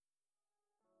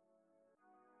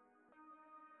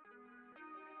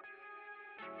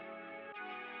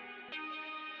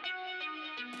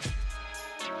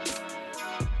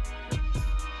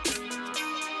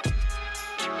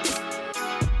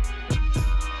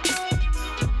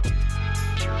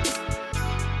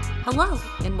Hello,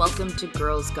 and welcome to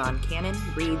Girls Gone Canon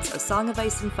reads A Song of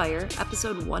Ice and Fire,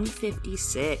 episode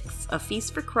 156, A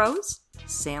Feast for Crows,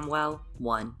 Samwell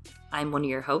 1. I'm one of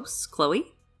your hosts,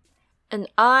 Chloe. And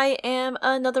I am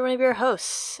another one of your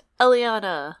hosts,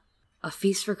 Eliana. A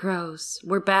Feast for Crows.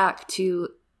 We're back to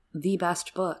the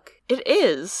best book. It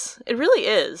is. It really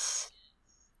is.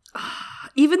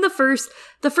 Even the first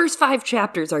 5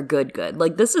 chapters are good.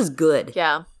 Like, this is good.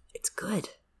 Yeah. It's good.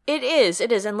 It is.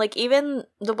 And, like, even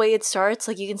the way it starts,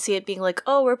 like, you can see it being like,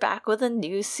 oh, we're back with a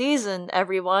new season,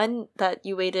 everyone. That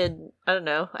you waited, I don't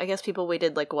know, I guess people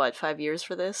waited, like, what, 5 years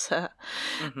for this?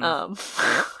 Mm-hmm.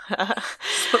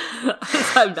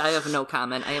 I have no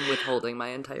comment. I am withholding my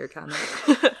entire comment.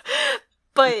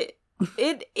 But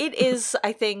it is,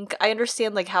 I think, I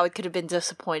understand, like, how it could have been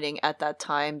disappointing at that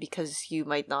time because you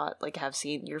might not, like, have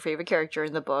seen your favorite character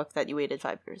in the book that you waited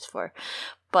 5 years for.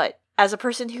 But as a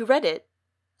person who read it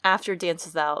after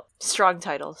Dances Out, strong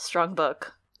title, strong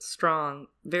book. Strong,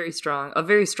 very strong. A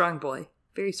very strong boy.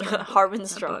 Very strong. Harwin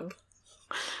Strong.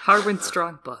 Harwin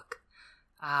Strong book.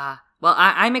 Well,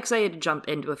 I'm excited to jump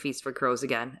into A Feast for Crows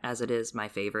again, as it is my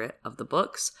favorite of the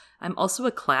books. I'm also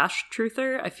a Clash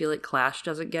truther. I feel like Clash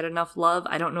doesn't get enough love.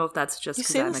 I don't know if that's just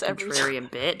because I'm a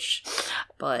contrarian bitch,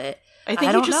 but I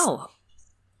don't know.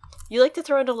 You like to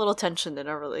throw in a little tension in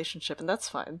our relationship, and that's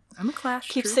fine. I'm a Clash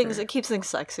truther. It keeps things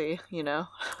sexy, you know?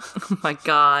 Oh my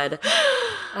god.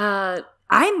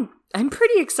 I'm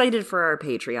pretty excited for our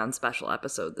Patreon special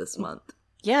episode this month.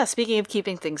 Yeah, speaking of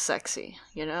keeping things sexy,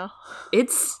 you know?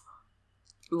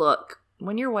 Look,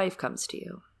 when your wife comes to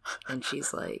you and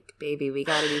she's like, baby, we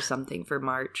gotta do something for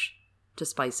March to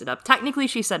spice it up. Technically,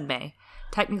 she said May.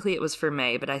 Technically, it was for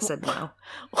May, but I said no.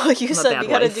 Well, you said we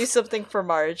gotta do something for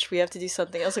March. We have to do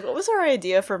something. I was like, what was our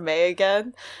idea for May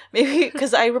again? Maybe,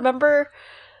 because I remember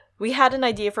we had an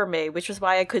idea for May, which was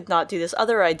why I could not do this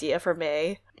other idea for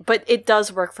May. But it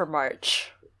does work for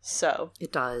March, so.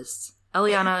 It does.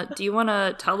 Eliana, do you want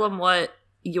to tell them what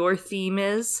your theme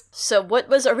is? So what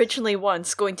was originally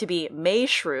once going to be May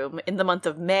Shroom in the month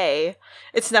of May,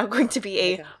 it's now going to be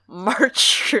a March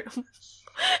Shroom.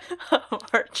 A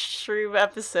March Shroom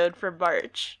episode for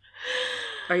March.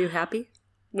 Are you happy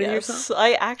with yourself?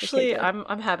 I actually,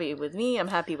 I'm happy with me. I'm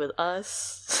happy with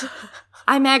us.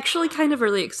 I'm actually kind of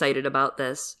really excited about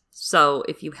this. So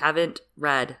if you haven't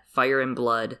read Fire and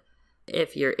Blood,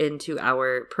 if you're into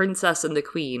our Princess and the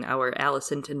Queen, our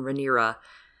Alicent and Rhaenyra,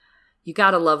 you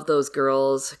gotta love those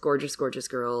girls. Gorgeous, gorgeous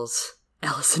girls.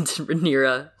 Alicent and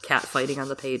Rhaenyra catfighting on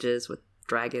the pages with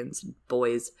dragons and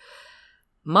boys.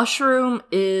 Mushroom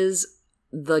is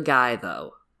the guy,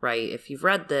 though, right? If you've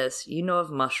read this, you know of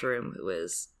Mushroom, who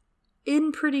is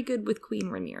in pretty good with Queen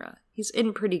Rhaenyra. He's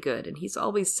in pretty good, and he's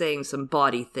always saying some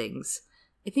bawdy things.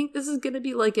 I think this is going to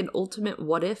be like an ultimate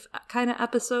what-if kind of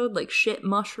episode, like shit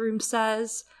Mushroom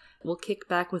says. We'll kick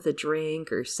back with a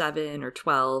drink, or 7, or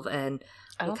 12, and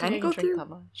we'll kind of go through that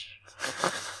much.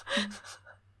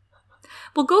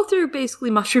 We'll go through basically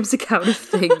Mushroom's account of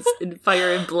things in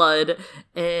Fire and Blood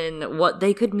and what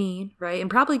they could mean, right? And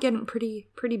probably get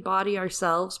pretty bawdy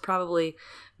ourselves, probably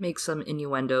make some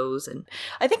innuendos. And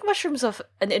I think Mushroom's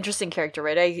an interesting character,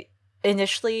 right? I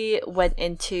initially went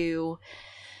into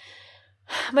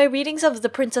my readings of The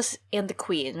Princess and the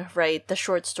Queen, right? The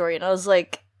short story, and I was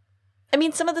like, I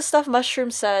mean, some of the stuff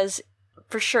Mushroom says,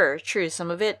 for sure, true. Some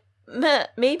of it,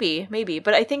 maybe.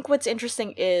 But I think what's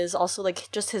interesting is also, like,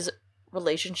 just his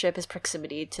relationship, his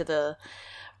proximity to the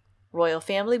royal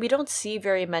family. We don't see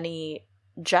very many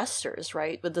jesters,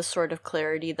 right, with the sort of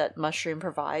clarity that Mushroom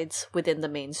provides within the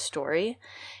main story,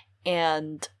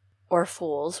 or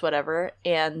fools, whatever,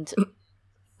 and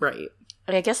right.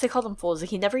 I guess they call them fools.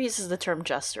 He never uses the term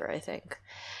jester, I think.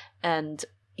 And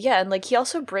yeah, and like he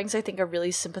also brings, I think, a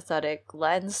really sympathetic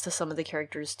lens to some of the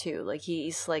characters too. Like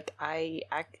he's like,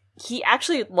 he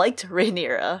actually liked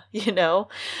Rhaenyra, you know?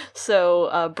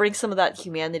 So bring some of that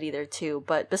humanity there too.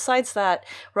 But besides that,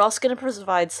 we're also going to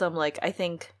provide some, like, I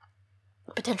think,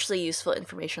 potentially useful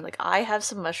information. Like, I have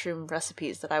some mushroom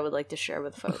recipes that I would like to share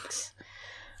with folks.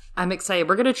 I'm excited.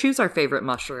 We're going to choose our favorite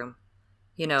mushroom.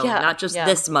 You know, not just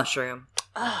this mushroom.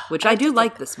 Which I do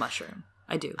like this mushroom.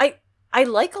 I do. I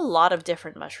like a lot of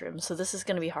different mushrooms, so this is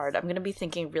going to be hard. I'm going to be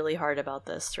thinking really hard about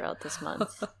this throughout this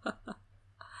month.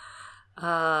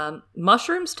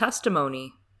 Mushroom's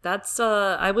Testimony. That's,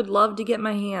 I would love to get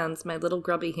my little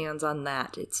grubby hands on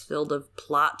that. It's filled of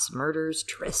plots, murders,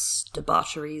 trysts,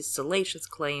 debaucheries, salacious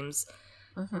claims.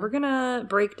 Mm-hmm. We're gonna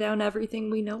break down everything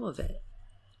we know of it.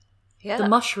 Yeah. The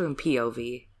mushroom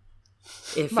POV,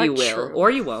 if you will. Or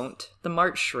you won't. The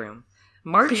March Shroom.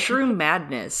 March Shroom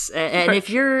madness. And if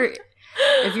you're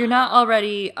If you're not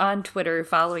already on Twitter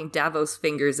following Davos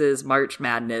Fingers' March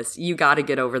Madness, you gotta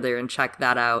get over there and check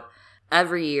that out.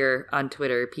 Every year on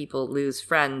Twitter, people lose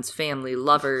friends, family,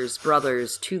 lovers,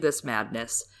 brothers to this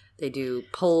madness. They do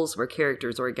polls where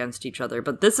characters are against each other,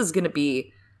 but this is going to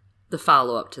be the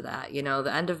follow-up to that. You know,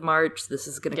 the end of March, this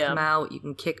is going to come out. You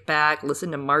can kick back,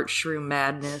 listen to March Shroom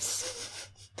Madness.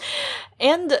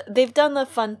 And they've done the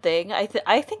fun thing. I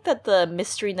think that the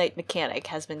Mystery Night mechanic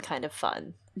has been kind of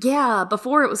fun. Yeah,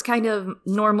 before it was kind of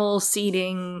normal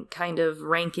seeding, kind of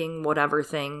ranking, whatever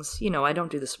things. You know, I don't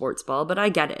do the sports ball, but I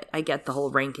get it. I get the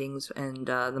whole rankings and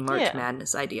the March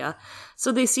Madness idea.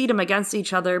 So they seed them against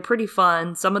each other, pretty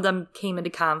fun. Some of them came into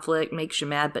conflict, makes you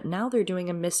mad, but now they're doing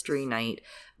a mystery night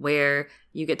where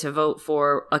you get to vote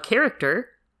for a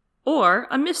character or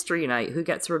a mystery night who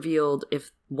gets revealed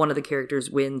if one of the characters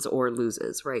wins or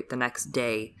loses, right? The next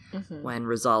day when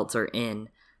results are in.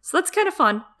 So that's kind of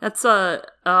fun. That's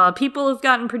people have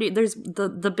gotten pretty. There's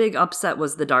the big upset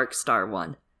was the Dark Star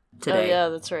one today. Oh yeah,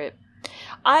 that's right.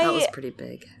 That was pretty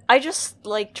big. I just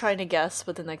like trying to guess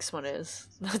what the next one is.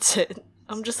 That's it.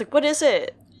 I'm just like, what is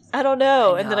it? I don't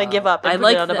know. And then I give up and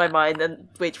put it out of my mind and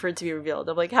wait for it to be revealed.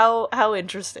 I'm like, how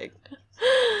interesting.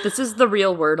 This is the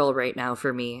real Wordle right now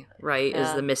for me, right? Yeah.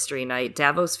 Is the Mystery Night.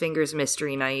 Davos Fingers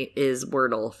Mystery Night is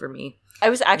Wordle for me. I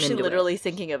was actually literally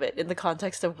thinking of it in the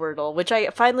context of Wordle, which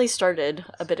I finally started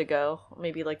a bit ago,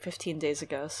 maybe like 15 days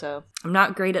ago, so. I'm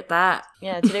not great at that.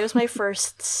 Yeah, today was my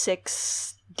first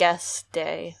 6 guess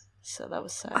day, so that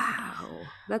was sad. Wow,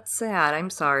 that's sad. I'm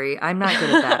sorry. I'm not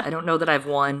good at that. I don't know that I've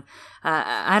won.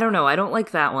 I don't know. I don't like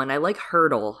that one. I like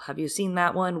Hurdle. Have you seen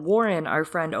that one? Warren, our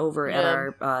friend over at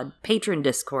our patron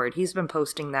Discord, he's been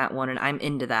posting that one, and I'm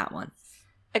into that one.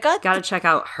 Gotta check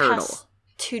out Hurdle.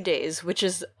 2 days, which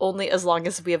is only as long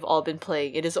as we have all been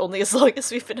playing. It is only as long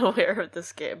as we've been aware of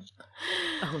this game.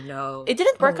 Oh no. It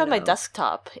didn't work on my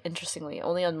desktop, interestingly,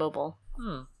 only on mobile.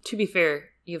 To be fair,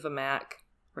 you have a Mac,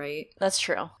 right? That's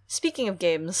true. Speaking of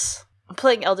games, I'm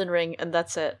playing Elden Ring, and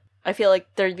that's it. I feel like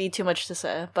there'd be too much to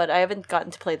say, but I haven't gotten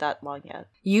to play that long yet.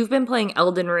 You've been playing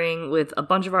Elden Ring with a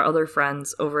bunch of our other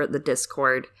friends over at the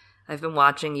Discord. I've been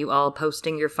watching you all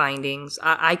posting your findings.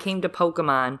 I came to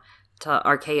Pokemon to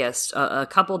Arceus a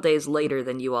couple days later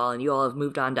than you all, and you all have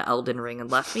moved on to Elden Ring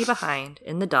and left me behind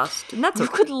in the dust, and that's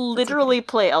okay. You could literally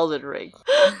play Elden Ring.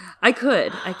 I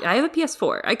could. I have a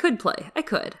PS4. I could play. I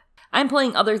could. I'm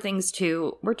playing other things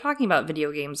too. We're talking about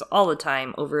video games all the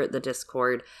time over at the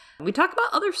Discord. We talk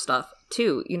about other stuff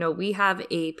too. You know, we have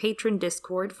a patron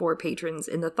Discord for patrons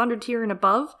in the Thunder tier and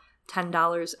above,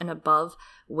 $10 and above,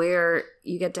 where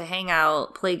you get to hang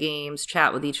out, play games,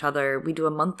 chat with each other. We do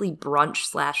a monthly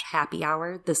brunch/happy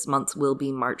hour. This month's will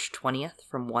be March 20th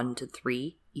from 1 to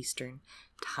 3 Eastern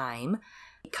time.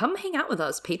 Come hang out with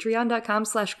us,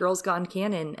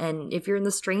 patreon.com/girlsgonecanon. And if you're in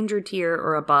the stranger tier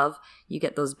or above, you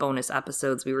get those bonus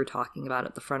episodes we were talking about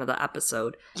at the front of the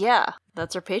episode. Yeah,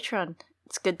 that's our Patreon.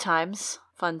 It's good times,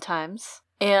 fun times.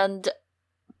 And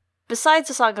besides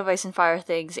the Song of Ice and Fire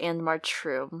things and March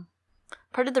Shroom,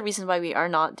 part of the reason why we are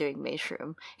not doing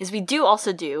Mayshroom is we do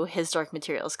also do His Dark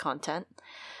Materials content.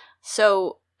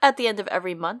 So at the end of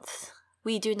every month,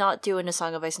 we do not do a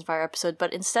Song of Ice and Fire episode,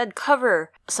 but instead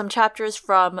cover some chapters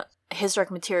from His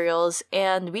Dark Materials,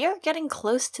 and we are getting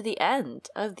close to the end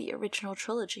of the original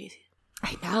trilogy.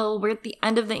 I know, we're at the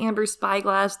end of the Amber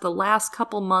Spyglass. The last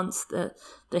couple months, the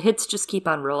hits just keep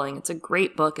on rolling. It's a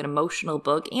great book, an emotional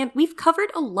book, and we've covered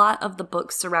a lot of the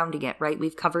books surrounding it, right?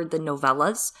 We've covered the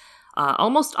novellas,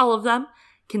 almost all of them,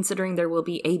 considering there will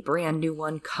be a brand new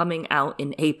one coming out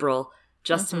in April,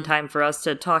 just in time for us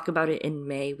to talk about it in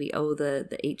May. We owe the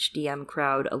HDM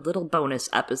crowd a little bonus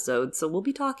episode, so we'll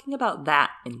be talking about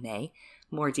that in May.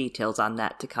 More details on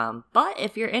that to come. But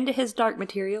if you're into His Dark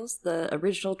Materials, the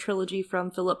original trilogy from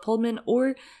Philip Pullman,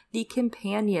 or the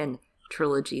companion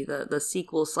trilogy, the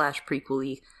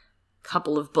sequel/prequel-y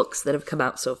couple of books that have come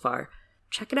out so far,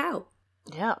 check it out.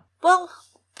 Yeah. Well,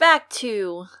 back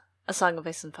to A Song of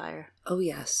Ice and Fire. Oh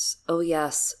yes.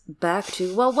 Back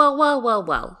to,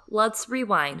 well. Let's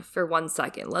rewind for 1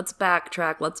 second. Let's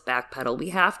backtrack, let's backpedal.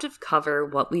 We have to cover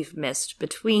what we've missed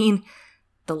between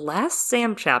the last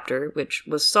Sam chapter, which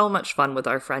was so much fun with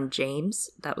our friend James.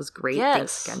 That was great. Yes.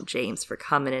 Thanks again, James, for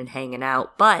coming and hanging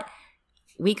out. But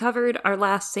we covered our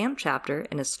last Sam chapter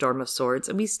in A Storm of Swords,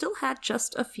 and we still had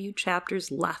just a few chapters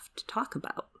left to talk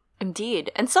about.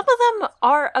 Indeed. And some of them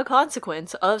are a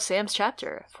consequence of Sam's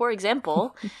chapter. For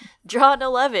example, John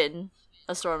 11,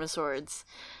 A Storm of Swords.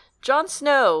 Jon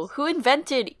Snow, who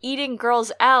invented eating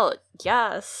girls out.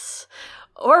 Yes.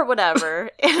 Or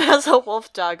whatever. It has a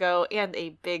wolf doggo and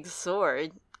a big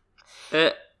sword.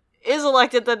 is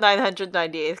elected the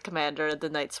 998th commander of the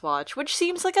Night's Watch, which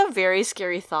seems like a very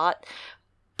scary thought.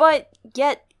 But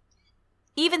yet,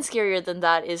 even scarier than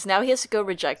that is now he has to go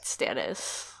reject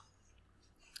Stannis.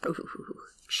 Ooh,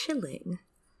 chilling.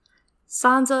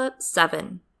 Sansa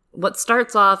 7. What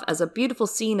starts off as a beautiful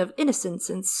scene of innocence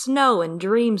and snow and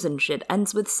dreams and shit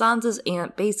ends with Sansa's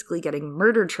aunt basically getting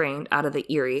murder trained out of the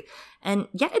Eyrie, and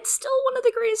yet it's still one of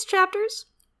the greatest chapters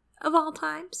of all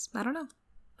times. I don't know.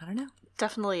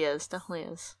 Definitely is.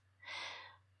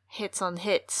 Hits on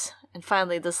hits. And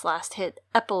finally, this last hit,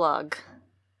 epilogue.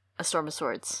 A Storm of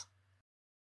Swords.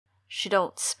 She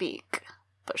don't speak,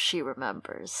 but she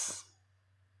remembers.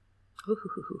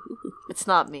 It's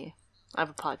not me. I have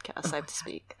a podcast. I have to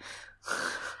speak.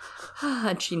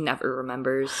 And she never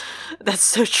remembers. That's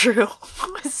so true.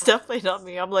 It's definitely not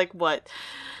me. I'm like, what?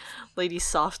 Lady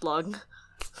Soft Lung.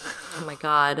 Oh my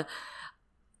god.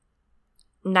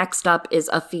 Next up is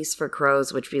A Feast for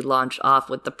Crows, which we launch off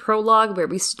with the prologue where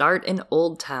we start in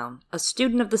Old Town. A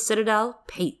student of the Citadel,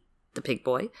 Pate, the pig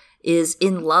boy, is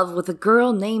in love with a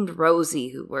girl named Rosie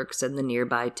who works in the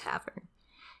nearby tavern.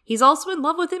 He's also in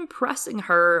love with impressing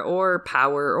her or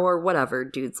power or whatever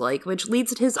dudes like, which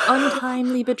leads to his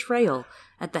untimely betrayal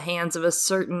at the hands of a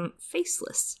certain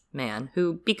faceless man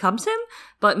who becomes him.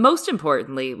 But most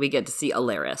importantly, we get to see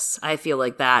Alaris. I feel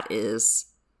like that is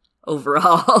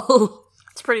overall...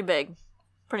 It's pretty big.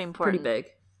 Pretty important. Pretty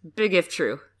big. Big if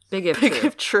true. Big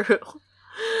if true.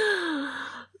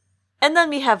 And then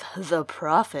we have the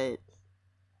Prophet.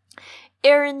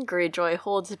 Aaron Greyjoy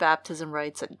holds baptism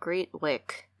rites at Great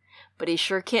Wick, but he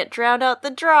sure can't drown out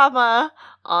the drama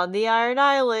on the Iron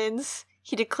Islands.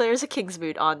 He declares a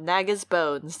Kingsmoot on Naga's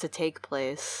bones to take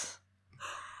place.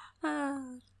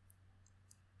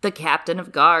 The Captain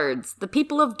of Guards. The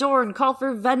people of Dorne call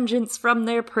for vengeance from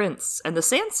their prince, and the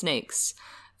Sand Snakes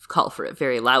call for it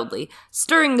very loudly,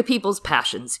 stirring the people's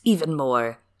passions even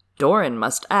more. Doran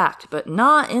must act, but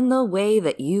not in the way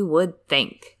that you would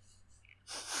think.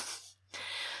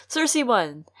 Cersei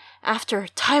 1. After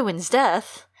Tywin's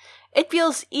death, it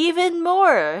feels even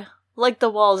more like the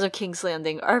walls of King's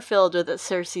Landing are filled with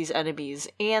Cersei's enemies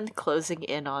and closing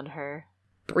in on her.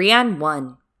 Brienne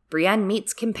 1. Brienne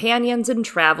meets companions and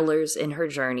travelers in her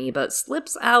journey, but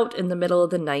slips out in the middle of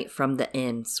the night from the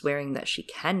inn, swearing that she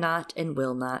cannot and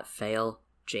will not fail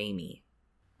Jaime.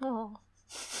 Oh.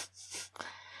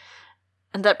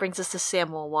 And that brings us to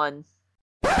Samuel 1.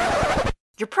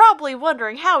 You're probably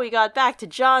wondering how we got back to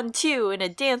Jon 2 in A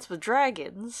Dance with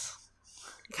Dragons.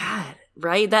 God,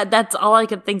 right? That's all I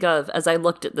could think of as I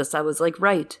looked at this. I was like,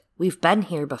 right, we've been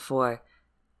here before.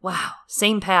 Wow,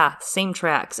 same path, same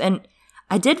tracks. And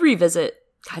I did revisit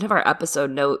kind of our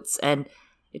episode notes, and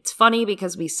it's funny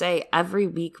because we say every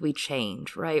week we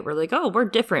change, right? We're like, oh, we're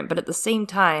different. But at the same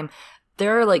time,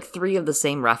 there are like 3 of the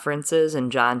same references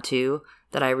in Jon 2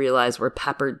 that I realized were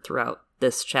peppered throughout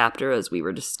this chapter as we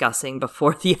were discussing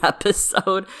before the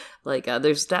episode. Like,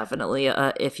 there's definitely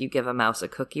a if you give a mouse a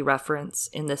cookie reference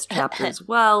in this chapter as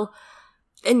well.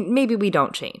 And maybe we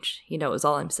don't change, is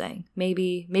all I'm saying.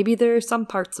 Maybe there are some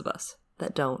parts of us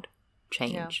that don't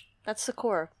change. Yeah, that's the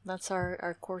core. That's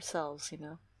our core selves,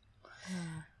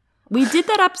 We did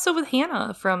that episode with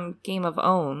Hannah from Game of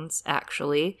Owns,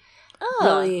 actually. Oh.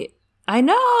 Really, I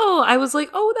know. I was like,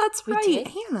 oh, that's We right, did?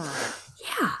 Hannah.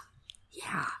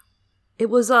 Yeah. It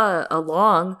was a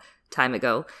long time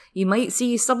ago. You might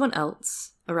see someone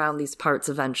else around these parts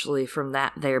eventually from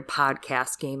their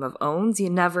podcast Game of Owns. You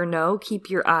never know.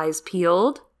 Keep your eyes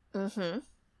peeled.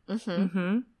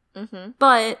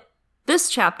 But this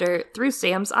chapter, through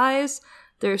Sam's eyes,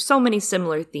 there's so many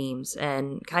similar themes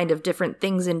and kind of different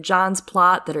things in Jon's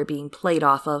plot that are being played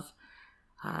off of.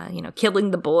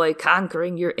 Killing the boy,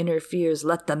 conquering your inner fears,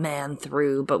 let the man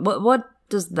through. But what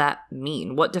does that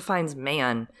mean? What defines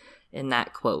man in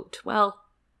that quote? Well,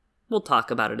 we'll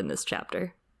talk about it in this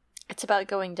chapter. It's about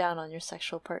going down on your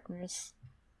sexual partners.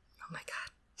 Oh my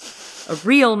god. A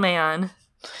real man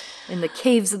in the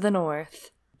caves of the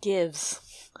north. Gives.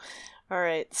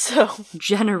 Alright, so...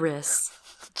 Generous,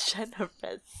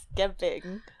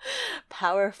 giving,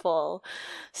 powerful.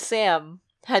 Sam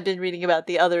had been reading about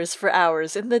the others for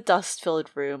hours in the dust-filled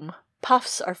room.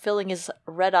 Puffs are filling his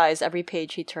red eyes every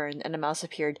page he turned, and a mouse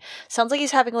appeared. Sounds like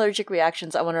he's having allergic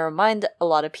reactions. I want to remind a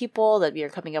lot of people that we are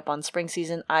coming up on spring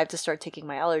season. I have to start taking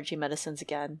my allergy medicines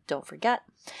again. Don't forget.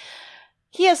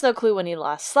 He has no clue when he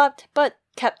last slept, but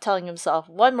kept telling himself,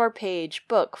 1 more page,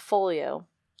 book, folio.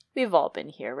 We've all been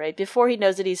here, right? Before he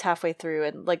knows it, he's halfway through,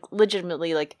 and,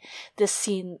 legitimately, this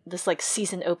scene, this,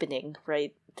 season opening,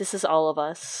 right? This is all of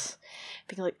us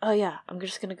being like, oh yeah, I'm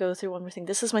just gonna go through one more thing.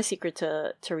 This is my secret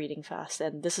to reading fast,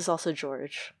 and this is also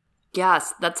George.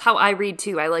 Yes, that's how I read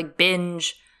too. I like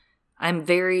binge. I'm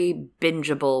very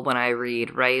bingeable when I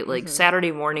read, right? Like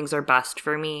Saturday mornings are best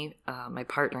for me. My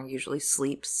partner usually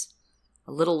sleeps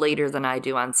a little later than I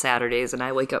do on Saturdays, and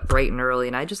I wake up bright and early,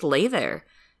 and I just lay there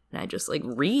and I just like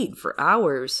read for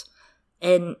hours.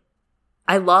 And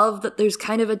I love that there's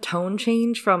kind of a tone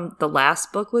change from the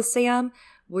last book with Sam,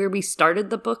 where we started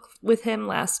the book with him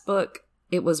last book.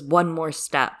 It was one more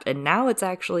step, and now it's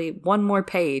actually one more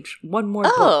page, one more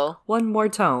book, one more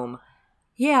tome.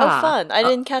 Yeah. Oh, fun. I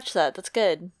didn't catch that. That's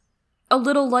good. A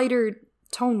little lighter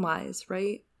tone-wise,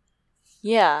 right?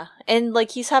 Yeah. And,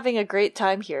 like, he's having a great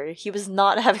time here. He was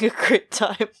not having a great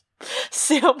time.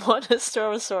 Sam won a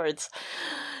Storm of Swords.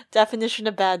 Definition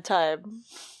of bad time.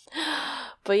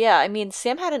 But yeah, I mean,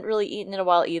 Sam hadn't really eaten in a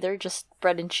while either, just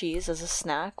bread and cheese as a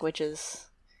snack, which is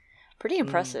pretty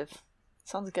impressive.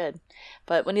 Sounds good.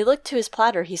 But when he looked to his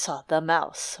platter, he saw the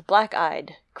mouse,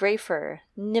 black-eyed, gray fur,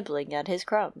 nibbling at his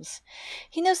crumbs.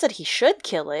 He knows that he should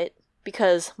kill it,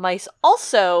 because mice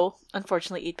also,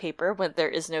 unfortunately, eat paper when there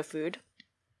is no food.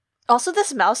 Also,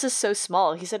 this mouse is so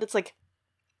small. He said it's like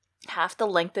half the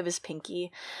length of his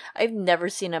pinky. I've never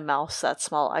seen a mouse that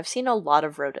small. I've seen a lot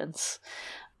of rodents.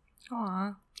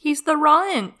 Aw, he's the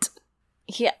runt.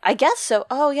 Yeah, I guess so.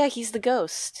 Oh, yeah, he's the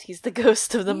ghost. He's the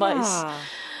ghost of the mice.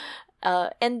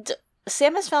 And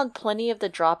Sam has found plenty of the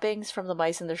droppings from the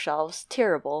mice in their shelves.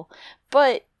 Terrible.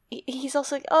 But he's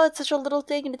also like, oh, it's such a little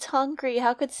thing and it's hungry.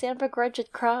 How could Sam begrudge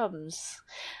it crumbs?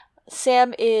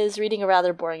 Sam is reading a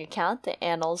rather boring account, The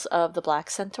Annals of the Black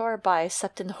Centaur by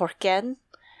Septon Horken,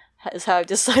 is how I've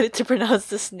decided to pronounce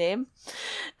this name.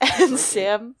 And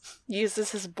Sam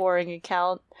uses this boring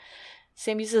account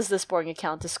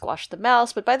to squash the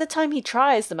mouse, but by the time he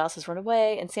tries, the mouse has run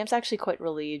away, and Sam's actually quite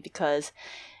relieved because...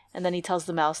 And then he tells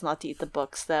the mouse not to eat the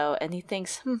books, though, and he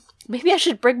thinks, maybe I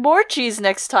should bring more cheese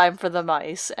next time for the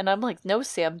mice. And I'm like, no,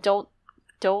 Sam, don't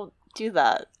do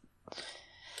that.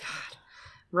 God.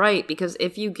 Right, because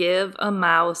if you give a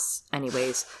mouse...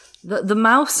 Anyways, the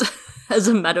mouse as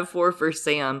a metaphor for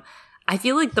Sam, I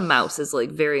feel like the mouse is,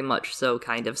 like, very much so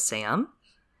kind of Sam.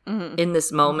 In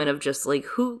this moment of just, like,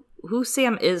 who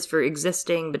Sam is for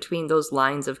existing between those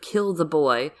lines of kill the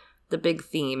boy... the big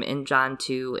theme in John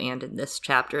 2 and in this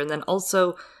chapter. And then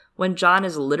also when John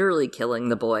is literally killing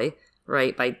the boy,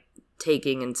 right, by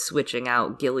taking and switching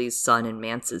out Gilly's son and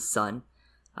Mance's son.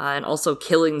 And also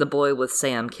killing the boy with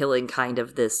Sam, killing kind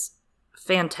of this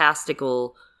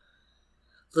fantastical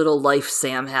little life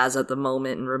Sam has at the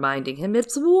moment and reminding him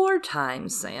it's wartime,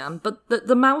 Sam. But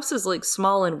the mouse is like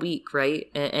small and weak, right?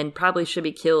 And probably should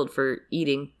be killed for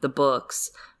eating the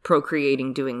books.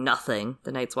 Procreating, doing nothing.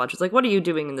 The Night's Watch is like, what are you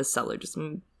doing in the cellar? Just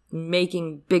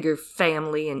making bigger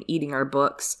family and eating our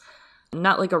books.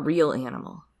 Not like a real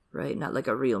animal, right? Not like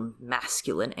a real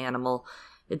masculine animal.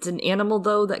 It's an animal,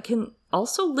 though, that can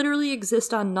also literally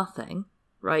exist on nothing,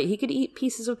 right? He could eat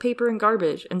pieces of paper and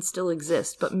garbage and still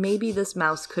exist, but maybe this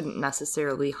mouse couldn't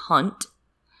necessarily hunt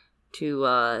to,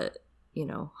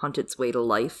 hunt its way to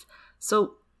life.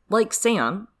 So, like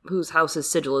Sam, whose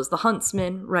house's sigil is the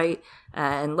huntsman, right?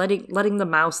 And letting the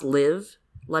mouse live,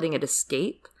 letting it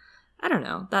escape. I don't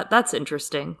know. That's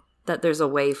interesting. That there's a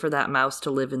way for that mouse to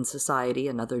live in society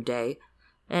another day.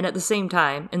 And at the same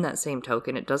time, in that same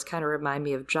token, it does kind of remind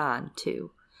me of John,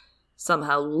 too.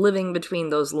 Somehow living between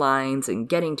those lines and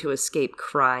getting to escape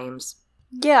crimes.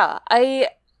 Yeah, I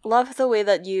love the way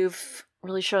that you've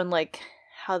really shown, like,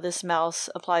 how this mouse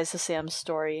applies to Sam's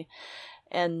story.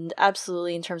 And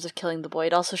absolutely, in terms of killing the boy,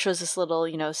 it also shows this little,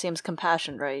 Sam's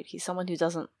compassion, right? He's someone who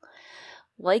doesn't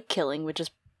like killing, which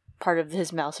is part of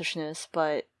his mousishness.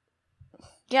 But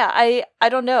yeah, I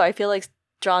don't know. I feel like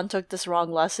John took this wrong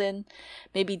lesson.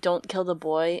 Maybe don't kill the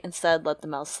boy. Instead, let the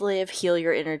mouse live. Heal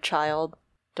your inner child.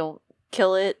 Don't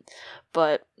kill it.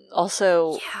 But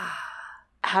also,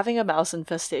 having a mouse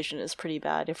infestation is pretty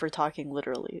bad if we're talking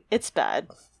literally. It's bad.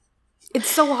 It's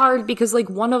so hard because, like,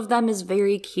 one of them is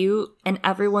very cute and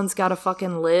everyone's gotta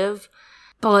fucking live.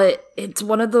 But it's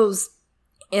one of those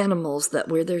animals that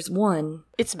where there's one...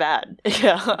 It's bad.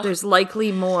 Yeah. There's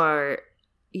likely more.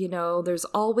 There's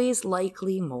always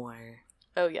likely more.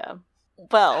 Oh, yeah.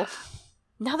 Well,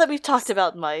 now that we've talked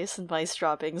about mice and mice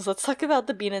droppings, let's talk about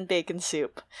the bean and bacon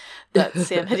soup that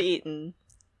Sam had eaten.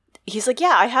 He's like,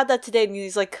 yeah, I had that today. And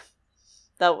he's like...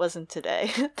 That wasn't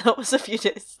today. That was a few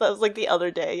days. That was like the other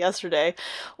day, yesterday.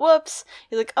 Whoops.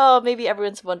 He's like, oh, maybe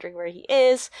everyone's wondering where he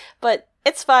is. But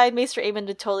it's fine. Maester Aemon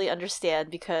would totally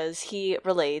understand because he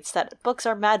relates that books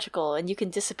are magical and you can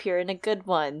disappear in a good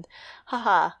one.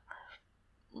 Haha.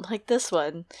 like this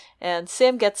one. And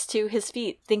Sam gets to his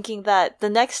feet, thinking that the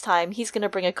next time he's going to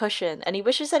bring a cushion, and he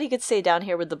wishes that he could stay down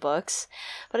here with the books.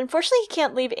 But unfortunately, he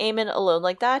can't leave Aemon alone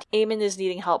like that. Aemon is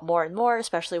needing help more and more,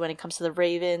 especially when it comes to the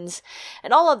ravens,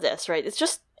 and all of this, right? It's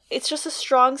just a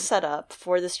strong setup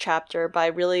for this chapter by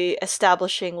really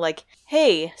establishing, like,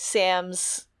 hey,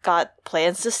 Sam's got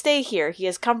plans to stay here.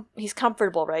 He's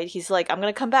comfortable, right? He's like, I'm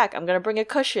going to come back. I'm going to bring a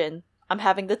cushion. I'm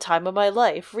having the time of my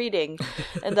life reading.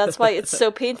 And that's why it's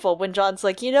so painful when John's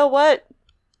like, you know what?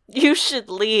 You should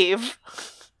leave.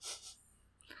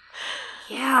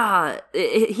 Yeah,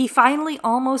 he finally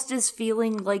almost is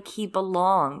feeling like he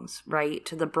belongs, right,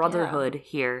 to the Brotherhood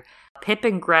here. Pip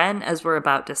and Gren, as we're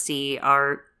about to see,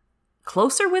 are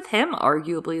closer with him,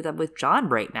 arguably, than with John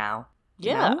right now.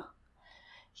 Yeah. You know?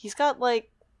 He's got, like,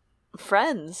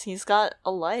 friends. He's got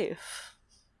a life.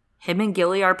 Him and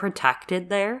Gilly are protected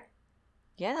there.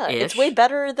 Yeah, Ish. It's way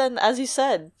better than, as you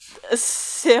said,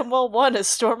 Samwell won a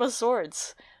Storm of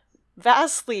Swords.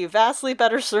 Vastly, vastly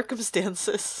better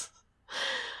circumstances.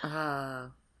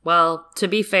 Well, to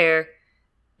be fair,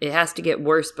 it has to get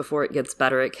worse before it gets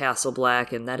better at Castle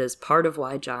Black, and that is part of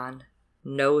why John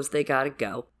knows they gotta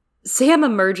go. Sam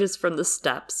emerges from the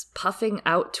steps, puffing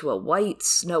out to a white,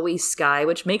 snowy sky,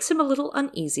 which makes him a little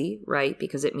uneasy, right?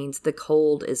 Because it means the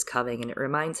cold is coming, and it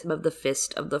reminds him of the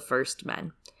Fist of the First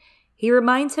Men. He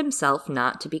reminds himself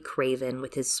not to be craven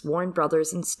with his sworn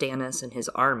brothers and Stannis and his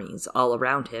armies all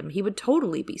around him. He would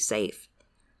totally be safe.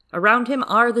 Around him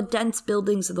are the dense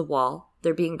buildings of the wall.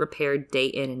 They're being repaired day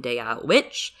in and day out,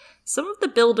 which some of the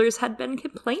builders had been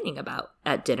complaining about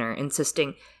at dinner,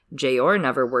 insisting Jeor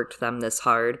never worked them this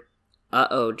hard.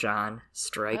 Uh-oh, John.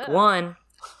 Strike one.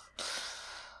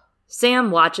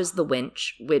 Sam watches the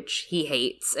winch, which he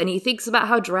hates, and he thinks about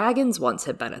how dragons once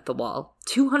had been at the wall.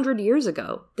 200 years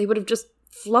ago, they would have just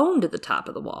flown to the top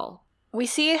of the wall. We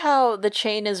see how the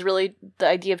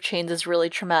idea of chains is really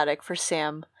traumatic for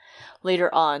Sam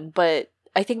later on, but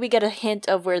I think we get a hint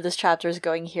of where this chapter is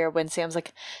going here when Sam's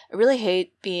like, I really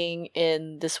hate being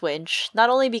in this winch. Not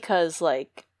only because,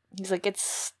 like, he's like,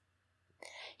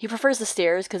 he prefers the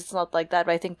stairs because it's not like that,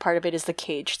 but I think part of it is the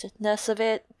cagedness of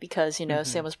it, because, you know,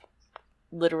 Sam was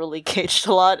literally caged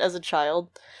a lot as a child.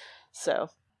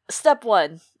 So, step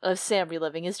one of Sam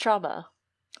reliving his trauma.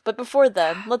 But before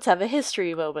then, let's have a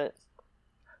history moment.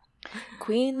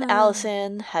 Queen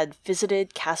Alicent had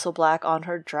visited Castle Black on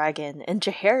her dragon, and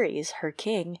Jaehaerys, her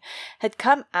king, had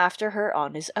come after her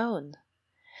on his own.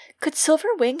 Could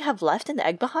Silverwing have left an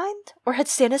egg behind? Or had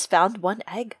Stannis found one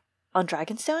egg on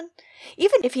Dragonstone?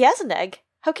 Even if he has an egg,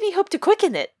 how can he hope to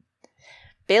quicken it?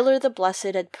 Baelor the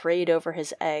Blessed had prayed over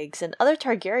his eggs, and other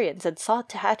Targaryens had sought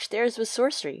to hatch theirs with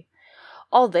sorcery.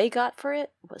 All they got for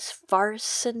it was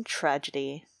farce and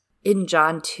tragedy. In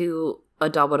John 2,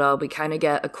 Adawada, we kind of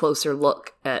get a closer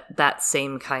look at that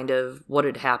same kind of what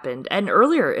had happened. And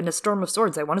earlier in A Storm of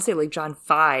Swords, I want to say like John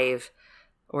 5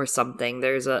 or something,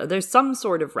 there's some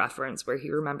sort of reference where he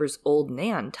remembers old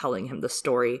Nan telling him the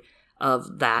story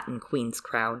of that and Queen's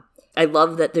Crown. I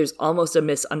love that there's almost a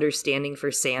misunderstanding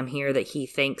for Sam here, that he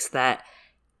thinks that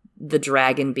the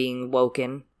dragon being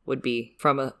woken would be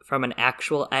from an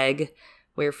actual egg,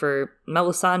 where for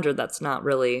Melisandre, that's not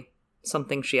really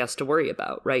something she has to worry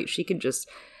about, right? She can just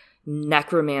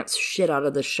necromance shit out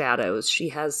of the shadows. She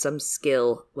has some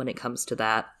skill when it comes to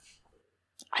that.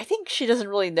 I think she doesn't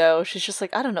really know. She's just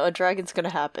like, I don't know, a dragon's gonna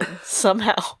happen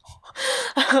somehow.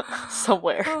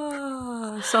 Somewhere.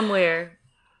 Somewhere.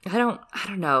 I don't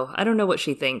know. I don't know what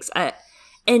she thinks.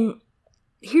 And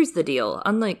here's the deal.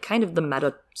 On like kind of the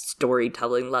meta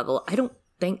storytelling level, I don't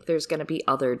think there's going to be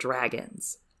other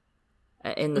dragons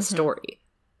in the story,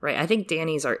 right? I think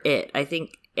Dany's are it. I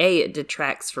think A, it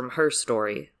detracts from her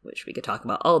story, which we could talk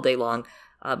about all day long.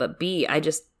 But B,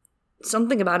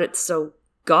 something about it's so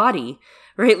gaudy,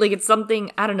 right? Like it's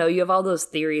something, I don't know, you have all those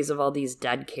theories of all these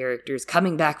dead characters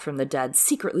coming back from the dead,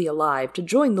 secretly alive, to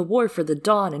join the war for the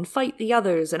Dawn and fight the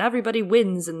others, and everybody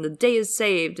wins, and the day is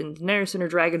saved, and Daenerys and her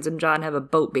dragons and Jon have a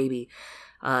boat baby.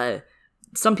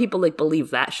 Some people, like,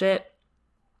 believe that shit.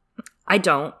 I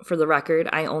don't, for the record.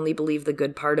 I only believe the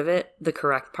good part of it, the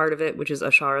correct part of it, which is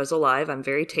Ashara's alive. I'm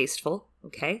very tasteful,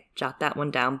 okay? Jot that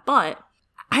one down. But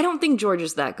I don't think George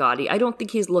is that gaudy. I don't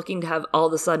think he's looking to have all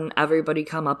of a sudden everybody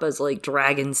come up as, like,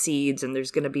 dragon seeds and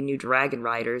there's going to be new dragon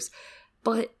riders.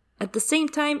 But at the same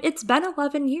time, it's been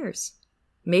 11 years.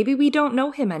 Maybe we don't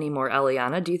know him anymore,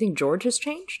 Eliana. Do you think George has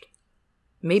changed?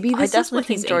 Maybe this is what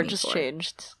he's George has for.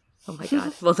 changed. Oh my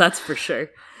god. Well, that's for sure.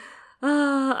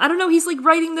 I don't know. He's, like,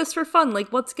 writing this for fun.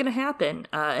 Like, what's going to happen?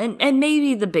 And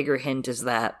maybe the bigger hint is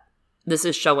that this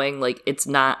is showing, like, it's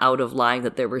not out of line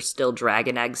that there were still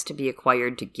dragon eggs to be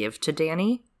acquired to give to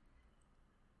Dany.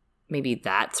 Maybe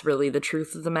that's really the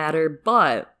truth of the matter,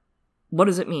 but what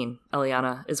does it mean,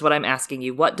 Eliana, is what I'm asking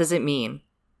you. What does it mean?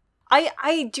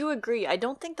 I do agree. I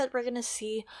don't think that we're going to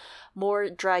see more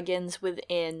dragons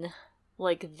within,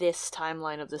 like, this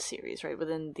timeline of the series, right?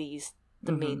 Within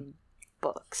the main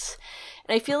books.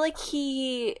 And I feel like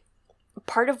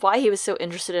part of why he was so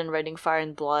interested in writing Fire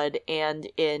and Blood and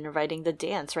in writing The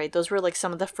Dance, right? Those were, like,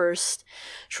 some of the first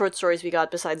short stories we got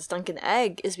besides Dunk and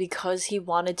Egg, is because he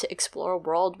wanted to explore a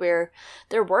world where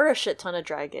there were a shit ton of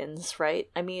dragons, right?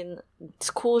 I mean, it's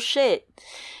cool shit.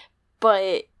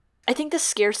 But I think the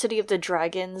scarcity of the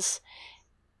dragons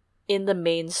in the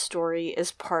main story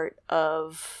is part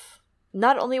of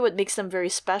not only what makes them very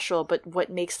special, but what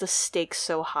makes the stakes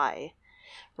so high,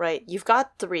 right? You've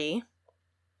got 3.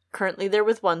 Currently they're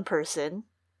with one person,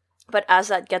 but as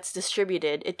that gets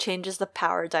distributed, it changes the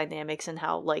power dynamics and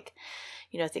how, like,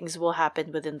 you know, things will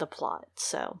happen within the plot,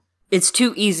 so. It's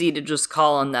too easy to just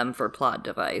call on them for plot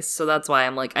device, so that's why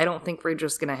I'm like, I don't think we're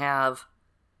just gonna have...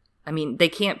 I mean, they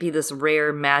can't be this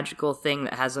rare magical thing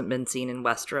that hasn't been seen in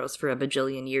Westeros for a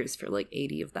bajillion years for, like,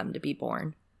 80 of them to be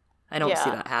born. I don't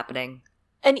see that happening.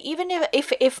 And even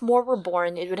if more were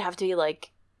born, it would have to be,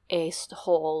 like, a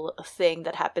whole thing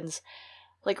that happens,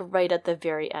 like, right at the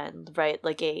very end, right?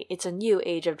 Like, it's a new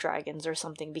age of dragons or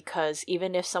something, because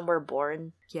even if some were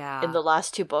born in the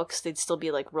last 2 books, they'd still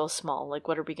be, like, real small. Like,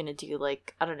 what are we gonna do?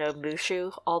 Like, I don't know,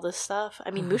 Mushu, all this stuff?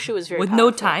 I mean, Mushu is very with powerful.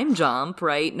 no time jump,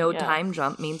 right? No time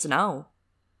jump means no.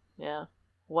 Yeah.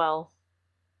 Well,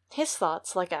 his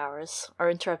thoughts, like ours, are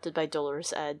interrupted by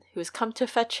Dolorous Edd, who has come to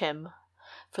fetch him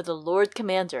for the Lord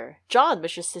Commander. Jon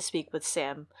wishes to speak with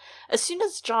Sam. As soon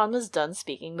as Jon was done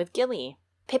speaking with Gilly,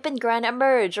 Pip and Gran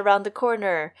emerge around the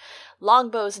corner,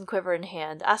 longbows and quiver in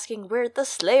hand, asking where the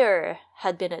Slayer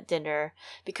had been at dinner,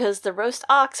 because the roast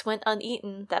ox went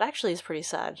uneaten. That actually is pretty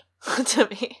sad to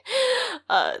me.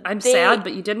 I'm sad,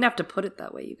 but you didn't have to put it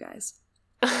that way, you guys.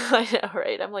 I know,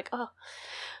 right? I'm like, oh,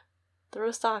 the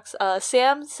roast ox.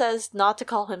 Sam says not to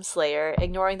call him Slayer,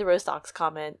 ignoring the roast ox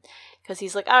comment, because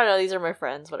he's like, I don't know, these are my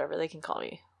friends, whatever, they can call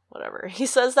me. Whatever. He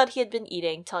says that he had been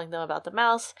eating, telling them about the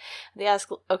mouse. They ask,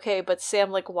 okay, but Sam,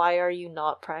 like, why are you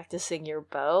not practicing your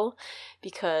bow?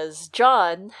 Because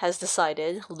Jon has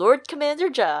decided, Lord Commander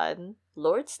Jon,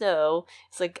 Lord Snow,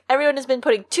 it's like, everyone has been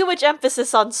putting too much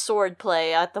emphasis on sword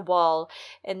play at the wall,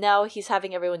 and now he's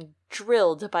having everyone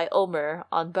drilled by Omer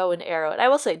on bow and arrow. And I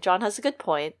will say, Jon has a good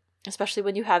point, especially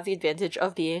when you have the advantage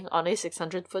of being on a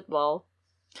 600-foot wall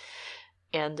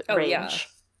and range. Yeah.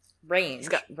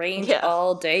 Range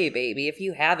all day, baby. If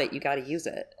you have it, you gotta use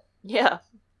it. Yeah.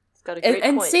 It's got a great point.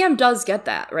 And Sam does get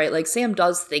that, right? Like, Sam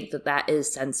does think that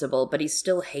is sensible, but he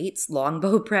still hates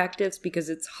longbow practice because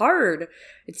it's hard,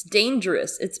 it's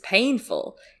dangerous, it's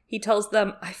painful. He tells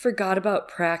them, I forgot about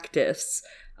practice,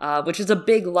 which is a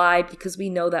big lie because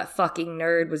we know that fucking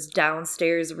nerd was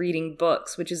downstairs reading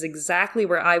books, which is exactly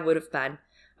where I would have been,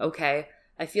 okay?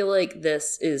 I feel like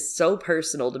this is so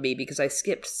personal to me because I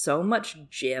skipped so much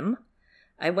gym.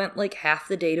 I went like half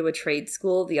the day to a trade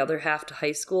school, the other half to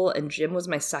high school, and gym was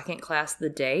my second class of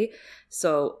the day.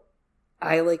 So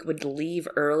I like would leave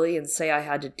early and say I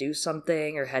had to do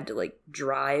something or had to like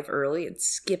drive early and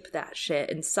skip that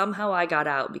shit. And somehow I got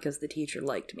out because the teacher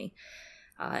liked me.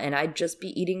 And I'd just be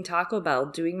eating Taco Bell,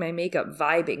 doing my makeup,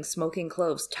 vibing, smoking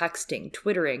cloves, texting,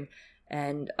 twittering,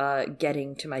 and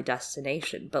getting to my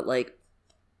destination. But like,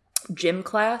 gym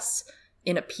class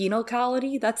in a penal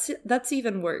colony, that's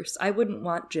even worse. I wouldn't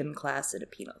want gym class in a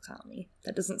penal colony.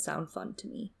 That doesn't sound fun to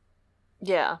me.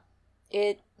 Yeah,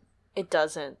 it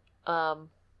doesn't.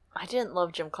 I didn't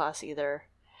love gym class either.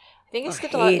 I think I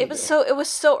skipped a lot. It was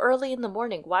so early in the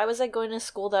morning. Why was I going to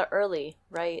school that early,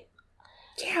 right?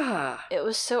 Yeah, it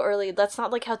was so early. That's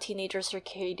not like how teenager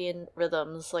circadian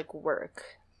rhythms like work.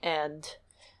 And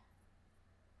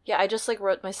yeah, I just like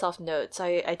wrote myself notes.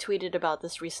 I tweeted about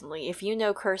this recently. If you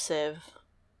know cursive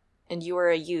and you are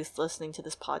a youth listening to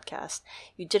this podcast,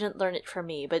 you didn't learn it from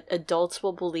me, but adults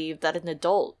will believe that an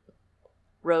adult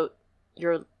wrote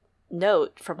your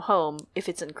note from home if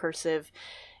it's in cursive.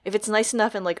 If it's nice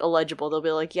enough and like illegible, they'll be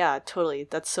like, yeah, totally,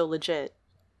 that's so legit.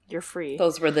 You're free.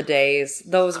 Those were the days.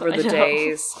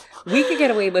 Days. We could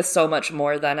get away with so much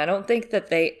more then. I don't think that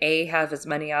they, A, have as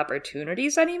many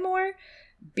opportunities anymore,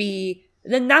 B,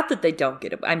 then not that they don't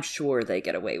get it. I'm sure they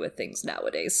get away with things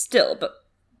nowadays still, but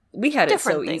we had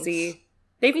different it so things. Easy.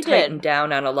 They've tightened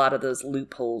down on a lot of those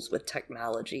loopholes with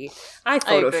technology. I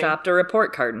photoshopped a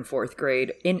report card in 4th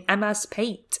grade in MS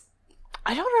Paint.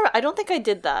 I don't remember. I don't think I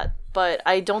did that, but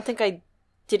I don't think I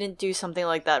didn't do something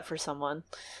like that for someone.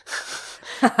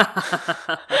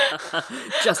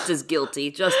 Just as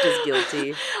guilty.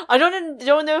 I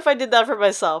don't know if I did that for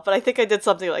myself, but I think I did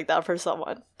something like that for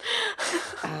someone.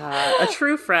 A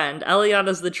true friend.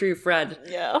 Eliana's the true friend.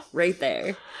 Yeah. Right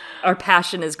there. Our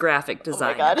passion is graphic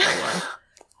design. Oh my God.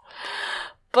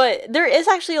 But there is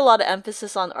actually a lot of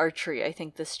emphasis on archery, I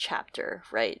think, this chapter,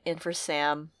 right? And for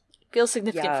Sam. Feels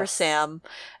significant for Sam,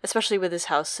 especially with his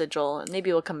house sigil. And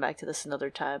maybe we'll come back to this another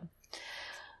time.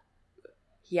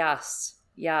 Yes.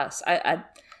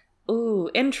 Ooh,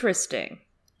 interesting.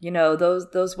 You know,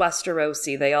 those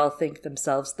Westerosi, they all think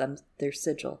themselves their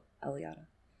sigil, Eliana.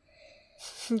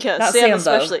 Yeah, not Sam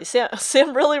especially.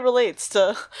 Sam really relates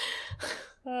to...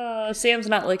 Sam's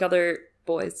not like other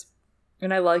boys.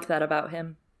 And I like that about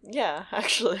him. Yeah,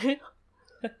 actually.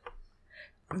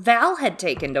 Val had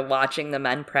taken to watching the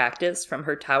men practice from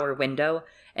her tower window,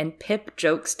 and Pip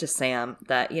jokes to Sam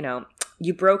that,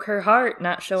 you broke her heart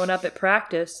not showing up at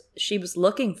practice. She was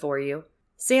looking for you.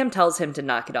 Sam tells him to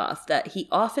knock it off, that he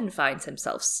often finds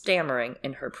himself stammering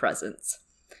in her presence.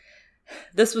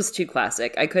 This was too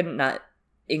classic. I couldn't not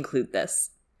include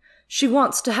this. She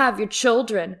wants to have your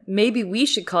children. Maybe we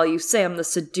should call you Sam the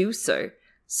Seducer.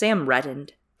 Sam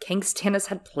reddened. King Stannis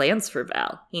had plans for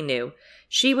Val, he knew.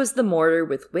 She was the mortar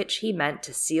with which he meant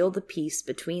to seal the peace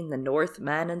between the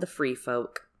Northmen and the Free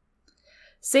Folk.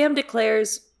 Sam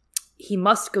declares he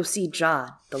must go see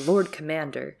Jon, the Lord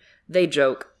Commander. They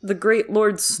joke, the great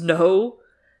Lord Snow?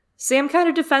 Sam kind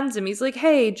of defends him. He's like,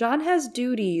 hey, Jon has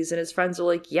duties. And his friends are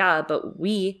like, yeah, but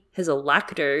we, his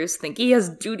electors, think he has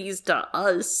duties to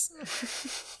us.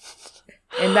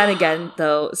 And then again,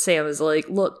 though, Sam is like,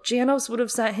 look, Janos would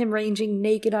have sent him ranging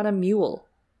naked on a mule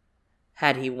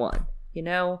had he won.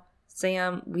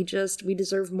 Sam, we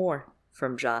deserve more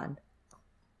from Jon.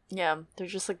 Yeah, they're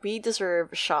just like, we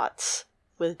deserve shots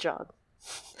with Jon.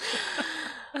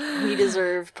 We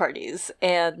deserve parties.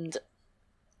 And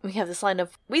we have this line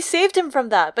of, we saved him from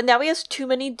that, but now he has too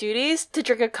many duties to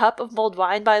drink a cup of mulled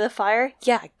wine by the fire?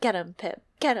 Yeah, get him, Pip.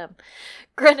 Get him.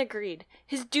 Gren agreed.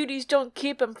 His duties don't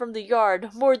keep him from the yard.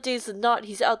 More days than not,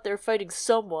 he's out there fighting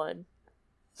someone.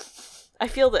 I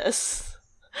feel this.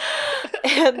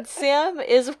 And Sam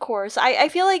is, of course, I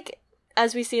feel like,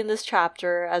 as we see in this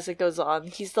chapter, as it goes on,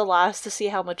 he's the last to see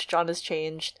how much Jon has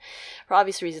changed, for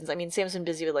obvious reasons. I mean, Sam's been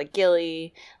busy with,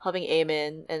 Gilly, helping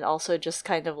Aemon, and also just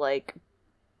kind of,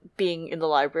 being in the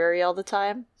library all the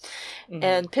time. Mm-hmm.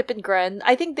 And Pip and Gren,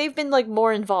 I think they've been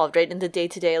more involved, right, in the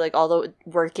day-to-day, all the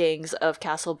workings of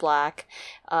Castle Black,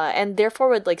 and therefore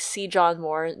would see Jon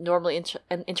more, normally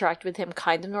and interact with him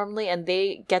kind of normally, and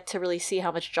they get to really see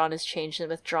how much Jon has changed and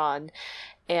withdrawn.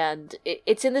 And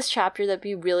it's in this chapter that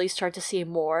we really start to see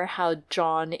more how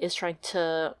Jon is trying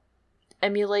to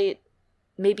emulate,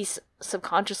 maybe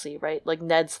subconsciously, right,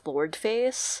 Ned's Lord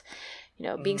face.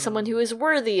 Being someone who is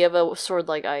worthy of a sword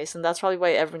like ice, and that's probably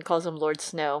why everyone calls him Lord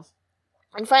Snow.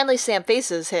 And finally, Sam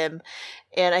faces him,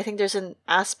 and I think there's an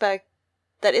aspect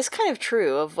that is kind of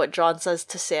true of what Jon says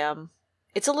to Sam.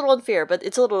 It's a little unfair, but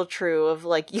it's a little true of,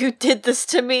 you did this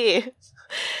to me.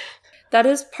 That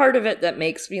is part of it that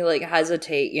makes me,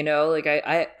 hesitate,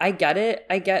 I get it.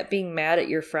 I get being mad at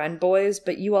your friend, boys,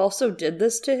 but you also did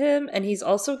this to him, and he's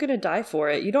also gonna die for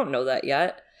it. You don't know that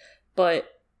yet, but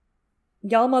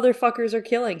y'all motherfuckers are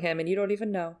killing him, and you don't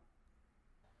even know.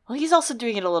 Well, he's also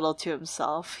doing it a little to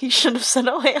himself. He should have sent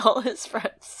away all his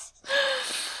friends.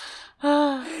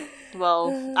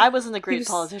 Well, I wasn't a great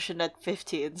politician at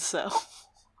 15, so...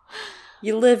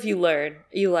 You live, you learn.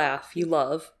 You laugh, you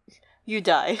love. You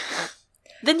die.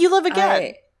 Then you live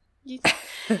again.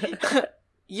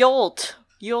 Yolt.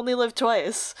 You only live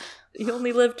twice. You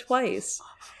only live twice.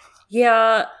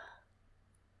 Yeah...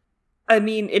 I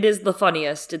mean, it is the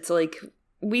funniest. It's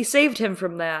we saved him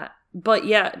from that. But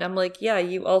yeah, and I'm yeah,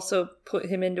 you also put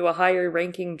him into a higher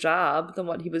ranking job than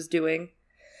what he was doing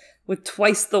with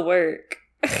twice the work.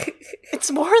 It's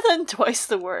more than twice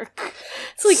the work.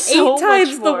 It's so 8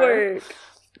 times the work.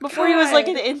 Before God. He was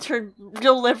an intern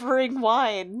delivering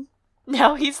wine.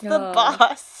 Now he's the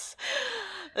boss.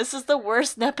 This is the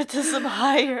worst nepotism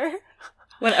hire.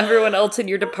 When everyone else in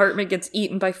your department gets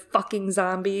eaten by fucking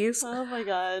zombies. Oh my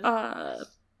god.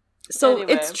 So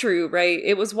anyway. It's true, right?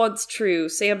 It was once true.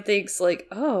 Sam thinks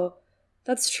oh,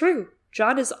 that's true.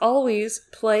 Jon is always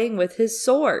playing with his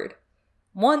sword.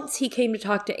 Once he came to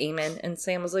talk to Aemon, and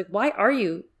Sam was why are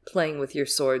you playing with your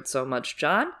sword so much,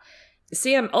 Jon?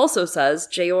 Sam also says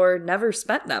Jeor never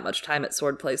spent that much time at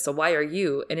swordplay, so why are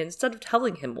you? And instead of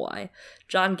telling him why,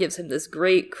 Jon gives him this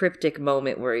great cryptic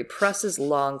moment where he presses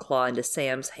Longclaw into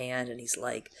Sam's hand, and he's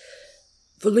like,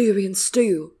 Valyrian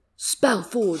steel, spell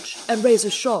forge, and razor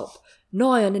sharp.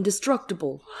 nigh on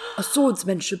indestructible. A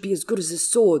swordsman should be as good as his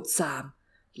sword, Sam.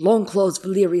 Longclaw's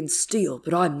Valyrian steel,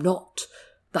 but I'm not.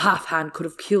 The half-hand could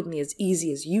have killed me as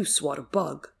easy as you swat a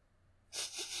bug.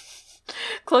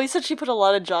 Chloe said she put a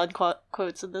lot of John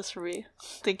quotes in this for me.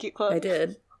 Thank you, Chloe. I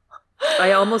did.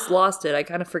 I almost lost it. I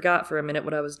kind of forgot for a minute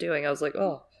what I was doing. I was like,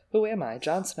 oh, who am I?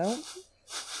 Jon Snow?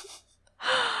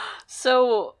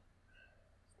 So,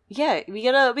 yeah, we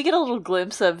get a little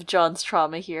glimpse of Jon's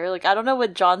trauma here. Like, I don't know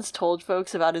what Jon's told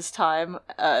folks about his time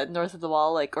north of the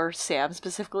Wall, like, or Sam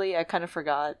specifically. I kind of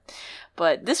forgot.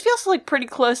 But this feels like pretty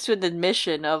close to an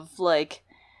admission of, like,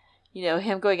 you know,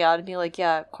 him going out and being like,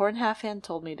 yeah, Corn Halfhand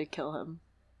told me to kill him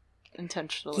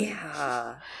intentionally.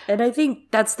 Yeah. And I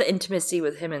think that's the intimacy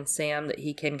with him and Sam, that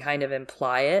he can kind of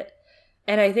imply it.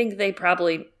 And I think they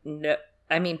probably know.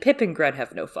 I mean, Pip and Gren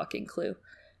have no fucking clue.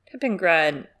 Pip and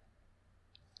Gren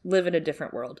live in a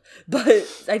different world.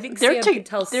 But I think Sam can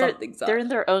tell something's up. They're in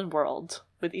their own world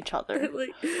with each other.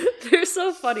 They're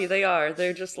so funny. They are.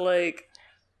 They're just like,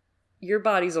 your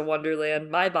body's a wonderland.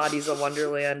 My body's a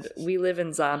wonderland. We live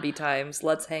in zombie times.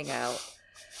 Let's hang out.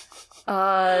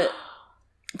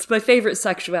 It's my favorite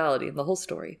sexuality in the whole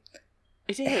story.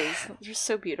 It is. They're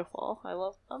so beautiful. I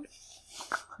love them.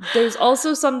 There's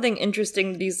also something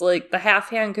interesting that he's like, the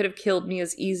half-hand could have killed me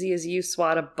as easy as you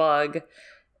swat a bug.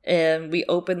 And we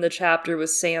open the chapter with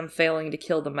Sam failing to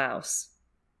kill the mouse.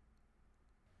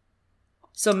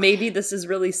 So maybe this is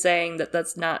really saying that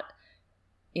that's not,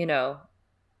 you know,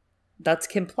 that's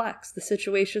complex. The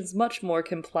situation's much more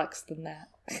complex than that.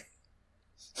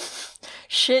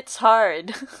 Shit's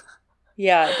hard.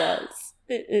 Yeah, it does.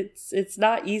 It's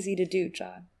not easy to do,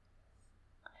 Jon.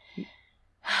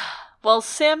 Well,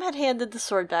 Sam had handed the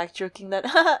sword back, joking that,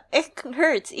 it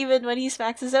hurts even when he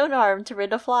smacks his own arm to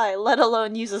rid a fly, let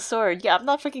alone use a sword. Yeah, I'm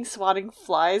not fucking swatting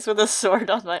flies with a sword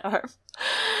on my arm.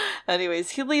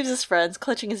 Anyways, he leaves his friends,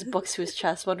 clutching his books to his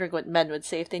chest, wondering what men would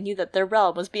say if they knew that their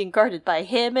realm was being guarded by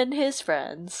him and his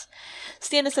friends.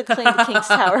 Stannis had claimed the King's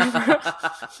Tower for...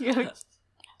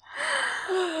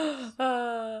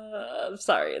 I'm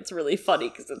sorry, it's really funny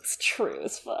because it's true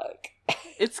as fuck.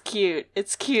 It's cute,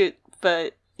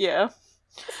 but yeah.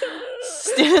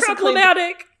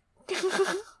 Problematic.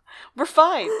 We're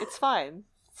fine. It's fine.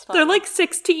 They're like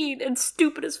 16 and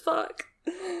stupid as fuck.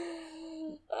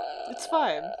 It's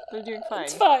fine. They're doing fine.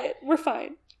 It's fine. We're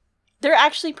fine. They're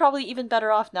actually probably even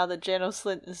better off now that Janos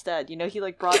Slynt is dead. You know, he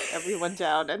like brought everyone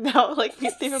down, and now like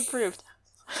they've improved.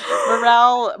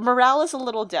 Morale is a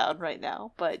little down right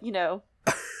now, but you know,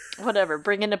 whatever.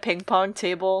 Bring in a ping pong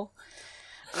table.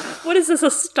 What is this, a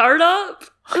startup?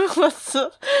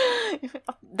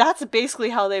 That's basically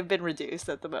how they've been reduced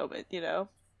at the moment, you know.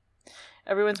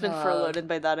 Everyone's been furloughed, and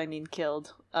by that I mean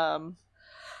killed.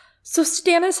 So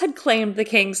Stannis had claimed the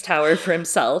King's Tower for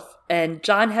himself, and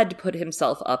Jon had to put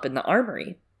himself up in the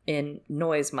armory in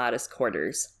Noy's modest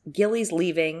quarters. Gilly's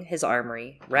leaving his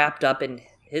armory, wrapped up in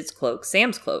his cloak,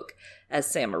 Sam's cloak, as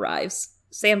Sam arrives.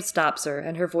 Sam stops her,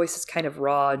 and her voice is kind of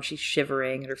raw, and she's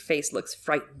shivering, and her face looks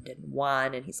frightened and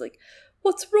wan, and he's like,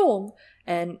 "What's wrong?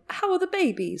 And how are the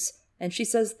babies?" And she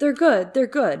says, they're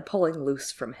good, pulling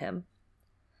loose from him.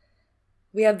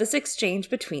 We have this exchange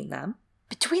between them.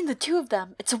 Between the two of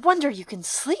them, it's a wonder you can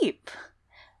sleep.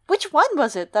 Which one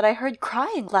was it that I heard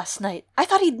crying last night? I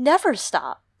thought he'd never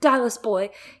stop. Dallas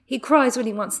boy, he cries when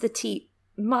he wants the tea.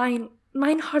 Mine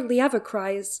hardly ever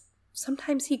cries.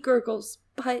 Sometimes he gurgles,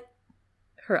 but...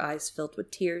 Her eyes filled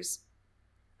with tears.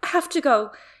 I have to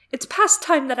go. It's past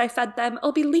time that I fed them.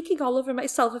 I'll be leaking all over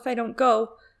myself if I don't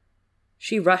go.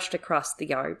 She rushed across the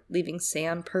yard, leaving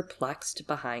Sam perplexed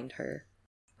behind her.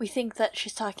 We think that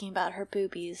she's talking about her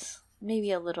boobies.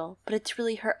 Maybe a little, but it's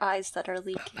really her eyes that are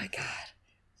leaking. Oh my god.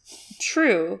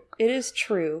 True. It is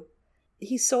true.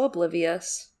 He's so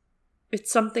oblivious.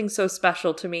 It's something so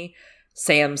special to me,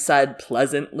 Sam said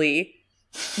pleasantly.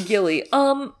 Gilly,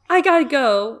 I gotta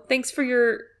go. Thanks for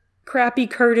your crappy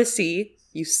courtesy,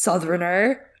 you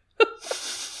southerner.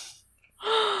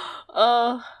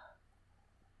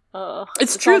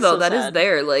 It's true though, that is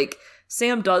there. Like,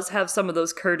 Sam does have some of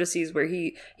those courtesies where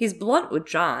he's blunt with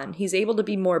Jon. He's able to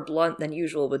be more blunt than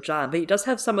usual with Jon, but he does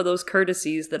have some of those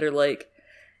courtesies that are like,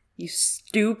 you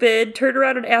stupid, turn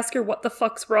around and ask her what the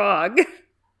fuck's wrong.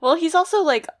 Well, he's also,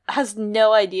 like, has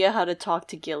no idea how to talk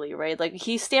to Gilly, right? Like,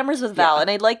 he stammers with Val, and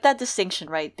I like that distinction,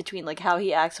 right, between, like, how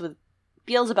he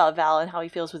feels about Val and how he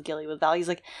feels with Gilly. With Val, he's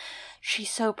like,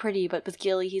 she's so pretty, but with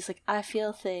Gilly, he's like, I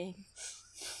feel things.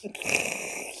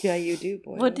 Yeah, you do,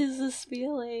 boy. What is this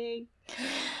feeling?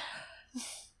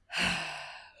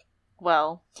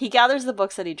 Well, he gathers the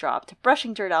books that he dropped,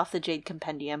 brushing dirt off the Jade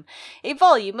Compendium, a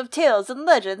volume of tales and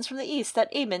legends from the East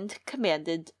that Aemond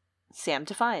commanded Sam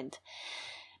to find.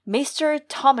 Maester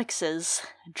Tomix's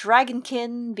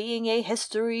Dragonkin being a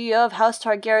history of House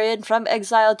Targaryen from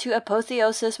exile to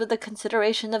apotheosis with the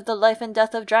consideration of the life and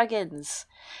death of dragons.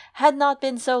 Had not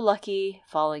been so lucky,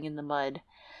 falling in the mud.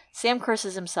 Sam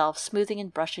curses himself, smoothing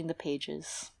and brushing the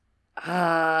pages.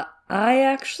 I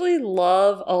actually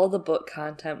love all the book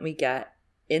content we get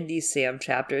in these Sam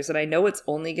chapters, and I know it's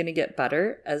only going to get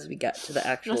better as we get to the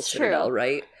actual That's Citadel, true.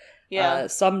 right? Yeah.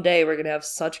 Someday we're going to have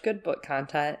such good book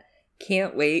content.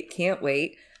 Can't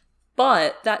wait.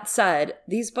 But that said,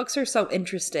 these books are so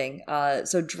interesting.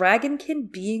 So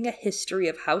Dragonkin being a history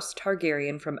of House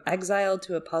Targaryen from exile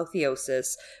to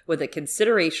apotheosis with a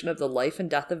consideration of the life and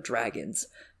death of dragons.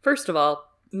 First of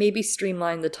all, maybe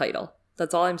streamline the title.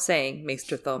 That's all I'm saying,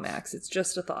 Maester Thomax. It's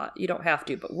just a thought. You don't have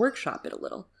to, but workshop it a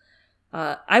little.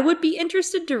 I would be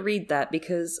interested to read that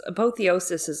because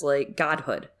apotheosis is like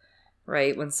godhood,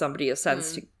 right? When somebody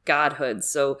ascends to godhood.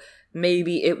 So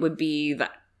maybe it would be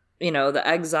that, the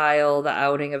exile, the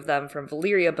outing of them from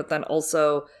Valyria, but then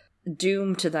also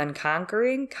doomed to then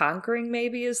conquering. Conquering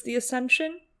maybe is the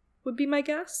ascension, would be my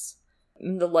guess.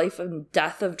 The life and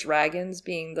death of dragons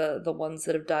being the ones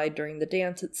that have died during the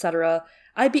dance, etc.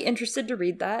 I'd be interested to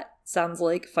read that. Sounds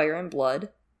like Fire and Blood.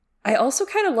 I also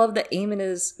kind of love that Aemon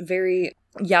is very,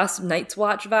 yes, Night's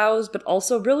Watch vows, but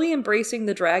also really embracing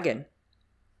the dragon.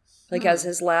 Like, as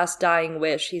his last dying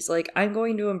wish, he's like, I'm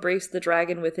going to embrace the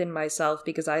dragon within myself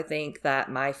because I think that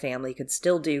my family could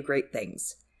still do great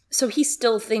things. So he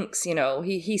still thinks,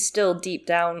 he's still deep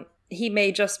down, he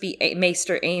may just be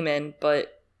Maester Aemon,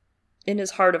 but in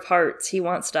his heart of hearts, he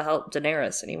wants to help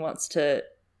Daenerys, and he wants to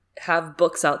have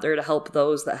books out there to help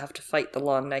those that have to fight the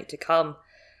long night to come.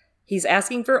 He's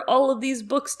asking for all of these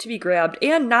books to be grabbed,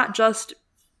 and not just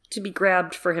to be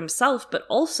grabbed for himself, but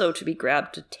also to be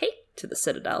grabbed to take to the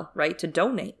Citadel, right? To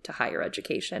donate to higher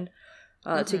education,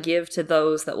 to give to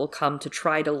those that will come to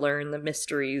try to learn the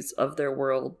mysteries of their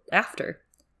world after.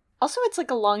 Also, it's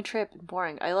like a long trip and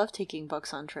boring. I love taking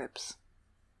books on trips.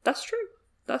 That's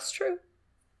true.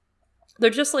 They're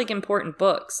just like important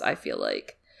books, I feel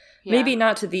like. Yeah. Maybe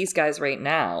not to these guys right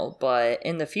now, but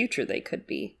in the future they could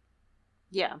be.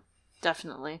 Yeah,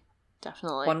 definitely.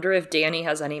 Wonder if Dany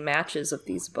has any matches of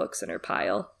these books in her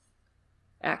pile.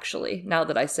 Actually, now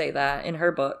that I say that, in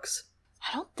her books.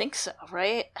 I don't think so,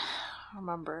 right? I don't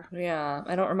remember. Yeah,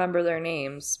 I don't remember their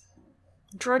names.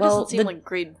 Jorah doesn't seem like a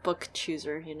great book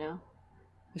chooser,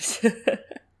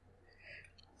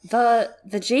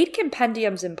 The Jade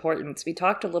Compendium's importance, we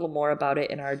talked a little more about it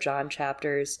in our Jon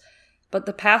chapters, but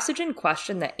the passage in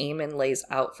question that Aemon lays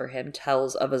out for him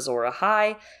tells of Azor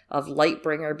Ahai, of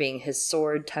Lightbringer being his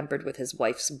sword tempered with his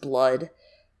wife's blood,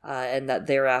 and that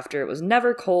thereafter it was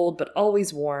never cold but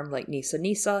always warm like Nissa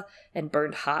Nissa, and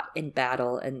burned hot in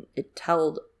battle, and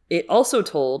it also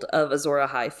told of Azor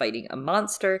Ahai fighting a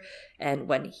monster, and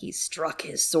when he struck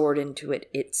his sword into it,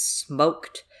 it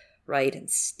smoked, right, and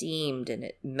steamed, and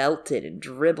it melted and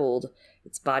dribbled.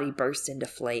 Its body burst into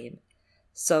flame.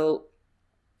 So,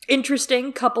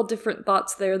 interesting, couple different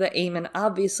thoughts there that Aemon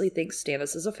obviously thinks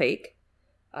Stannis is a fake,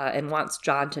 and wants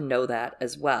Jon to know that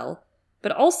as well.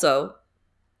 But also,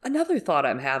 another thought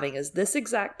I'm having is this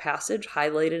exact passage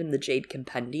highlighted in the Jade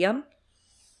Compendium.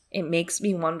 It makes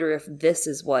me wonder if this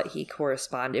is what he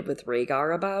corresponded with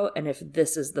Rhaegar about, and if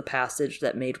this is the passage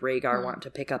that made Rhaegar want to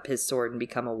pick up his sword and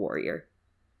become a warrior.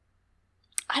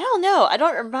 I don't know. I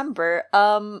don't remember.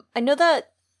 I know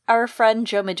that our friend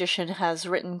Joe Magician has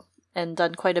written and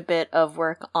done quite a bit of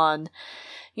work on,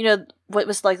 what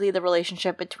was likely the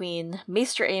relationship between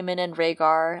Maester Aemon and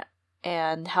Rhaegar,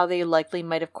 and how they likely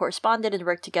might have corresponded and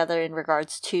worked together in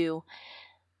regards to,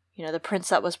 the prince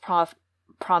that was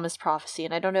promised prophecy.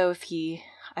 And I don't know if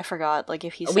I forgot,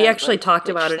 if he said, we actually talked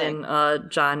about it in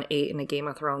Jon 8 in a Game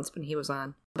of Thrones when he was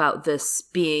on, about this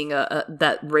being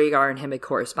that Rhaegar and him had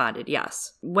corresponded,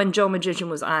 yes. When Joe Magician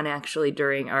was on, actually,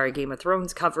 during our Game of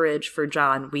Thrones coverage for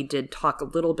Jon, we did talk a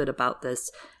little bit about this,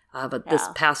 but this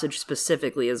passage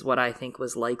specifically is what I think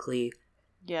was likely.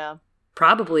 Yeah.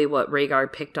 Probably what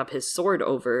Rhaegar picked up his sword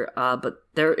over, but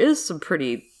there is some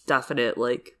pretty definite,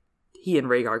 he and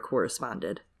Rhaegar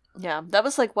corresponded. Yeah, that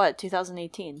was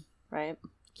 2018, right?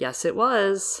 Yes, it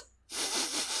was.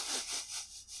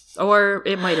 Or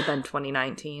it might have been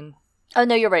 2019. Oh,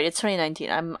 no, you're right. It's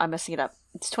 2019. I'm messing it up.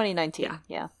 It's 2019.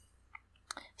 Yeah.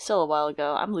 Still a while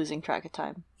ago. I'm losing track of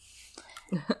time.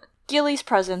 Gilly's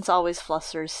presence always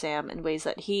flusters Sam in ways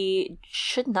that he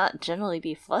should not generally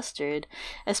be flustered,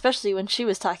 especially when she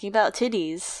was talking about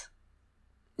titties.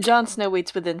 Jon Snow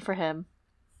waits within for him.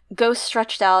 Ghost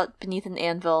stretched out beneath an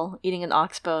anvil, eating an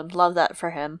ox bone. Love that for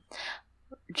him.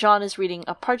 John is reading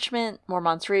a parchment.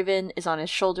 Mormont's raven is on his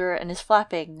shoulder and is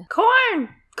flapping, "Corn!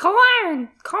 Corn!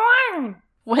 Corn!"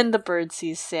 when the bird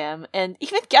sees Sam, and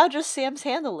even gouges Sam's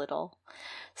hand a little.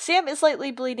 Sam is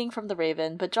lightly bleeding from the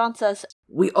raven, but John says,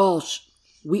 We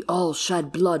all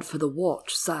shed blood for the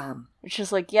watch, Sam. which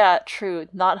is like, yeah, true,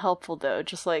 not helpful though,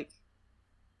 just like,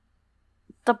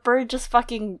 the bird just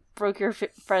fucking broke your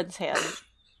friend's hand.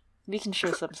 We can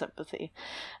show some sympathy.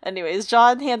 Anyways,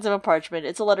 John hands him a parchment.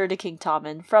 It's a letter to King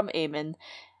Tommen from Aemon.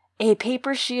 A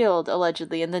paper shield,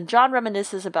 allegedly. And then John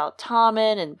reminisces about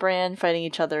Tommen and Bran fighting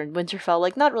each other in Winterfell.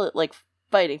 Like, not really, like,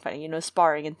 fighting,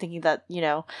 sparring, and thinking that,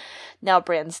 now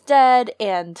Bran's dead,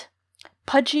 and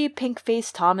pudgy,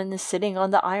 pink-faced Tommen is sitting on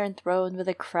the Iron Throne with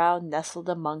a crown nestled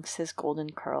amongst his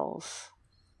golden curls.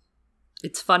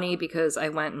 It's funny because I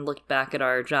went and looked back at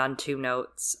our John 2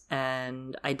 notes,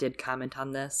 and I did comment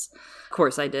on this. Of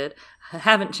course I did.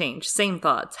 Haven't changed. Same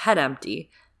thoughts. Head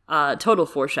empty. Total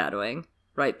foreshadowing,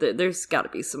 right? There's got to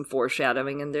be some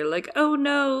foreshadowing, and they're like, oh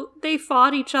no, they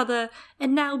fought each other,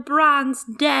 and now Bran's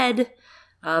dead.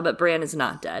 But Bran is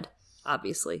not dead,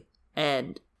 obviously.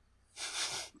 And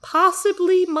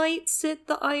possibly might sit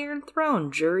the Iron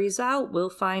Throne. Jury's out. We'll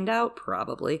find out,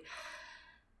 probably.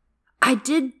 I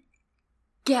did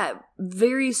get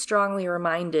very strongly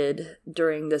reminded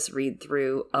during this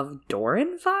read-through of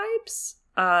Doran vibes.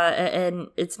 And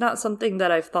it's not something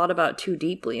that I've thought about too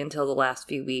deeply until the last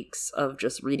few weeks of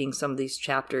just reading some of these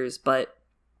chapters, but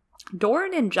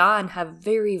Doran and Jon have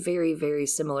very, very, very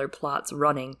similar plots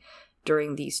running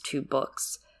during these two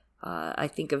books. I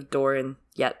think of Doran,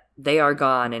 yet they are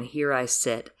gone, and here I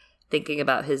sit, thinking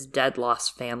about his dead,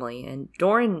 lost family, and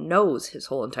Doran knows his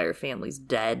whole entire family's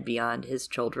dead beyond his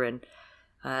children.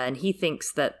 And he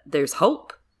thinks that there's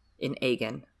hope in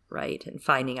Aegon, right? And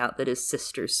finding out that his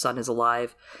sister's son is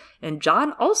alive. And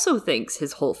Jon also thinks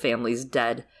his whole family's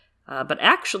dead. But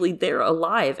actually they're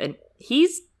alive. And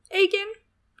he's Aegon,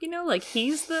 like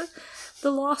he's the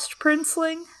lost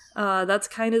princeling. That's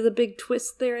kind of the big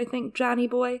twist there, I think, Johnny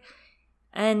boy.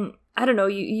 And I don't know,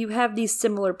 you have these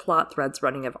similar plot threads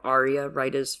running of Arya,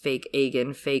 right, as fake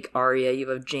Aegon, fake Arya. You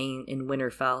have Jane in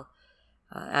Winterfell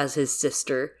as his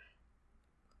sister.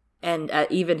 And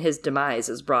even his demise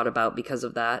is brought about because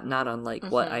of that, not unlike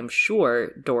what I'm sure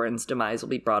Doran's demise will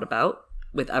be brought about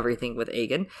with everything with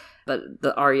Aegon. But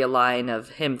the Arya line of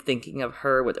him thinking of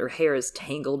her with her hair as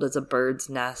tangled as a bird's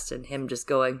nest and him just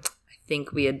going, I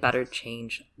think we had better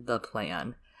change the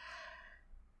plan.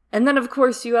 And then, of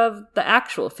course, you have the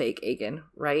actual fake Aegon,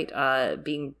 right?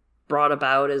 Being brought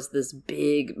about as this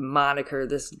big moniker,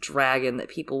 this dragon that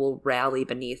people will rally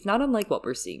beneath, not unlike what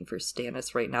we're seeing for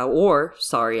Stannis right now, or,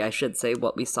 sorry, I should say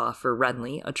what we saw for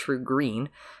Renly, a true green,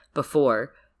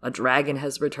 before. A dragon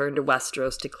has returned to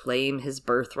Westeros to claim his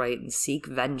birthright and seek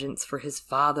vengeance for his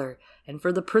father, and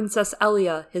for the Princess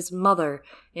Elia, his mother.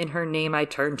 In her name I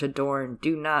turn to Dorne,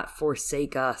 do not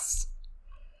forsake us.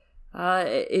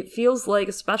 It feels like,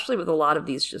 especially with a lot of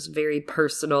these just very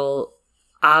personal,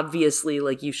 obviously,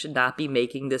 like, you should not be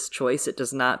making this choice. It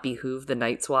does not behoove the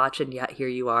Night's Watch, and yet here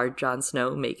you are, Jon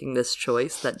Snow, making this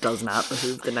choice that does not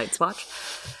behoove the Night's Watch.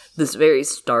 This very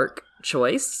stark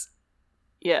choice.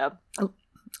 Yeah. A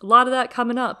lot of that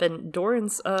coming up, and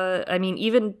Doran's,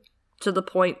 even to the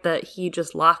point that he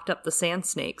just locked up the Sand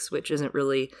Snakes, which isn't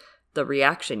really the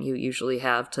reaction you usually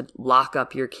have to lock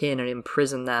up your kin and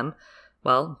imprison them.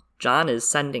 Well, Jon is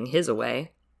sending his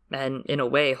away, and in a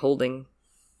way holding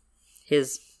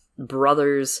his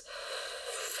brother's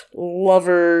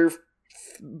lover,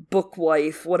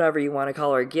 bookwife, whatever you want to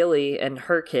call her, Gilly, and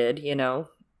her kid,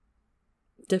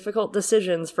 difficult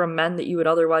decisions from men that you would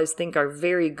otherwise think are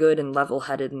very good and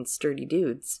level-headed and sturdy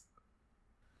dudes.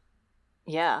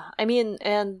 Yeah,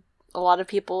 and a lot of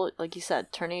people, like you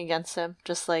said, turning against him,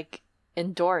 just like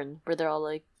in Dorne, where they're all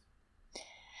like,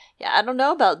 yeah, I don't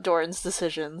know about Dorne's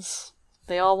decisions.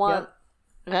 They all want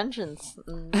vengeance.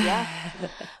 Yeah.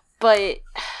 But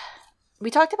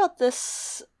we talked about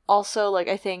this also, like,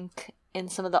 I think in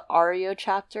some of the Arya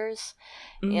chapters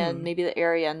and maybe the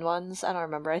Arianne ones. I don't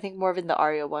remember. I think more of in the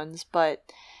Arya ones.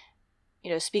 But,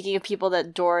 speaking of people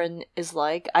that Doran is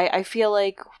like, I feel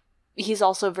like he's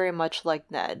also very much like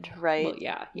Ned, right? Well,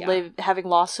 yeah. Having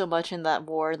lost so much in that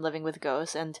war and living with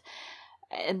ghosts. And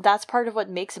that's part of what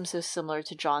makes him so similar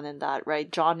to Jon in that, right?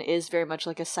 Jon is very much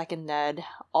like a second Ned.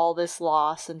 All this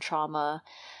loss and trauma.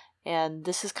 And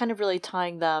this is kind of really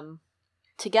tying them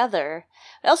together.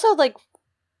 And also, like,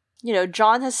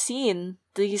 Jon has seen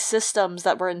these systems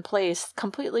that were in place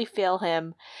completely fail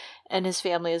him and his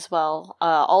family as well.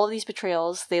 All of these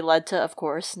betrayals, they led to, of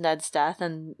course, Ned's death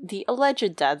and the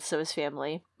alleged deaths of his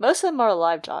family. Most of them are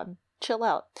alive, Jon. chill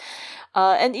out.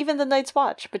 And even the Night's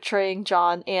Watch betraying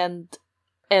Jon and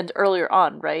earlier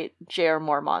on, right, J.R.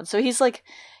 Mormont. So he's like,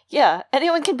 yeah,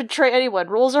 anyone can betray anyone.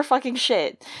 Rules are fucking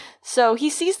shit. So he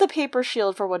sees the paper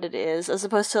shield for what it is, as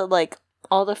opposed to, like,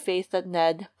 all the faith that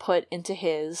Ned put into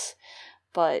his.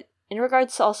 But in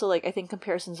regards to also, like, I think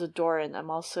comparisons with Doran, I'm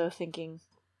also thinking,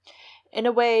 in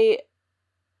a way,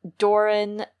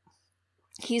 Doran,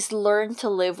 he's learned to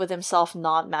live with himself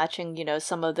not matching, you know,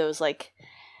 some of those, like,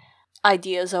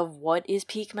 ideas of what is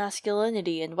peak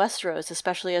masculinity in Westeros,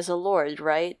 especially as a lord,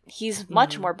 right? He's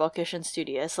much more bookish and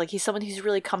studious. Like, he's someone who's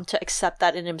really come to accept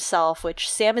that in himself, which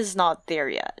Sam is not there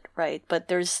yet, right? But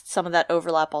there's some of that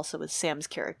overlap also with Sam's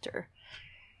character.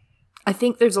 I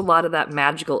think there's a lot of that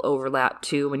magical overlap,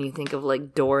 too, when you think of,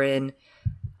 like, Doran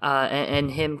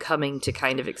and him coming to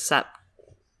kind of accept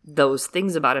those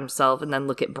things about himself, and then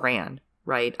look at Bran,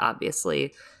 right,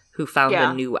 obviously, who found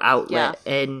a new outlet.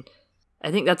 Yeah. And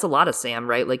I think that's a lot of Sam,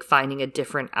 right? Like, finding a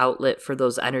different outlet for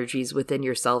those energies within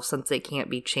yourself, since they can't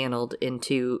be channeled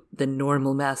into the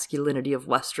normal masculinity of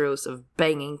Westeros of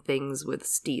banging things with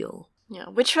steel. Yeah,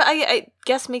 which I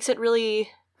guess makes it really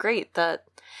great that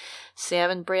Sam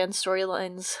and Bran's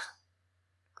storylines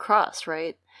cross,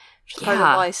 right? Which is part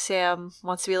of why Sam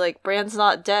wants to be like, Bran's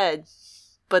not dead,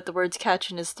 but the words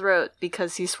catch in his throat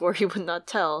because he swore he would not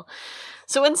tell.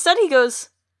 So instead he goes,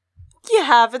 you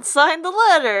haven't signed the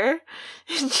letter!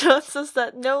 And Jon says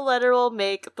that no letter will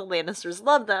make the Lannisters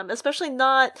love them, especially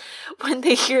not when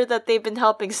they hear that they've been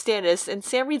helping Stannis. And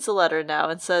Sam reads the letter now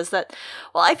and says that,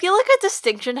 well, I feel like a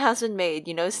distinction has been made.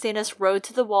 You know, Stannis rode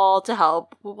to the wall to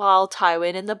help while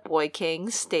Tywin and the Boy King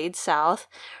stayed south,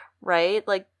 right?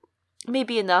 Like,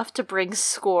 maybe enough to bring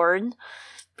scorn,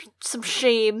 some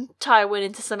shame, Tywin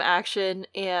into some action,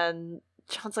 and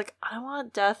Jon's like, I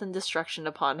want death and destruction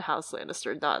upon House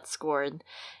Lannister, not scorn.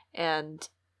 And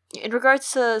in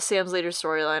regards to Sam's later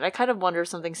storyline, I kind of wonder if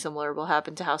something similar will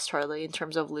happen to House Tarly in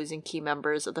terms of losing key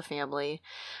members of the family.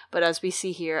 But as we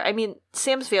see here, I mean,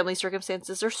 Sam's family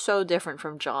circumstances are so different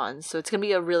from Jon's, so it's going to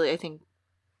be a really, I think,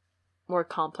 more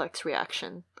complex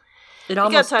reaction. It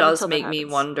almost does make me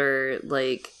wonder,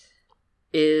 like,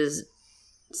 is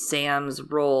Sam's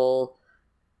role,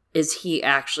 is he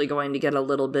actually going to get a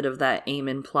little bit of that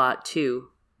Aemon plot too,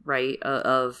 right?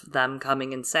 Of them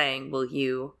coming and saying, will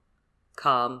you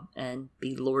come and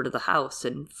be lord of the house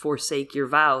and forsake your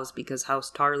vows because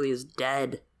House Tarly is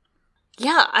dead?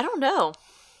 Yeah, I don't know.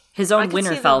 His own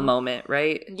Winterfell moment,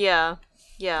 right? Yeah.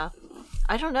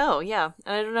 I don't know, yeah.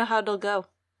 And I don't know how it'll go.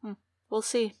 We'll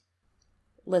see.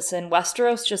 Listen,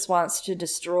 Westeros just wants to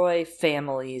destroy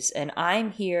families, and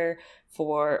I'm here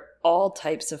for all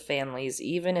types of families,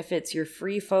 even if it's your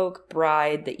free folk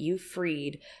bride that you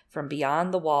freed from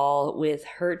beyond the wall with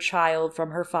her child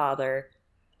from her father.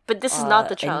 But this is not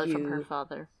the child from her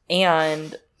father.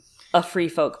 And a free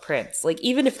folk prince. Like,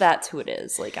 even if that's who it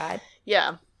is. Like,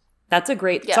 yeah. That's a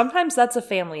great... Yeah. Sometimes that's a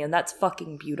family, and that's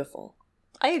fucking beautiful.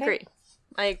 I agree.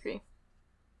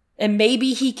 And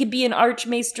maybe he could be an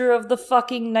Archmaester of the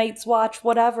fucking Night's Watch,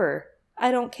 whatever. I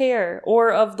don't care.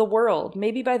 Or of the world.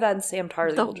 Maybe by then Sam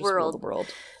Tarly will just rule the world.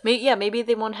 Maybe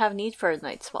they won't have need for a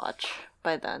Night's Watch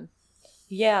by then.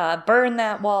 Yeah, burn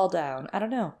that wall down. I don't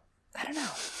know.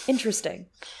 Interesting.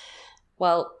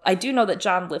 Well, I do know that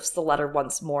Jon lifts the letter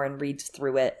once more and reads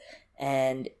through it,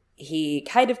 and he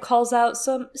kind of calls out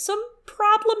some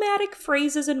problematic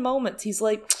phrases and moments. He's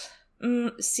like,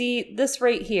 see, this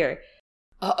right here.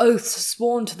 Our oaths are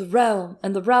sworn to the realm,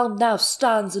 and the realm now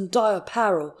stands in dire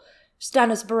peril.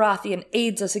 Stannis Baratheon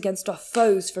aids us against our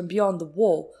foes from beyond the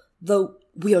wall, though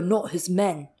we are not his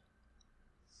men.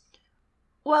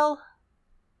 Well,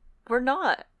 we're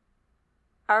not.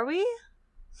 Are we?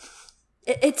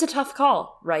 It's a tough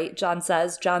call, right? Jon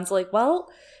says. Jon's like, well,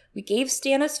 we gave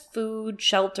Stannis food,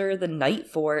 shelter, the night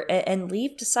fort, and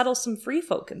leave to settle some free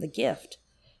folk in the gift.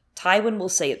 Tywin will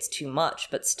say it's too much,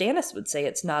 but Stannis would say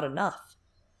it's not enough.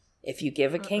 If you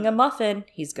give a king a muffin,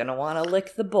 he's gonna want to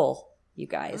lick the bull. You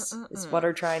guys, is what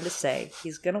I'm trying to say.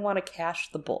 He's going to want to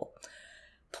cash the bull.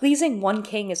 Pleasing one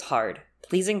king is hard.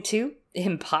 Pleasing two?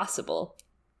 Impossible.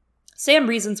 Sam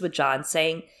reasons with Jon,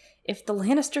 saying, if the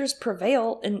Lannisters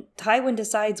prevail and Tywin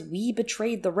decides we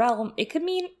betrayed the realm, it could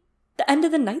mean the end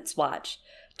of the Night's Watch.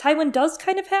 Tywin does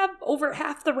kind of have over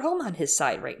half the realm on his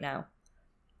side right now.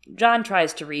 Jon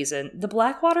tries to reason. The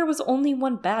Blackwater was only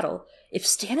one battle. If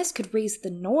Stannis could raise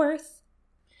the north...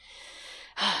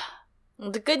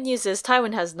 The good news is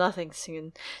Tywin has nothing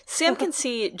soon. Sam can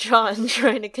see Jon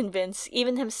trying to convince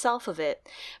even himself of it,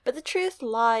 but the truth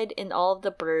lied in all of the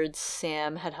birds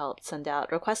Sam had helped send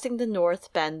out, requesting the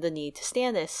North bend the knee to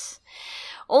Stannis.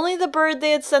 Only the bird they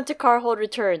had sent to Carhold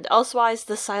returned, elsewise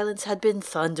the silence had been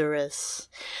thunderous.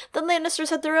 The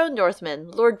Lannisters had their own Northmen,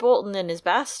 Lord Bolton and his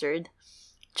bastard.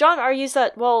 Jon argues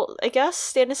that, well, I guess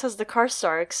Stannis has the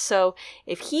Karstarks, so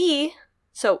if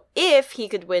he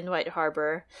could win White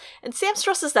Harbor, and Sam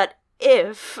stresses that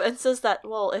if, and says that,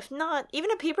 well, if not,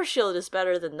 even a paper shield is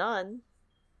better than none.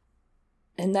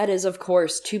 And that is, of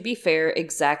course, to be fair,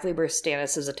 exactly where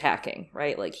Stannis is attacking,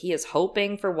 right? Like, he is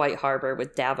hoping for White Harbor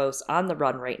with Davos on the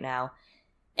run right now.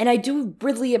 And I do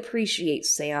really appreciate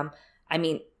Sam,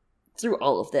 through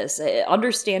all of this,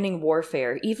 understanding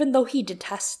warfare, even though he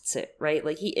detests it, right?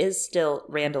 Like, he is still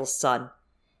Randall's son.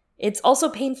 It's also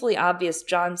painfully obvious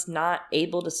Jon's not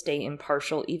able to stay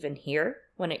impartial even here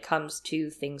when it comes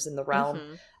to things in the realm.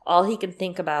 Mm-hmm. All he can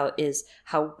think about is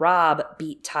how Robb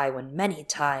beat Tywin many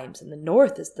times, and the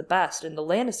North is the best, and the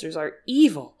Lannisters are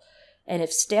evil. And if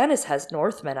Stannis has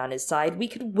Northmen on his side, we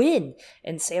could win.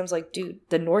 And Sam's like, dude,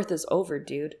 the North is over,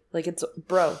 dude. Like,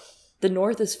 the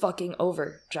North is fucking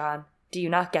over, Jon. Do you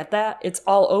not get that? It's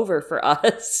all over for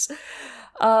us.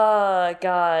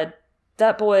 God.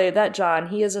 That boy, that Jon,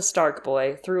 he is a Stark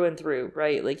boy through and through,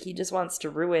 right? Like, he just wants to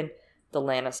ruin the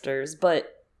Lannisters.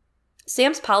 But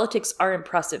Sam's politics are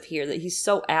impressive here, that he's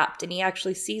so apt, and he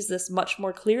actually sees this much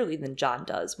more clearly than Jon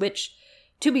does, which,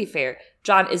 to be fair,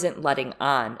 Jon isn't letting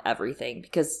on everything,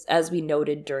 because as we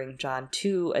noted during Jon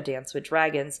 2, A Dance with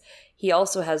Dragons, he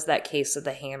also has that case of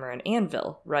the hammer and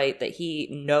anvil, right? That he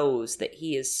knows that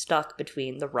he is stuck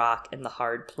between the rock and the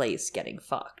hard place getting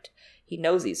fucked. He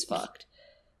knows he's fucked.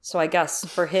 So I guess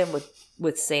for him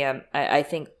with Sam, I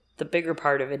think the bigger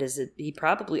part of it is that he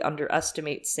probably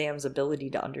underestimates Sam's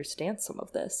ability to understand some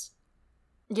of this.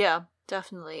 Yeah,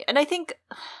 definitely. And I think,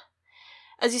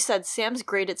 as you said, Sam's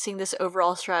great at seeing this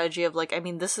overall strategy of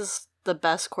this is the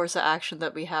best course of action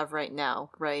that we have right now,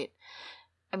 right?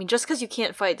 Just because you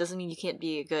can't fight doesn't mean you can't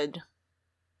be a good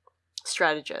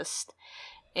strategist.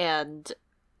 And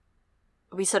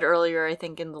we said earlier, I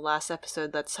think in the last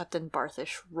episode, that Septon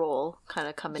Barthish role kind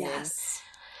of coming in.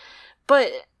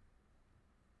 But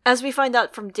as we find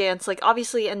out from Dance,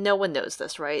 obviously, and no one knows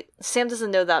this, right? Sam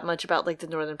doesn't know that much about, the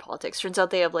Northern politics. Turns out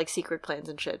they have, secret plans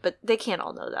and shit, but they can't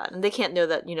all know that. And they can't know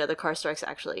that, the Karstarks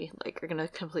actually, are gonna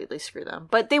completely screw them.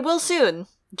 But they will soon.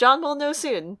 Jon will know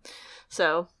soon.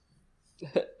 So,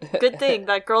 good thing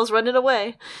that girl's running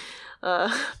away.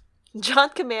 Jon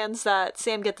commands that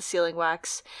Sam get the sealing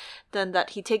wax, then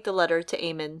that he take the letter to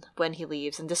Aemon when he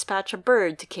leaves and dispatch a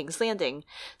bird to King's Landing.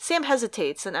 Sam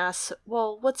hesitates and asks,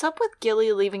 well, what's up with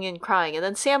Gilly leaving and crying? And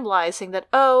then Sam lies, saying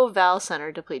that, Val sent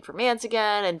her to plead for Mance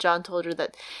again, and Jon told her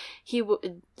that he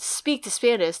would speak to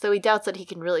Stannis, though he doubts that he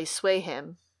can really sway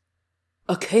him.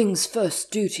 A king's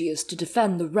first duty is to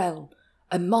defend the realm,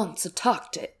 and Mance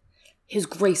attacked it. His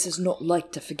grace is not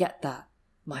like to forget that.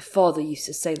 My father used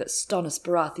to say that Stannis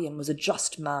Baratheon was a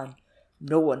just man.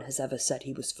 No one has ever said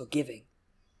he was forgiving.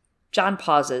 Jon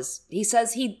pauses. He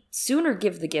says he'd sooner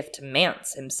give the gift to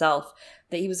Mance himself,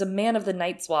 that he was a man of the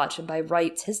Night's Watch, and by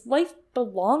rights, his life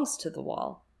belongs to the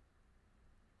Wall.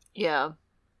 Yeah.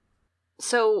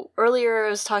 So, earlier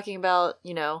I was talking about,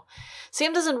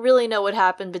 Sam doesn't really know what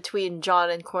happened between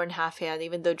Jon and Qhorin Halfhand,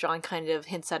 even though Jon kind of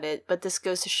hints at it, but this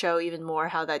goes to show even more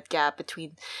how that gap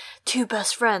between two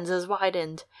best friends has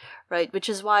widened, right? Which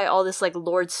is why all this,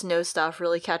 Lord Snow stuff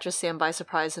really catches Sam by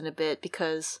surprise in a bit,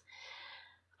 because,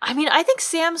 I think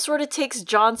Sam sort of takes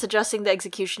Jon suggesting the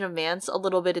execution of Mance a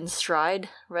little bit in stride,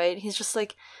 right? He's just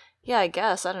yeah, I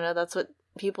guess, I don't know, that's what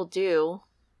people do.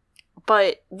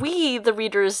 But we, the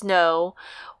readers, know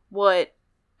what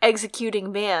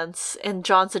executing Mance and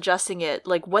Jon suggesting it,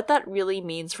 what that really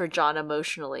means for Jon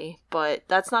emotionally. But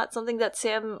that's not something that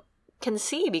Sam can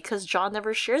see because Jon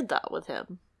never shared that with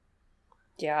him.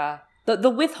 Yeah. The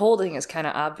withholding is kind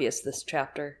of obvious this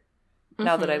chapter. Mm-hmm.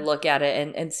 Now that I look at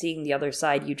it and seeing the other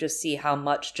side, you just see how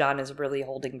much Jon is really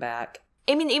holding back.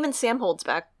 Even Sam holds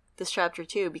back this chapter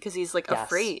too because he's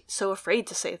yes. so afraid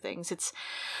to say things. It's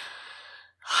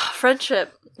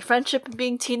Friendship and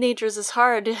being teenagers is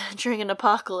hard during an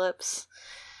apocalypse.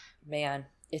 Man,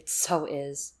 it so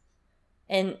is.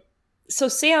 And so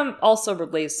Sam also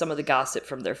relays some of the gossip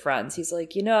from their friends. He's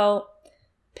like,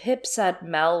 Pip said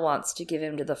Mel wants to give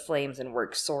him to the flames and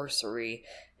work sorcery.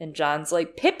 And Jon's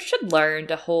like, Pip should learn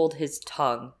to hold his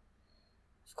tongue.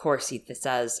 Of course, he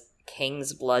says,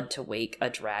 king's blood to wake a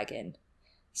dragon.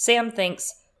 Sam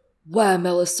thinks, where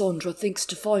Melisandre thinks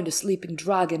to find a sleeping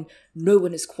dragon, no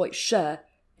one is quite sure.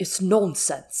 It's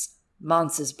nonsense.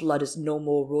 Mance's blood is no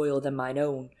more royal than mine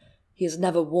own. He has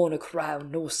never worn a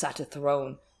crown nor sat a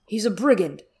throne. He's a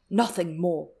brigand, nothing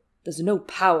more. There's no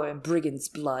power in brigand's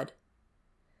blood.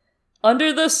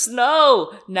 Under the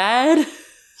snow, Ned!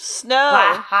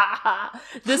 Snow!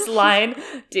 This line,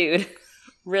 dude,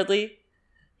 really?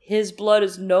 His blood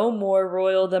is no more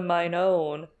royal than mine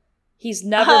own. He's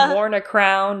never worn a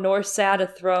crown nor sat a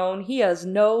throne. He has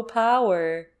no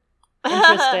power.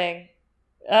 Interesting.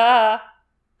 I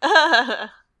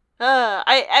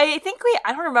think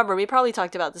I don't remember, we probably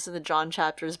talked about this in the John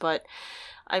chapters, but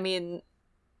I mean,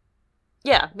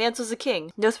 yeah, Mance was a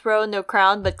king. No throne, no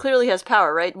crown, but clearly has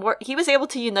power, right? He was able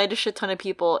to unite a shit ton of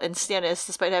people, and Stannis,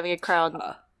 despite having a crown,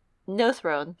 no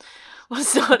throne,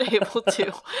 was not able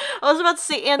to. I was about to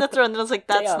say, and the throne, and I was like,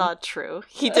 that's not true.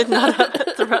 He did not have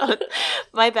a throne.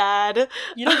 My bad.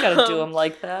 You don't gotta do him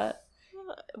like that.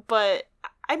 But,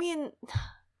 I mean,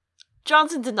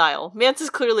 John's in denial. Mance is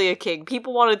clearly a king.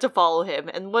 People wanted to follow him,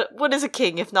 and what is a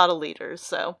king if not a leader,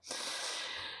 so...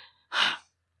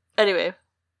 Anyway,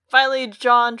 finally,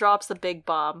 John drops the big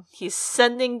bomb. He's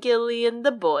sending Gilly and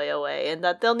the boy away, and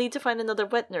that they'll need to find another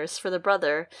wet nurse for the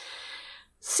brother.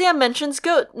 Sam mentions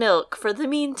goat milk for the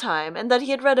meantime, and that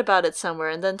he had read about it somewhere,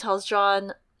 and then tells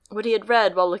John what he had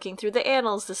read while looking through the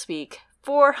annals this week.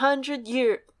 400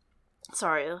 years...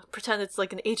 Sorry, pretend it's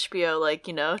like an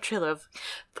HBO, trailer of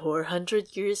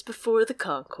 400 years before the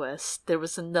conquest, there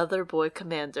was another boy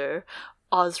commander,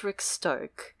 Osric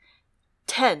Stark.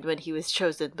 10 when he was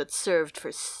chosen, but served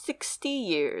for 60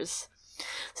 years.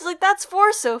 So like, that's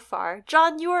 4 so far.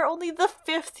 John, you are only the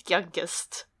 5th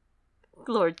youngest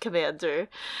Lord Commander.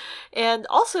 And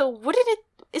also,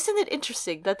 isn't it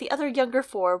interesting that the other younger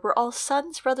 4 were all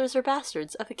sons, brothers, or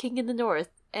bastards of a king in the north?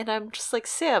 And I'm just like,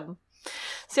 Sam's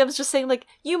just saying, like,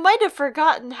 you might have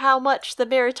forgotten how much the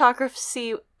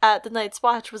meritocracy at the Night's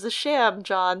Watch was a sham,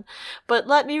 John, but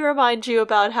let me remind you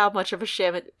about how much of a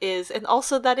sham it is, and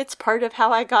also that it's part of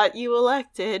how I got you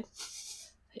elected.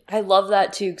 I love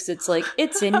that, too, because it's like,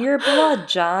 it's in your blood,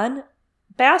 John.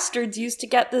 Bastards used to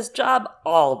get this job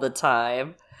all the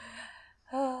time.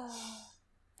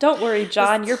 Don't worry,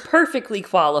 John, you're perfectly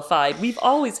qualified. We've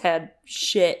always had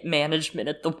shit management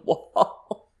at the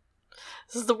wall.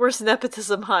 This is the worst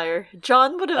nepotism hire.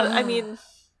 John would have, I mean,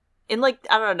 in I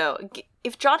don't know,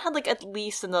 if John had at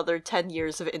least another 10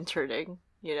 years of interning,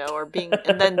 or being,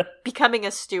 and then becoming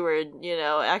a steward,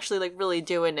 actually really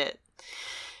doing it.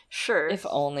 Sure. If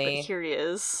only. But here he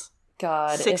is.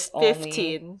 God, 6:15. if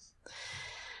only.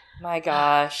 My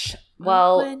gosh.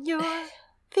 Well. When you're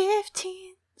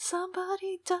 15,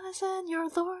 somebody dies and you're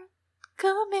Lord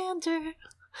Commander.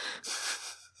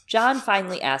 John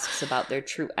finally asks about their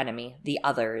true enemy, the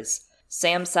Others.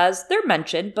 Sam says they're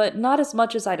mentioned, but not as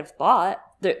much as I'd have thought.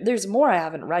 There's more I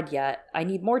haven't read yet. I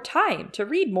need more time to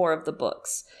read more of the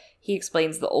books. He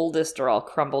explains the oldest are all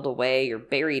crumbled away or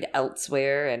buried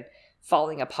elsewhere and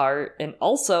falling apart, and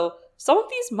also, some of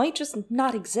these might just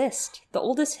not exist. The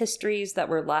oldest histories that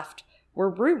were left were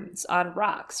runes on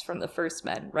rocks from the First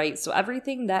Men, right? So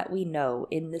everything that we know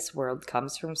in this world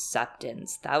comes from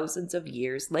Septons, thousands of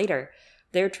years later.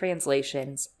 Their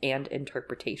translations and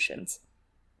interpretations.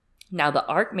 Now the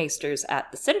Archmaesters at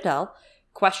the Citadel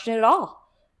question it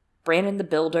all. Brandon the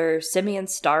Builder, Simeon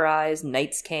Stareyes,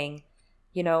 Night's King.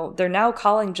 They're now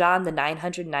calling John the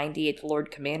 998th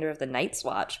Lord Commander of the Night's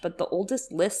Watch, but the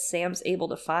oldest list Sam's able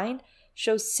to find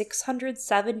shows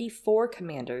 674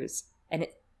 commanders, and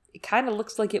it kind of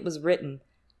looks like it was written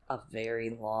a very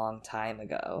long time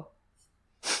ago.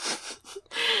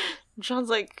 John's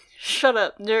like, shut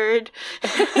up, nerd.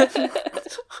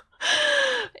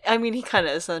 I mean, he kind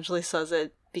of essentially says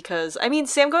it because,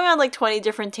 Sam going on 20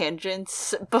 different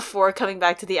tangents before coming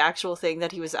back to the actual thing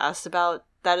that he was asked about,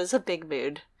 that is a big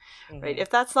mood, right? If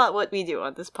that's not what we do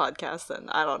on this podcast, then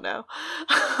I don't know.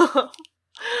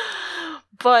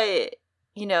 But,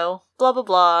 blah, blah,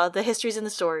 blah, the histories and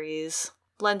the stories,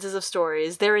 lenses of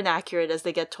stories, they're inaccurate as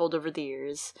they get told over the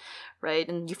years, right?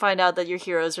 And you find out that your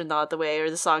heroes are not the way, or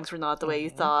the songs were not the way you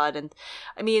thought. And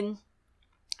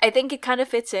I think it kind of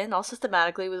fits in also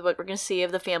thematically with what we're going to see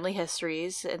of the family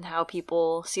histories and how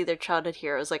people see their childhood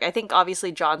heroes. I think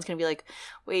obviously John's going to be like,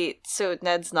 wait, so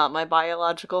Ned's not my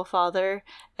biological father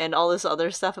and all this other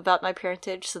stuff about my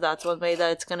parentage. So that's one way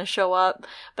that it's going to show up.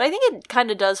 But I think it kind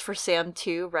of does for Sam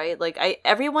too, right?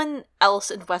 Everyone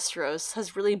else in Westeros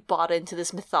has really bought into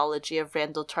this mythology of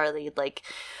Randall Tarly,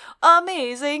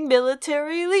 amazing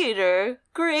military leader,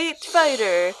 great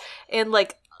fighter, and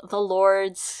the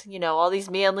lords, all these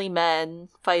manly men,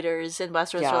 fighters in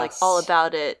Westeros are all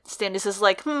about it. Stannis is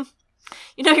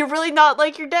you're really not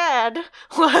like your dad,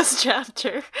 last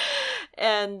chapter.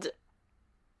 And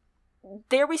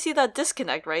there we see that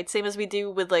disconnect, right? Same as we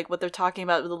do with, like, what they're talking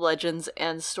about with the legends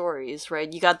and stories,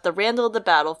 right? You got the Randall of the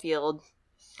battlefield,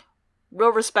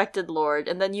 real respected lord,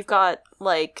 and then you've got,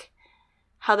 like,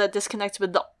 how that disconnects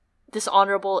with the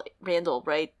dishonorable Randall,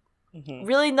 right? Mm-hmm.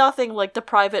 Really nothing like the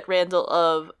private Randall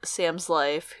of Sam's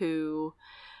life, who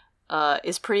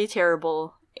is pretty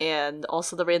terrible, and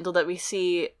also the Randall that we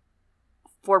see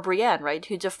for Brienne, right?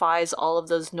 Who defies all of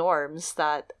those norms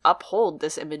that uphold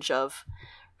this image of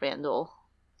Randall.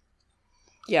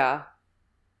 Yeah.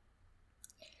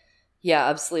 Yeah,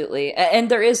 absolutely. And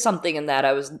there is something in that.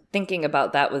 I was thinking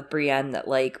about that with Brienne, that,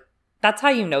 like, that's how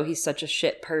you know he's such a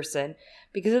shit person.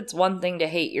 Because it's one thing to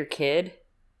hate your kid,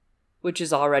 which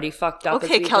is already fucked up.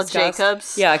 Okay, Cal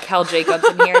Jacobs. Yeah, Cal Jacobs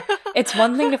in here. It's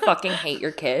one thing to fucking hate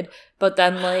your kid, but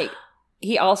then, like,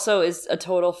 he also is a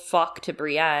total fuck to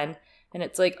Brienne. And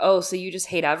it's like, oh, so you just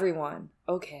hate everyone.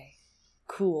 Okay.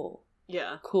 Cool.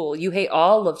 Yeah. Cool. You hate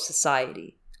all of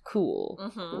society. Cool.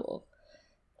 Mm-hmm. Cool.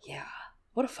 Yeah.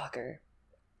 What a fucker.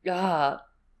 Ah.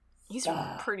 He's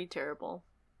pretty terrible.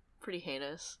 Pretty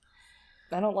heinous.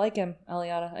 I don't like him,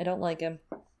 Eliana. I don't like him.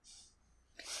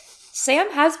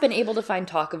 Sam has been able to find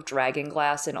talk of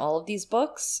Dragonglass in all of these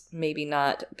books. Maybe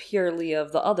not purely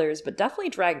of the others, but definitely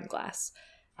Dragonglass.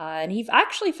 And he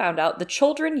actually found out the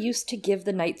children used to give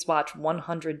the Night's Watch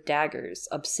 100 daggers,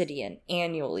 obsidian,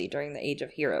 annually during the Age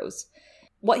of Heroes.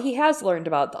 What he has learned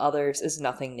about the others is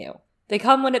nothing new. They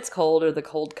come when it's cold, or the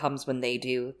cold comes when they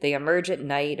do. They emerge at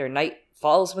night, or night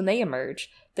falls when they emerge.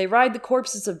 They ride the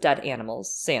corpses of dead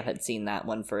animals. Sam had seen that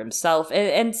one for himself.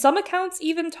 And some accounts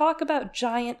even talk about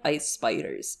giant ice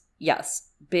spiders. Yes,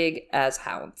 big as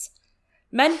hounds.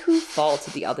 Men who fall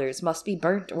to the others must be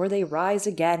burnt, or they rise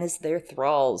again as their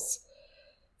thralls.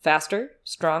 Faster?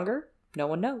 Stronger? No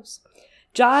one knows.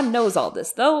 Jon knows all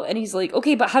this, though, and he's like,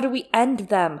 okay, but how do we end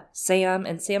them, Sam?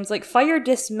 And Sam's like, fire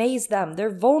dismays them.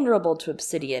 They're vulnerable to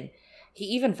obsidian. He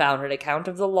even found an account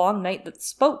of the long night that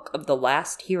spoke of the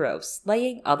last hero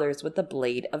slaying others with the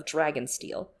blade of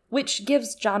dragonsteel, which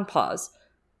gives Jon pause.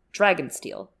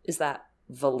 Dragonsteel. Is that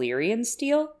Valyrian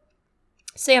steel?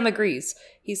 Sam agrees.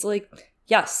 He's like,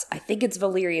 yes, I think it's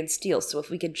Valyrian steel, so if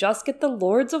we could just get the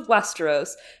Lords of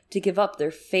Westeros to give up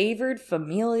their favored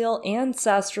familial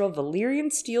ancestral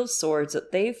Valyrian steel swords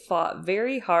that they've fought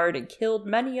very hard and killed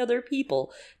many other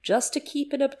people just to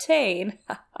keep and obtain.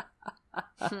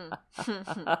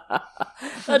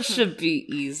 That should be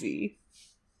easy.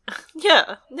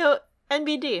 Yeah, no,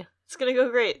 NBD. It's gonna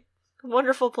go great.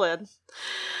 Wonderful plan.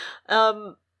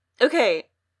 Okay.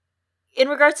 In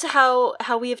regards to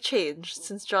how we have changed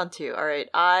since Jon 2, alright,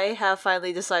 I have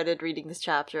finally decided reading this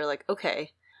chapter, like,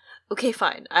 okay,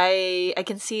 fine. I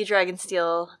can see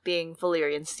Dragonsteel being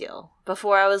Valyrian steel.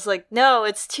 Before I was like, no,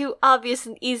 it's too obvious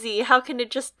and easy. How can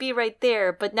it just be right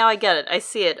there? But now I get it. I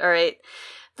see it, alright?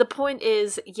 The point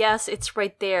is, yes, it's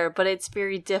right there, but it's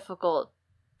very difficult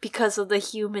because of the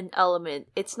human element.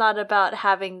 It's not about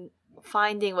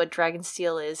finding what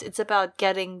Dragonsteel is. It's about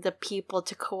getting the people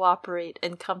to cooperate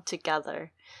and come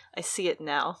together. I see it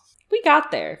now. We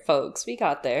got there, folks. We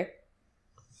got there.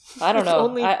 I don't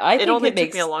know. I think it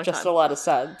makes just a lot of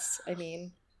sense. I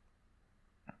mean,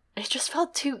 it just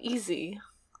felt too easy.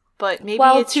 But maybe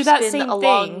it's to just that been same a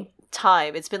long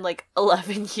time. It's been like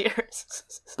 11 years.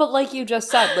 But like you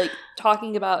just said, like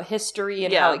talking about history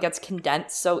and how it gets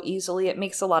condensed so easily, it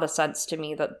makes a lot of sense to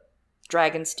me that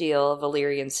Dragonsteel,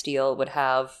 Valyrian steel would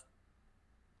have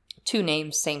two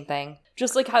names, same thing.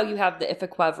 Just like how you have the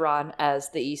Ifiquevron as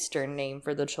the Eastern name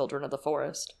for the Children of the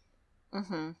Forest.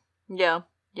 Mm-hmm.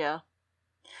 Yeah.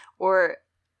 Or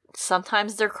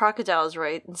sometimes they're crocodiles,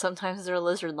 right? And sometimes they're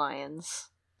lizard lions.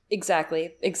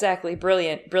 Exactly.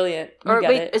 Brilliant. Or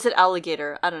wait, is it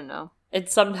alligator? I don't know.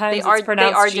 It's sometimes it's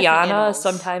pronounced Gianna,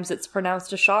 sometimes it's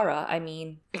pronounced Ashara. I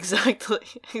mean... Exactly.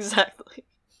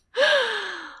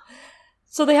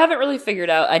 So they haven't really figured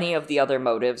out any of the other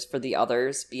motives for the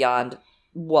others beyond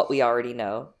what we already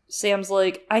know. Sam's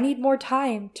like, I need more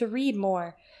time to read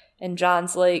more. And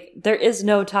Jon's like, there is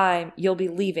no time. You'll be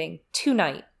leaving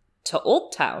tonight to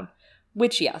Old Town,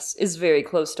 which, yes, is very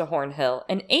close to Hornhill.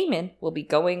 And Aemon will be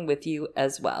going with you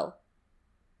as well.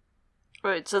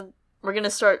 Right, so we're going to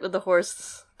start with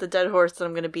the dead horse that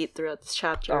I'm going to beat throughout this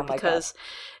chapter. Because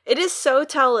it is so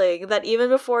telling that even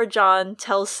before Jon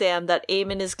tells Sam that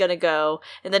Aemon is going to go,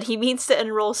 and that he means to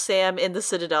enroll Sam in the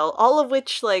Citadel, all of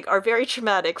which, like, are very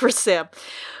traumatic for Sam.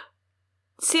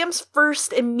 Sam's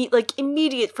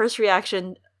immediate first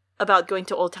reaction about going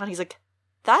to Old Town, he's like,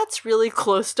 that's really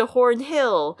close to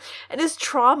Hornhill. And his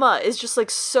trauma is just,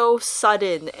 like, so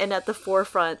sudden and at the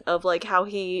forefront of, like, how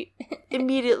he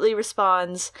immediately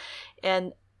responds.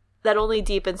 And that only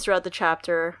deepens throughout the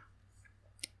chapter.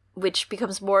 which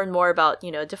becomes more and more about,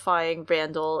 defying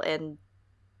Randall, and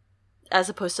as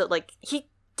opposed to, like, he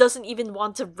doesn't even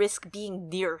want to risk being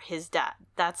near his dad.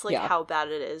 That's, like, how bad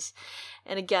it is.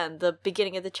 And again, the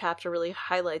beginning of the chapter really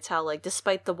highlights how, like,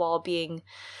 despite the wall being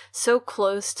so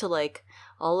close to, like,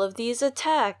 all of these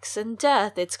attacks and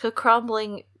death, it's a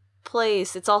crumbling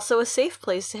place. It's also a safe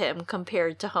place to him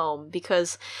compared to home,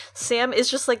 because Sam is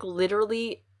just, like,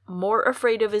 literally more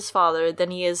afraid of his father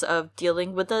than he is of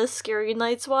dealing with the scary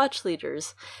Night's Watch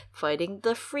leaders, fighting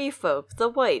the Free Folk, the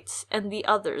Whites, and the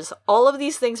others. All of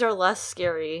these things are less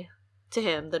scary to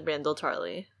him than Randall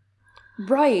Tarley.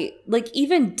 Right. Like,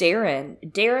 even Darren.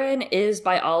 Darren is,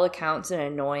 by all accounts, an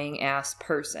annoying-ass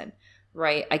person,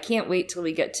 right? I can't wait till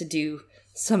we get to do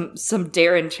some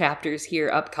Darren chapters here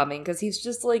upcoming, because he's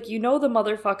just like, the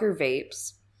motherfucker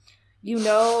vapes. You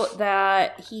know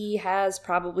that he has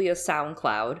probably a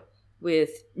SoundCloud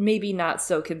with maybe not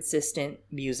so consistent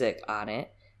music on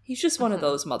it. He's just one of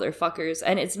those motherfuckers.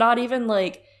 And it's not even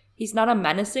like, he's not a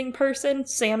menacing person.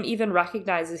 Sam even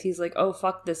recognizes, he's like, oh,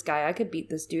 fuck this guy. I could beat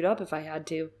this dude up if I had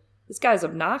to. This guy's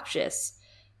obnoxious.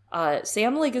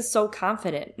 Sam, like, is so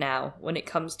confident now when it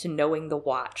comes to knowing the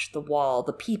Watch, the Wall,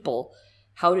 the people,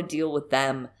 how to deal with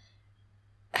them.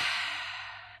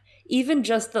 Even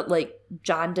just that, like,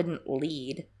 John didn't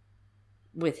lead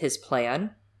with his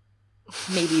plan.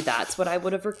 Maybe that's what I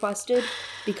would have requested.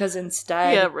 Because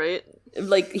instead... Yeah, right.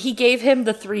 Like, he gave him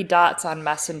the 3 dots on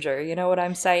Messenger. You know what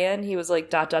I'm saying? He was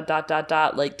like, ...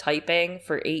 like, typing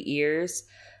for 8 years.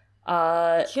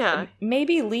 Yeah.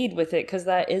 Maybe lead with it, because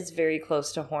that is very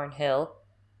close to Horn Hill.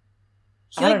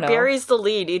 He, like, buries the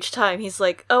lead each time. He's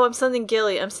like, oh, I'm sending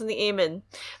Gilly, I'm sending Eamon.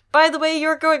 By the way,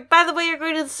 you're going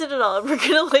to the Citadel, and we're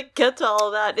gonna, like, get to all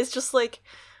of that. It's just, like...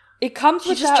 It comes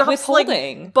with that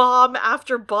withholding. Like, bomb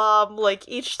after bomb, like,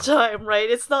 each time, right?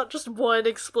 It's not just one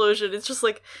explosion. It's just,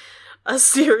 like, a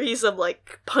series of,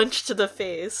 like, punch to the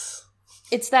face.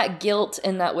 It's that guilt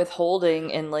and that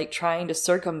withholding and, like, trying to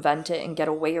circumvent it and get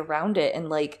away around it. And,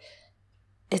 like,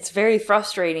 it's very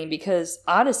frustrating because,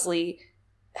 honestly,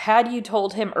 had you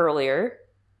told him earlier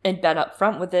and been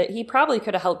upfront with it, he probably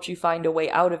could have helped you find a way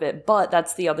out of it. But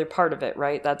that's the other part of it,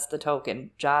 right? That's the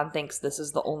token. John thinks this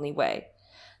is the only way.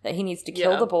 That he needs to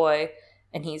kill the boy,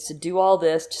 and he needs to do all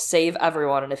this to save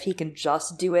everyone. And if he can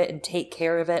just do it and take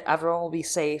care of it, everyone will be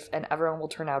safe, and everyone will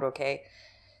turn out okay.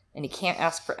 And he can't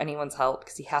ask for anyone's help,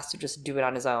 because he has to just do it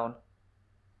on his own.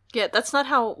 Yeah, that's not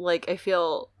how, like, I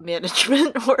feel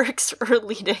management works or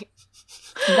leading.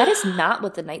 And that is not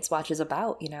what the Night's Watch is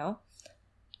about, you know?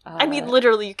 I mean,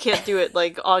 literally, you can't do it,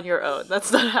 like, on your own.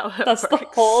 That's not how it works. That's the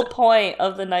whole point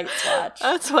of the Night's Watch.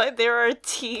 That's why there are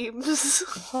teams.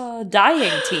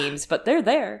 Dying teams, but they're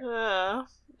there. Yeah.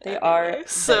 They are there.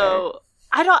 So,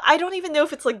 I don't even know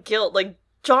if it's, like, guilt. Like,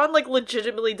 John, like,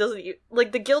 legitimately doesn't...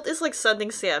 Like, the guilt is, like, sending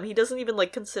Sam. He doesn't even,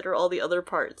 like, consider all the other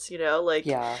parts, you know? Like,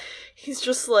 yeah. He's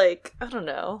just, like, I don't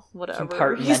know, whatever.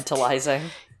 Compartmentalizing.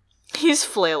 He's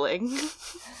flailing.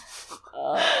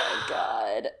 Oh,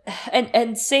 God.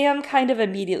 And Sam kind of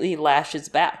immediately lashes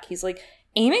back. He's like,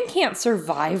 Eamon can't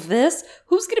survive this.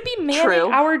 Who's going to be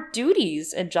manning our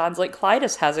duties? And John's like,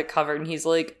 Clytus has it covered. And he's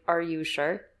like, are you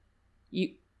sure?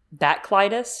 That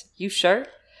Clytus? You sure?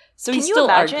 So he still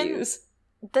argues.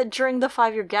 That during the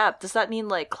 5-year gap, does that mean,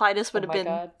 like, Clytus would have been...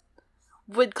 God.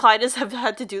 Would Clytus have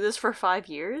had to do this for 5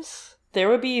 years? There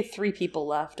would be 3 people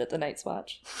left at the Night's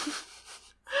Watch.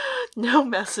 No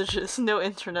messages, no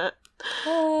internet.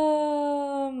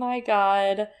 Oh my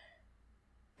God.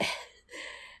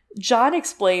 John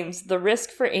explains the risk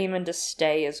for Eamon to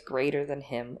stay is greater than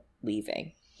him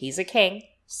leaving. He's a king.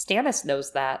 Stannis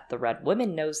knows that. The Red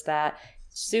Woman knows that.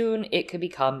 Soon it could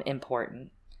become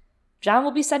important. John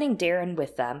will be sending Darren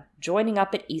with them, joining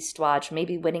up at Eastwatch,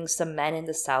 maybe winning some men in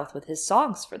the south with his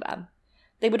songs for them.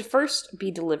 They would first be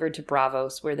delivered to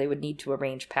Braavos, where they would need to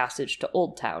arrange passage to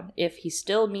Oldtown. If he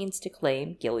still means to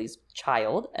claim Gilly's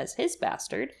child as his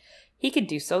bastard, he could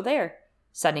do so there,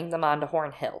 sending them on to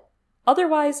Horn Hill.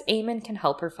 Otherwise, Eamon can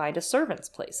help her find a servant's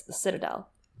place at the Citadel.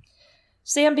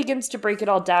 Sam begins to break it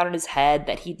all down in his head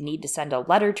that he'd need to send a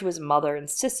letter to his mother and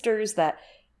sisters that,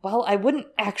 well, I wouldn't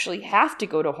actually have to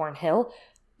go to Horn Hill,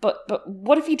 but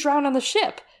what if he drowned on the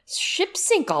ship? Ships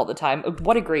sink all the time.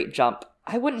 What a great jump.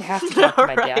 I wouldn't have to talk to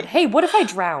my dad. Hey, what if I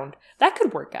drowned? That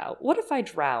could work out. What if I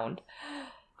drowned?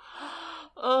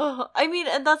 I mean,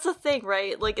 and that's the thing,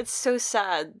 right? Like, it's so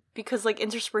sad because, like,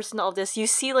 interspersed in all this, you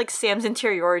see, like, Sam's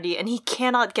interiority, and he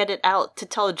cannot get it out to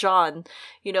tell John,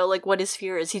 you know, like, what his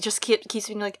fear is. He just keeps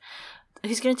being like,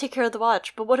 he's gonna take care of the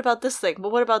watch, but what about this thing?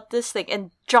 But what about this thing?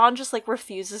 And John just, like,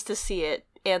 refuses to see it.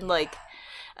 And, like,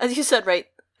 as you said, right,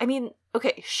 I mean,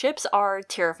 okay, ships are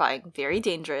terrifying, very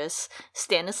dangerous.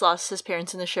 Stannis lost his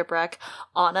parents in a shipwreck.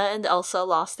 Anna and Elsa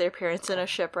lost their parents in a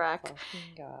shipwreck.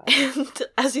 God. And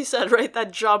as you said, right,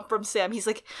 that jump from Sam, he's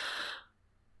like,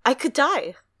 I could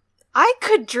die. I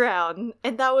could drown,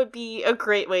 and that would be a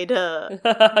great way to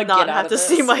not have to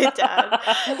see my dad.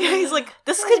 Yeah, he's like,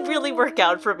 this could really work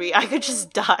out for me. I could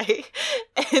just die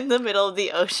in the middle of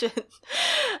the ocean.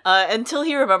 Until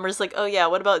he remembers, like, oh yeah,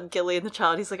 what about Gilly and the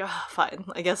child? He's like, oh, fine.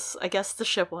 I guess the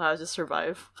ship will have to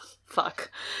survive.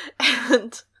 Fuck.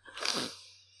 And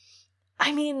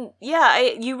I mean, yeah,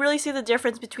 you really see the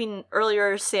difference between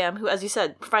earlier Sam, who, as you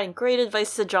said, providing great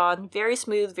advice to Jon, very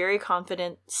smooth, very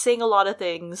confident, saying a lot of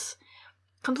things,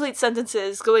 complete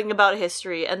sentences, going about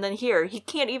history, and then here, he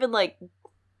can't even, like,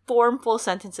 form full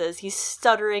sentences. He's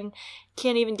stuttering,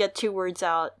 can't even get 2 words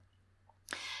out.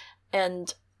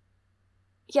 And,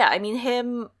 yeah, I mean,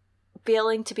 him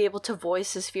failing to be able to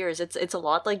voice his fears, it's a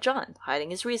lot like Jon,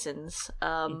 hiding his reasons.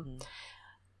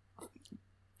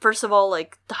 First of all,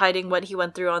 like, hiding what he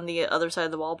went through on the other side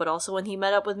of the wall, but also when he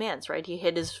met up with Mance, right? He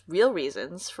hid his real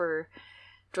reasons for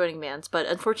joining Mance, but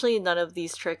unfortunately none of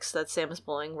these tricks that Sam is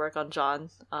pulling work on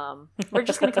Jon. We're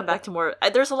just going to come back to more...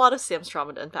 There's a lot of Sam's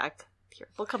trauma to unpack here.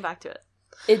 We'll come back to it.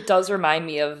 It does remind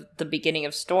me of the beginning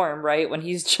of Storm, right? When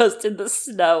he's just in the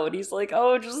snow and he's like,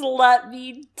 oh, just let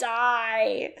me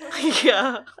die.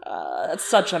 Yeah. That's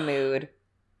such a mood.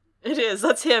 It is.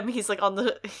 That's him. He's like,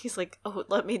 oh,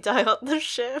 let me die on the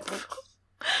ship.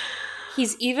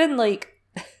 He's even like,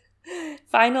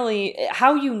 finally,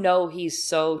 how you know he's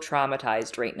so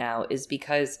traumatized right now is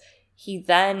because he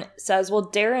then says,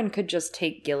 well, Darren could just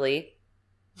take Gilly,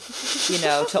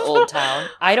 to Old Town.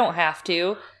 I don't have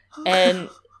to. And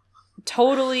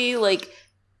totally, like,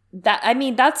 that. I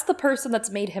mean, that's the person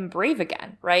that's made him brave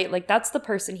again, right? Like, that's the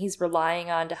person he's relying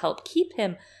on to help keep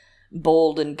him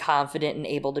bold and confident and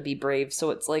able to be brave.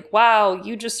 So it's like, wow,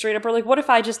 you just straight up are like, what if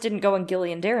I just didn't go and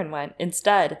Gilly and Darren went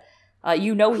instead?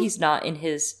 He's not in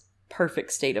his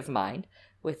perfect state of mind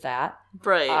with that,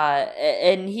 right?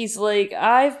 And he's like,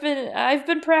 I've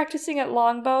been practicing at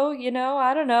Longbow,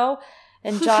 I don't know.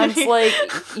 And Jon's like,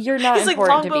 you're not he's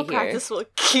important like, to be here. Practice will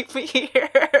keep me here.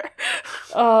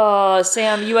 Oh,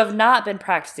 Sam, you have not been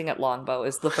practicing at Longbow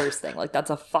is the first thing. Like, that's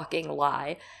a fucking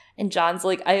lie. And Jon's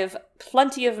like, I have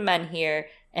plenty of men here,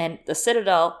 and the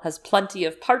Citadel has plenty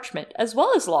of parchment, as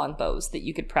well as longbows that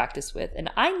you could practice with,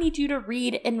 and I need you to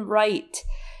read and write,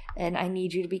 and I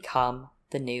need you to become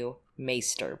the new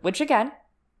Maester, which, again,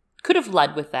 could have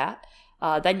led with that.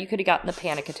 Then you could have gotten the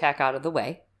panic attack out of the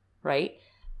way, right?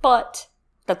 But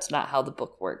that's not how the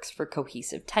book works for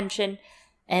cohesive tension,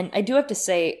 and I do have to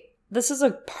say, this is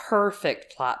a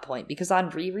perfect plot point, because on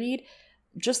reread,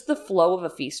 just the flow of A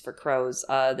Feast for Crows,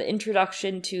 the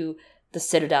introduction to the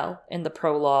Citadel in the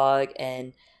prologue,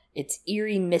 and its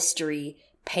eerie mystery,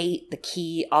 Pate, the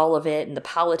key, all of it, and the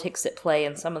politics at play,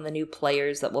 and some of the new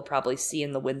players that we'll probably see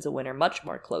in the Winds of Winter much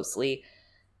more closely.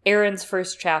 Aaron's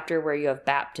first chapter, where you have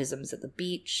baptisms at the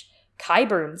beach,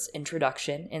 Qyburn's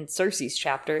introduction, and Cersei's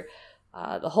chapter,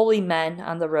 the holy men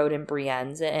on the road in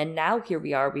Brienne's, and now here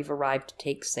we are, we've arrived to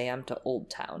take Sam to Old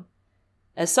Town.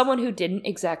 As someone who didn't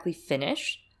exactly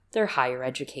finish their higher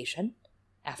education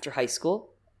after high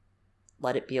school,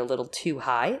 let it be a little too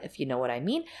high, if you know what I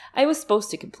mean, I was supposed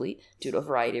to complete due to a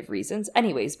variety of reasons.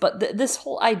 Anyways, but this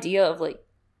whole idea of, like,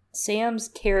 Sam's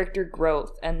character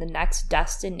growth and the next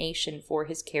destination for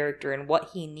his character and what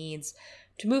he needs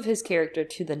to move his character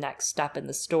to the next step in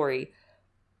the story.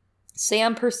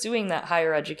 Sam pursuing that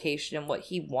higher education and what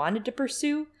he wanted to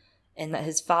pursue, and that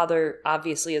his father,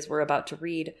 obviously, as we're about to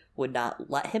read, would not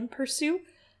let him pursue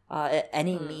at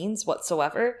any means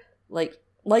whatsoever.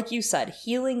 Like you said,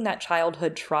 healing that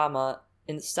childhood trauma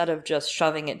instead of just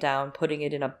shoving it down, putting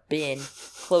it in a bin,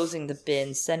 closing the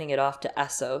bin, sending it off to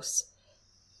Essos,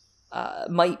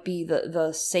 might be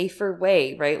the safer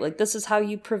way, right? Like, this is how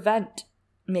you prevent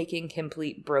making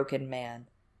complete broken man.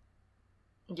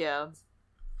 Yeah.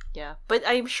 Yeah, but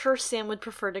I'm sure Sam would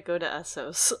prefer to go to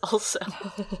Essos also.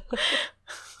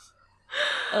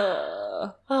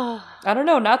 I don't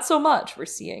know, not so much, we're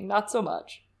seeing. Not so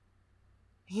much.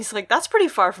 He's like, that's pretty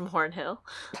far from Hornhill.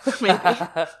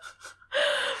 Maybe.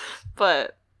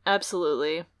 But,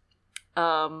 absolutely.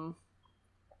 Poor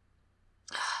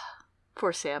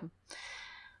Sam.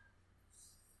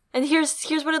 And here's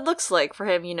what it looks like for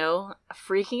him,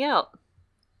 freaking out.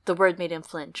 The word made him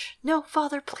flinch. No,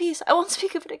 father, please, I won't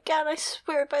speak of it again. I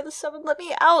swear it by the seven. Let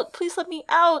me out. Please let me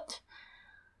out.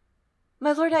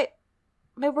 My lord,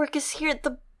 my work is here.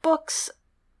 The books.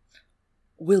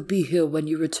 We'll be here when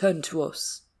you return to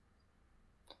us.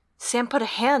 Sam put a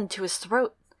hand to his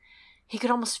throat. He could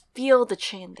almost feel the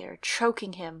chain there,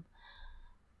 choking him.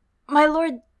 "My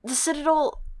lord, the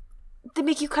Citadel, they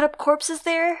make you cut up corpses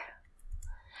there?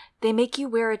 They make you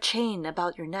wear a chain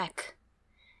about your neck.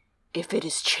 If it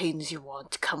is chains you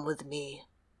want, come with me."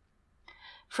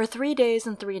 For 3 days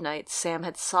and 3 nights, Sam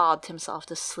had sobbed himself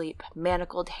to sleep,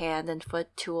 manacled hand and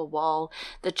foot to a wall.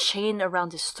 The chain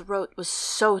around his throat was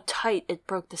so tight it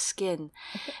broke the skin,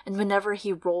 and whenever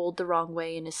he rolled the wrong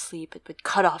way in his sleep, it would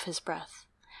cut off his breath.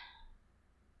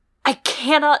 "I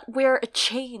cannot wear a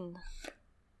chain."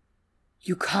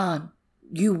 "You can.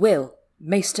 You will.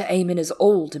 Maester Aemon is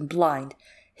old and blind.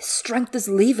 His strength is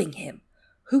leaving him.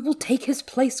 Who will take his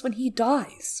place when he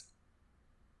dies?"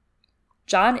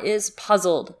 Jon is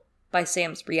puzzled by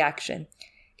Sam's reaction.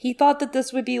 He thought that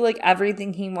this would be like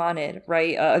everything he wanted,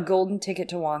 right? A golden ticket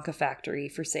to Wonka Factory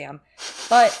for Sam.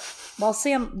 But while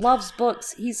Sam loves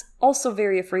books, he's also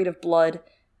very afraid of blood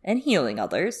and healing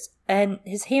others. And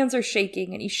his hands are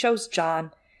shaking, and he shows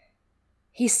Jon.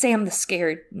 He's Sam the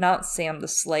Scared, not Sam the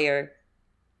Slayer.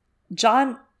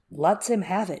 Jon lets him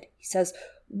have it. He says,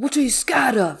 "What are you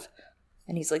scared of?"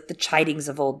 And he's like, "The chidings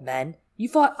of old men. You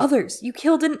fought others. You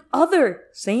killed an other,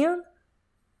 Sam."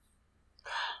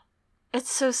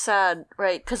 It's so sad,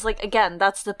 right? Because, like, again,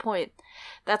 that's the point.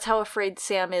 That's how afraid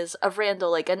Sam is of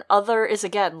Randall. Like, an other is,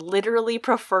 again, literally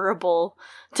preferable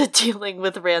to dealing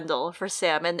with Randall for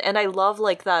Sam. And I love,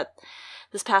 like, that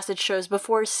this passage shows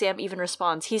before Sam even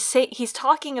responds, he's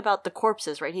talking about the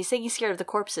corpses, right? He's saying he's scared of the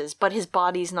corpses, but his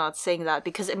body's not saying that,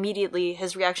 because immediately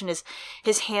his reaction is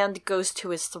his hand goes to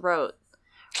his throat,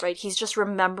 right? He's just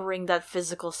remembering that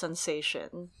physical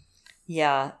sensation.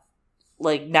 Yeah.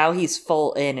 Like, now he's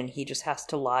full in and he just has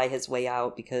to lie his way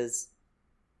out because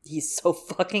he's so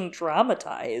fucking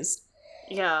traumatized.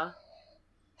 Yeah.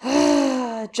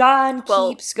 Jon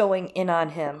keeps going in on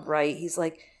him, right? He's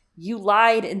like, "You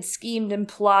lied and schemed and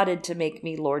plotted to make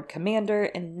me Lord Commander,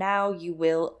 and now you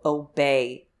will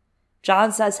obey."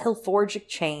 Jon says he'll forge a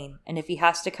chain, and if he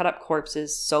has to cut up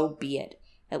corpses, so be it.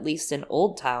 At least in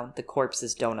Old Town, the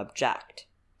corpses don't object.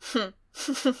 Fuck.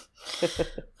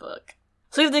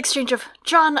 So we have the exchange of,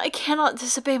 "Jon, I cannot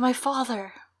disobey my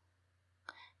father."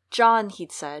 "Jon,"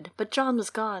 he'd said, but Jon was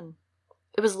gone.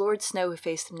 It was Lord Snow who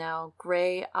faced him now,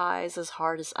 grey eyes as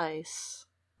hard as ice.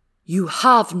 "You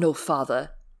have no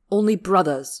father. Only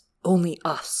brothers. Only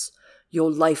us.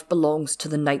 Your life belongs to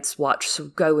the Night's Watch, so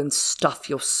go and stuff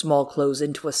your small clothes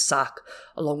into a sack,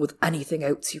 along with anything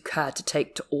else you care to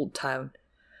take to Old Town.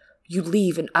 You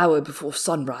leave an hour before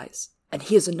sunrise, and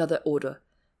here's another order.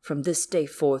 From this day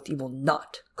forth you will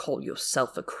not call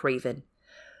yourself a craven.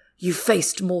 You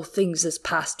faced more things this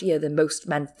past year than most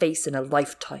men face in a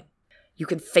lifetime. You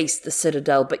can face the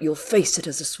Citadel, but you'll face it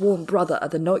as a sworn brother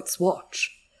of the Night's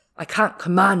Watch. I can't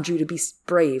command you to be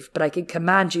brave, but I can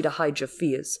command you to hide your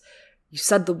fears. You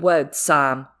said the word,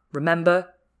 Sam.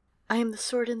 Remember?" "I am the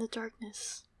sword in the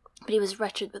darkness." But he was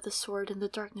wretched, but the sword in the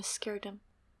darkness scared him.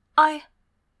 I'll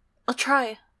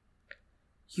try."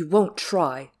 "You won't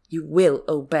try. You will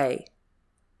obey."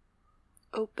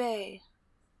 Obey.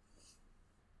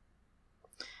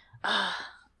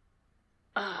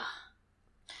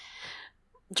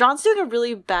 Jon's doing a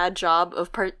really bad job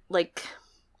of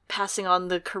passing on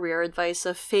the career advice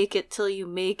of fake it till you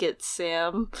make it,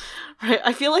 Sam. Right?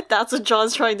 I feel like that's what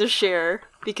Jon's trying to share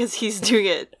because he's doing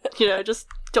it. Just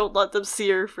don't let them see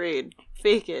you're afraid.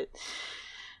 Fake it.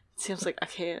 It seems like I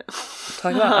can't.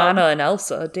 Talking about Anna and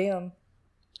Elsa, damn.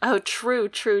 Oh, true.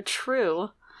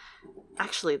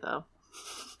 Actually, though.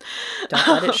 Don't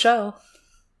let it show.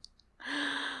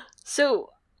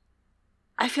 So,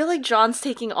 I feel like Jon's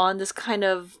taking on this kind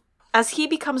of, as he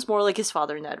becomes more like his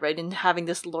father, Ned, right, and having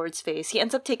this Lord's face, he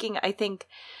ends up taking, I think,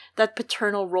 that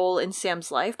paternal role in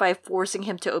Sam's life by forcing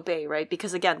him to obey, right?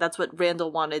 Because, again, that's what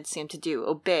Randall wanted Sam to do,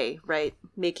 obey, right?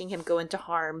 Making him go into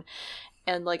harm.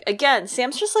 And, again,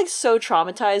 Sam's just, so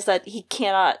traumatized that he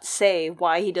cannot say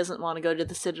why he doesn't want to go to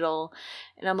the Citadel.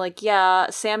 And I'm like, yeah,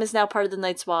 Sam is now part of the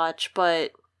Night's Watch,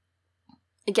 but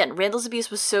again, Randall's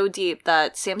abuse was so deep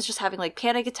that Sam's just having,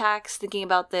 panic attacks thinking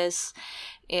about this.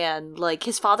 And,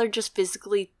 his father just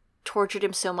physically tortured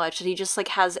him so much that he just,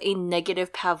 has a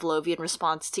negative Pavlovian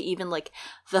response to even,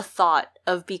 the thought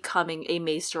of becoming a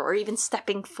maester or even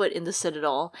stepping foot in the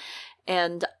Citadel.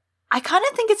 And I kind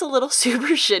of think it's a little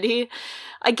super shitty.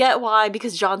 I get why,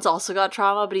 because Jon's also got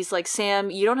trauma, but he's like, Sam,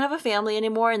 you don't have a family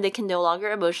anymore and they can no longer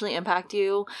emotionally impact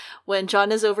you. When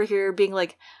Jon is over here being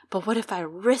like, but what if I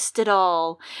risked it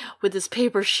all with this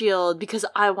paper shield because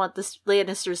I want the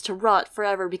Lannisters to rot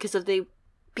forever because of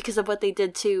what they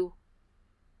did to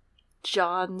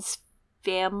Jon's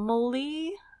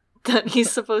family that he's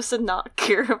supposed to not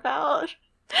care about?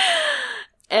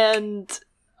 And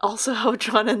also how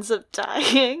John ends up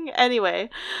dying. Anyway,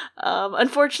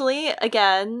 unfortunately,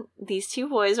 again, these two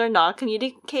boys are not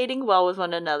communicating well with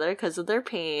one another because of their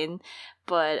pain.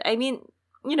 But, I mean,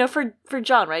 you know, for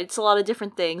John, right, it's a lot of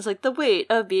different things, like the weight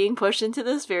of being pushed into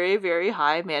this very, very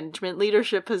high management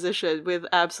leadership position with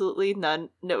absolutely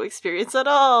no experience at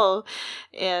all.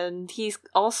 And he's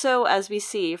also, as we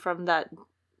see from that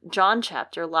John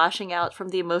chapter, lashing out from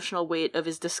the emotional weight of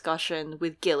his discussion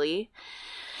with Gilly.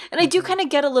 And I do kind of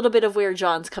get a little bit of where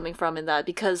John's coming from in that,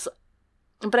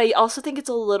 but I also think it's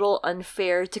a little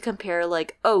unfair to compare,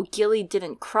 like, oh, Gilly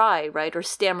didn't cry, right, or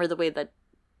stammer the way that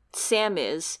Sam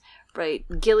is, right?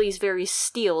 Gilly's very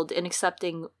steeled in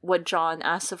accepting what John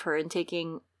asks of her and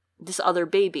taking this other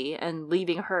baby and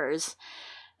leaving hers.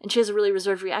 And she has a really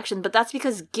reserved reaction, but that's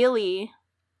because Gilly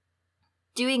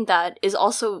doing that is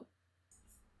also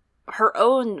her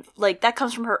own, like, that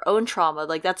comes from her own trauma.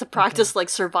 Like, that's a practice, like,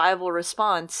 survival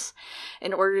response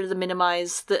in order to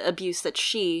minimize the abuse that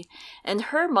she and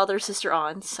her mother, sister,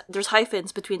 aunts, there's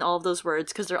hyphens between all of those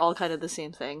words because they're all kind of the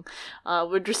same thing,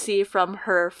 would receive from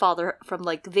her father, from,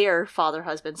 like, their father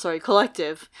husband,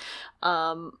 collective.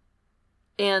 And,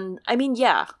 I mean,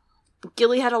 yeah,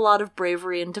 Gilly had a lot of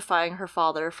bravery in defying her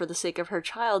father for the sake of her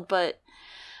child, but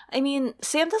I mean,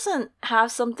 Sam doesn't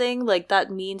have something like that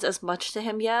means as much to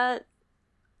him yet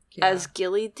as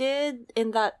Gilly did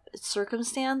in that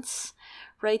circumstance,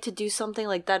 right? To do something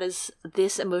like that is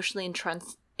this emotionally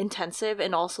intensive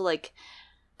and also like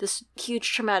this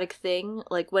huge traumatic thing,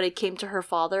 like when it came to her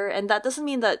father. And that doesn't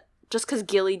mean that just because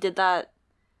Gilly did that,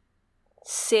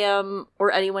 Sam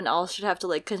or anyone else should have to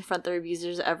like confront their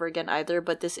abusers ever again either,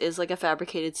 but this is like a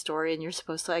fabricated story and you're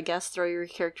supposed to, I guess, throw your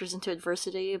characters into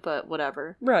adversity, but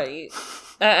whatever. Right.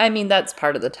 I mean, that's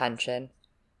part of the tension,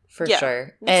 for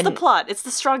sure. It's the plot. It's the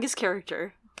strongest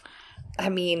character. I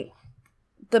mean,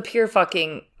 the pure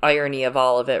fucking irony of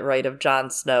all of it, right, of Jon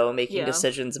Snow making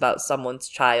decisions about someone's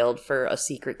child for a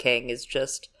secret king is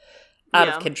just out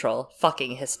of control.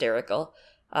 Fucking hysterical.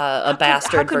 A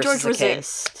bastard versus a king.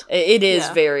 Resist? It is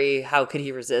very, how could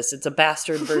he resist? It's a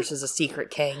bastard versus a secret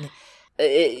king.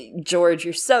 George,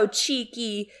 you're so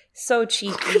cheeky. So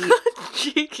cheeky.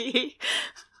 Cheeky.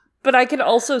 But I can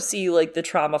also see, like, the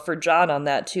trauma for John on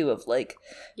that, too, of, like,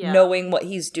 knowing what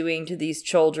he's doing to these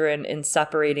children and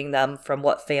separating them from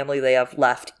what family they have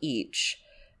left each.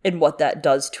 And what that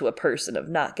does to a person of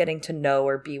not getting to know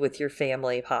or be with your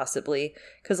family, possibly.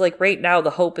 Because, like, right now, the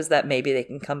hope is that maybe they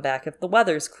can come back if the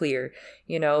weather's clear,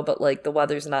 you know? But, like, the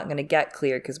weather's not going to get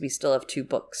clear because we still have 2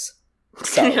 books.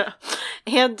 So. Yeah.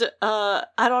 And, I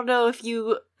don't know if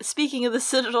you, speaking of the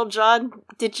Citadel, John,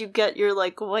 did you get your,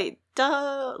 like, white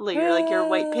your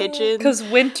white pigeon? Because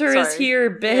winter is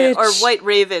here, bitch. Yeah, or white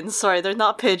ravens. Sorry, they're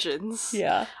not pigeons.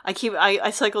 Yeah.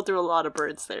 I cycled through a lot of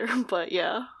birds there, but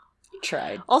yeah.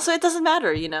 Tried. Also, it doesn't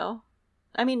matter, you know?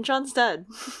 I mean, John's dead.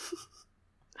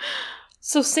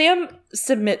 So Sam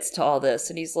submits to all this,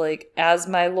 and he's like, as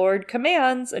my lord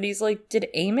commands, and he's like, did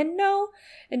Aemon know?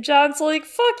 And John's like,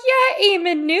 fuck yeah,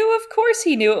 Aemon knew, of course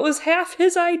he knew, it was half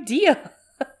his idea.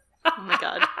 Oh my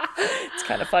god. It's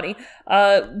kind of funny.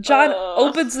 John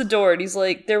opens the door, and he's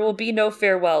like, there will be no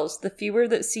farewells, the fewer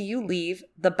that see you leave,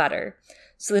 the better.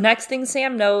 So the next thing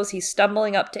Sam knows, he's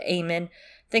stumbling up to Aemon,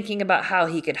 thinking about how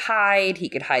he could hide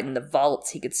in the vaults,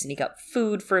 he could sneak up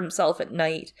food for himself at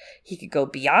night, he could go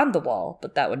beyond the wall,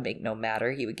 but that would make no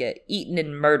matter, he would get eaten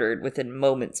and murdered within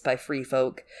moments by free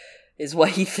folk, is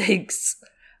what he thinks.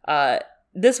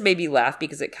 This made me laugh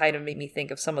because it kind of made me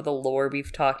think of some of the lore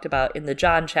we've talked about in the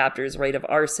John chapters, right, of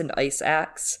Arson Ice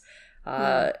Axe,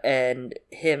 and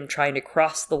him trying to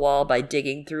cross the wall by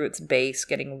digging through its base,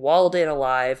 getting walled in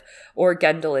alive, or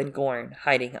Gendel and Gorn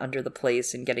hiding under the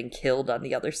place and getting killed on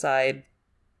the other side.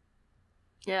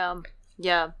 Yeah.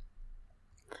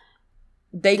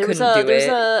 They couldn't do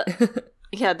it.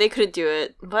 Yeah, they couldn't do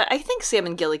it, but I think Sam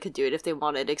and Gilly could do it if they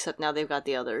wanted, except now they've got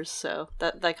the others, so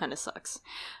that kind of sucks.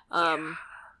 I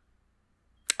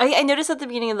noticed at the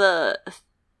beginning of the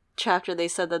chapter they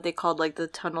said that they called like the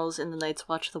tunnels in the Night's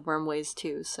Watch the Wormways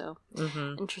too, so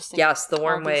interesting. Yes, the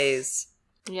Wormways.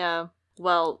 Yeah.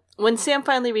 Well, when Sam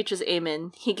finally reaches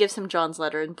Aemon, he gives him John's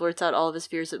letter and blurts out all of his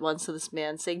fears at once to this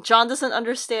man, saying John doesn't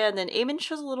understand, and Aemon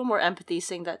shows a little more empathy,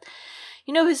 saying that,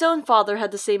 you know, his own father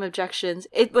had the same objections.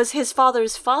 It was his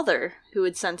father's father who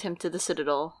had sent him to the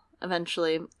Citadel,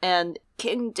 eventually, and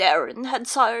King Darren had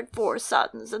sired 4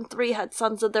 sons, and 3 had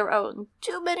sons of their own.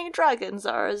 Too many dragons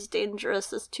are as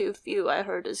dangerous as too few, I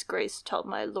heard his grace tell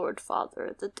my lord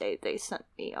father the day they sent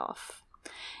me off.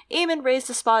 Aemon raised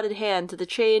a spotted hand to the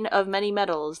chain of many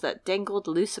metals that dangled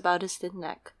loose about his thin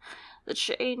neck. The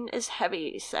chain is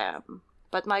heavy, Sam.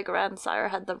 but my grandsire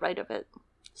had the right of it.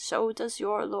 So does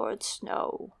your Lord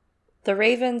Snow. The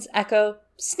ravens echo,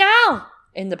 "Snow!"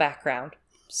 in the background.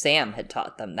 Sam had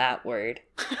taught them that word.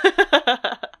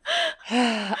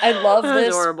 I love this.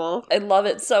 Adorable. I love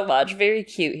it so much. Very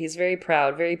cute. He's very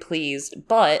proud, very pleased.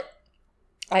 But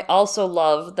I also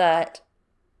love that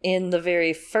in the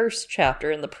very first chapter,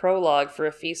 in the prologue for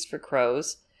A Feast for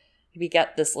Crows, we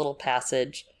get this little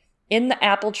passage. In the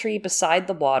apple tree beside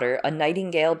the water, a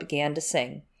nightingale began to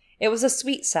sing. It was a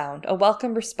sweet sound, a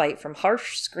welcome respite from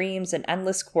harsh screams and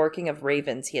endless quarking of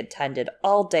ravens he had tended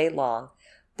all day long.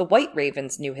 The white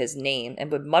ravens knew his name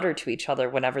and would mutter to each other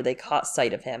whenever they caught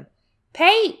sight of him.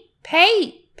 "Pate!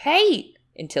 Pate! Pate!"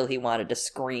 until he wanted to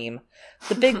scream.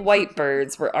 The big white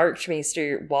birds were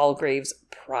Archmaester Walgrave's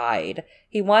pride.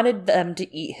 He wanted them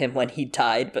to eat him when he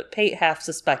died, but Pate half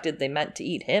suspected they meant to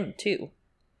eat him, too.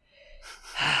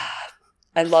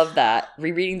 I love that.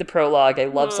 Rereading the prologue, I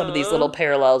love some of these little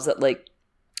parallels that, like,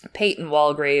 Pate and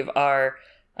Walgrave are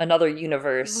another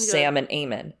universe, Sam and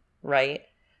Aemon, right?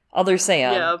 Other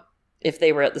Sam, if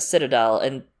they were at the Citadel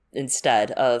and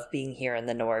instead of being here in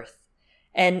the north.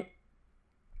 And,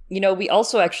 you know, we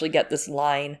also actually get this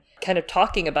line kind of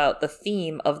talking about the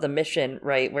theme of the mission,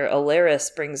 right? Where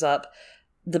Alaris brings up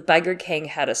the Beggar King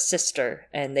had a sister,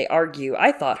 and they argue,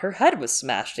 "I thought her head was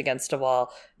smashed against a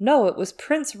wall. No, it was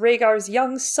Prince Rhaegar's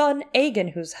young son,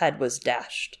 Aegon, whose head was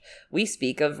dashed. We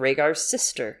speak of Rhaegar's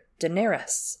sister,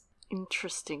 Daenerys."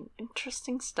 Interesting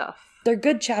stuff. They're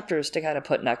good chapters to kind of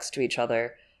put next to each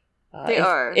other. They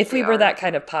are. If we were that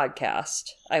kind of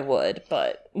podcast, I would,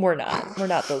 but we're not. We're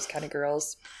not those kind of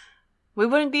girls. We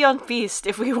wouldn't be on Feast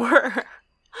if we were.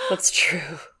 That's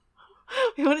true.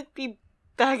 We wouldn't be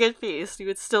back at Feast. We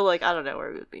would still, like, I don't know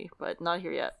where we would be, but not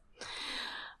here yet.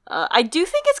 I do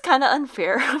think it's kind of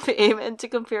unfair of Aemon to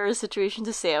compare his situation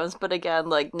to Sam's, but again,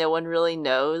 like, no one really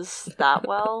knows that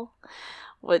well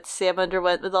what Sam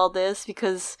underwent with all this,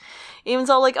 because Aemon's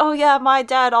all like, "Oh yeah, my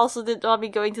dad also didn't want me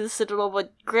going to the Citadel,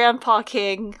 but Grandpa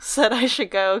King said I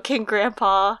should go, King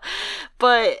Grandpa."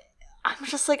 But I'm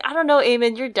just like, I don't know,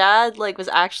 Aemon, your dad, like, was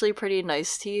actually pretty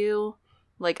nice to you.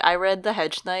 Like, I read The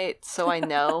Hedge Knight, so I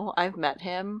know. I've met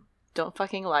him. Don't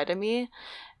fucking lie to me.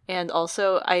 And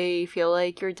also, I feel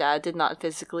like your dad did not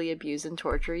physically abuse and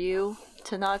torture you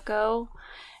to not go.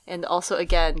 And also,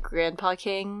 again, Grandpa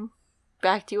King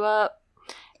backed you up.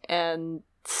 And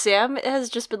Sam has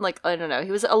just been like, I don't know,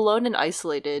 he was alone and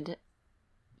isolated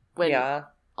when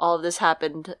all of this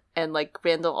happened. And, like,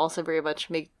 Randall also very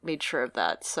much made sure of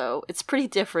that. So it's pretty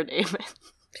different, Aemon.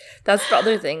 That's the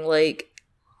other thing, like,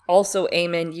 also,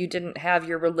 Aemon, you didn't have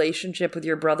your relationship with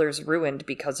your brothers ruined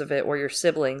because of it, or your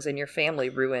siblings and your family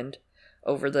ruined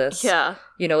over this. Yeah.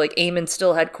 You know, like, Aemon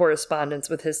still had correspondence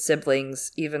with his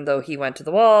siblings, even though he went to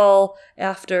the wall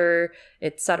after,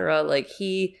 etc. Like,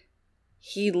 he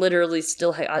literally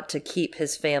still had to keep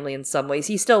his family in some ways.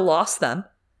 He still lost them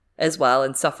as well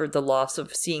and suffered the loss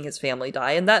of seeing his family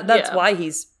die. And that's why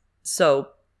he's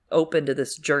so open to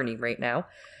this journey right now.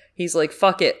 He's like,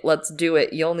 fuck it, let's do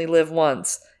it. You only live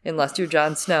once, unless you're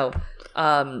Jon Snow.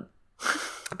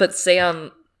 But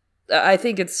Sam, I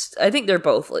think they're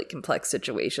both, like, complex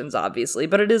situations, obviously,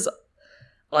 but it is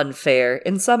unfair.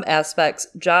 In some aspects,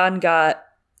 Jon got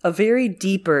a very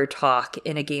deeper talk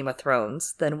in A Game of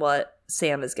Thrones than what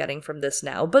Sam is getting from this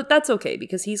now. But that's okay,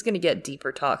 because he's going to get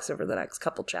deeper talks over the next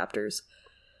couple chapters.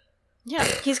 Yeah,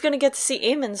 he's gonna get to see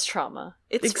Aemon's trauma.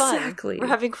 It's exactly. fun.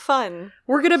 We're having fun.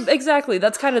 Exactly,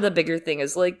 that's kind of the bigger thing,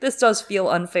 is, like, this does feel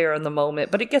unfair in the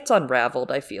moment, but it gets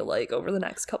unraveled, I feel like, over the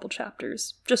next couple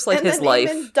chapters. Just like his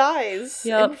life. And then Aemon dies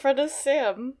in front of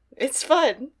Sam. It's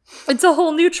fun. It's a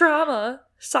whole new trauma.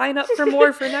 Sign up for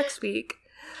more for next week.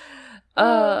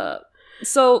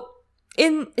 So,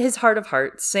 in his heart of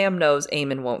hearts, Sam knows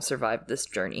Aemon won't survive this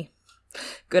journey.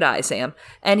 Good eye, Sam.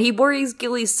 And he worries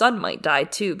Gilly's son might die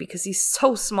too, because he's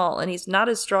so small and he's not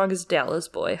as strong as Dallas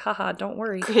Boy. Haha, don't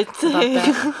worry about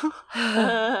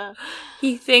that.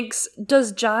 He thinks,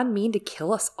 does Jon mean to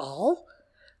kill us all?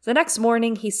 The next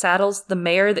morning, he saddles the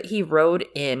mare that he rode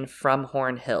in from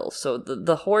Horn Hill. So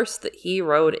the horse that he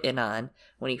rode in on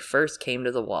when he first came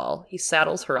to the wall. He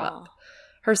saddles her up.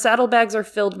 Her saddlebags are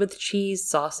filled with cheese,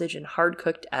 sausage, and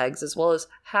hard-cooked eggs, as well as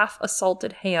half a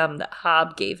salted ham that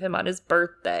Hobb gave him on his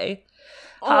birthday.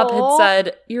 Hobb had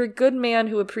said, "You're a good man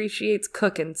who appreciates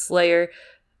cooking, Slayer.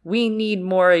 We need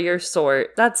more of your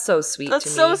sort." That's so sweet to me. That's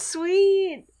so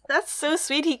sweet. That's so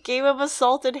sweet. He gave him a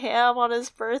salted ham on his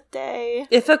birthday.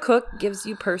 If a cook gives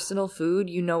you personal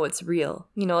food, you know it's real.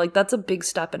 You know, like, that's a big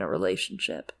step in a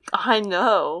relationship. I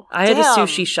know. I had a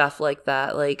sushi chef like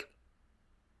that, like,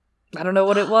 I don't know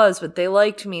what it was, but they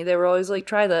liked me. They were always like,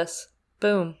 try this.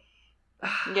 Boom.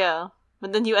 Yeah.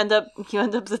 But then you end up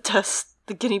the test,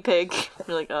 the guinea pig.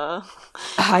 You're like,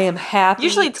 I am happy.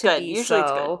 Usually it's to good. be Usually it's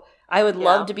so. good. I would Yeah.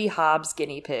 love to be Hobbs'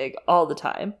 guinea pig all the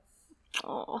time.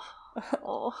 Oh.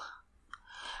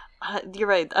 You're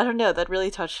right. I don't know. That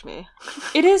really touched me.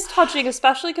 It is touching,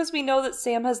 especially because we know that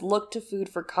Sam has looked to food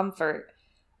for comfort,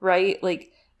 right?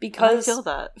 Like, because I feel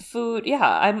that. food,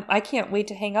 yeah, I can't wait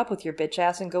to hang up with your bitch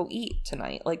ass and go eat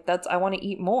tonight. Like, I want to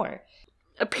eat more.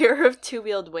 A pair of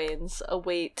two-wheeled wains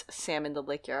await Sam in the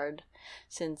Lickyard,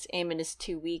 since Eamon is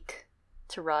too weak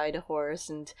to ride a horse,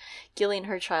 and Gilly and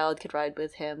her child could ride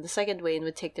with him. The second wain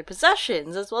would take their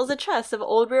possessions, as well as a chest of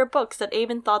old rare books that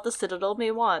Eamon thought the Citadel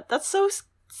may want. That's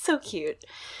so cute.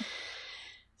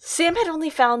 Sam had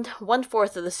only found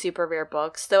 1/4 of the super rare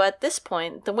books, though at this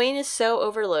point, the wain is so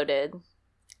overloaded,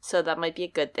 so that might be a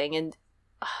good thing. And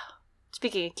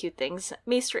speaking of cute things,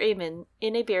 Maester Eamon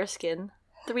in a bearskin,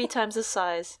 3 times his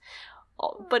size,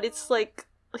 but it's like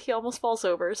he almost falls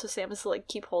over, so Sam has to like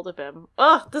keep hold of him.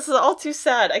 This is all too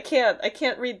sad. I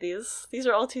can't read these. These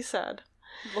are all too sad.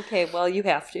 Okay, well, you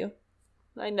have to.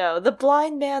 I know. The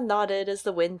blind man nodded as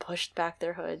the wind pushed back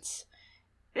their hoods.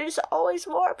 It is always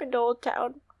warm in Old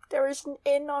Town. There is an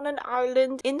inn on an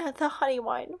island in the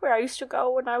Honeywine where I used to go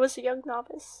when I was a young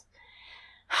novice.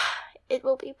 It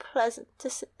will be pleasant to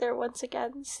sit there once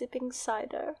again, sipping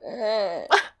cider.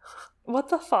 What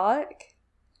the fuck?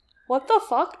 What the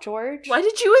fuck, George? Why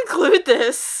did you include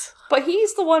this? But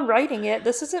he's the one writing it.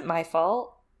 This isn't my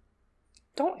fault.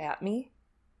 Don't at me.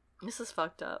 This is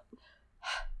fucked up.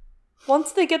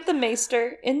 Once they get the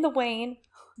maester in the wain,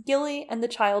 Gilly and the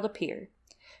child appear.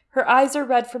 Her eyes are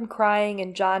red from crying,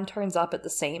 and John turns up at the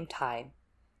same time.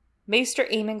 Maester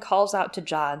Eamon calls out to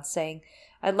John, saying,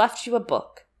 I left you a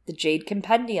book, the Jade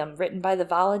Compendium, written by the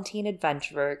Valentine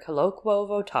adventurer Colloquo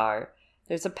Votar.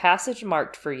 There's a passage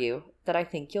marked for you that I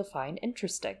think you'll find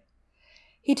interesting.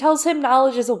 He tells him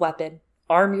knowledge is a weapon.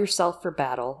 Arm yourself for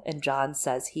battle, and John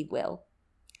says he will.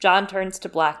 John turns to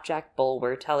Blackjack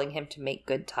Bulwer, telling him to make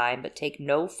good time, but take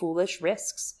no foolish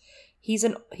risks.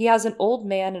 He has an old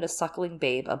man and a suckling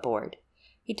babe aboard.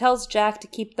 He tells Jack to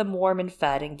keep them warm and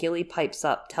fed, and Gilly pipes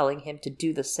up, telling him to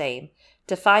do the same,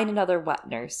 to find another wet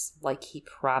nurse, like he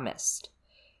promised.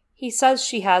 He says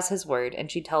she has his word,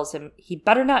 and she tells him he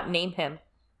better not name him,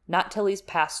 not till he's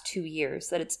past 2 years,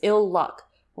 that it's ill luck,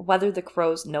 whether the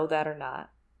crows know that or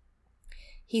not.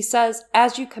 He says,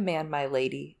 as you command, my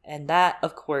lady, and that,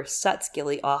 of course, sets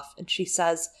Gilly off, and she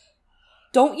says,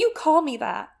 don't you call me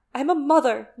that. I'm a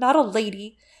mother, not a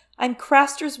lady. I'm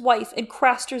Craster's wife and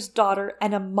Craster's daughter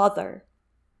and a mother.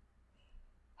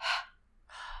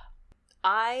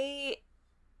 I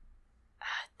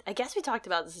guess we talked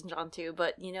about this in John 2,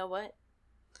 but you know what?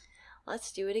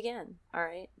 Let's do it again,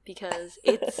 alright? Because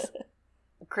it's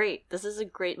great. This is a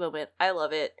great moment. I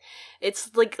love it.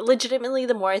 It's like legitimately,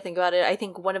 the more I think about it, I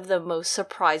think one of the most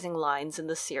surprising lines in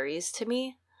the series to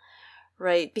me,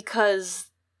 right? Because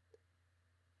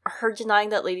her denying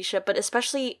that ladyship, but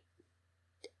especially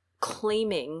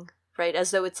claiming, right,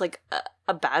 as though it's like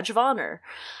a badge of honor,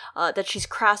 that she's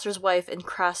Craster's wife and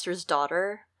Craster's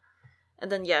daughter,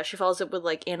 and then she follows it with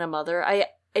like and a mother. I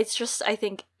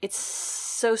think it's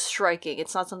so striking.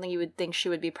 It's not something you would think she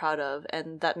would be proud of,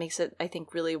 and that makes it, I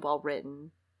think, really well written.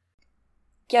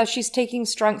 Yeah, she's taking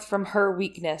strength from her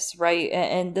weakness, right?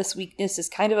 And this weakness is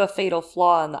kind of a fatal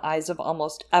flaw in the eyes of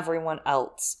almost everyone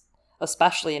else,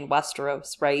 especially in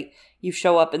Westeros, right? You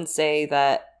show up and say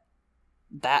that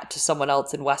to someone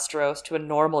else in Westeros, to a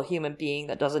normal human being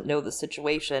that doesn't know the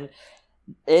situation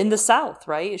in the South,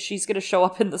 right? She's going to show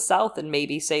up in the South and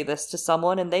maybe say this to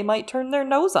someone, and they might turn their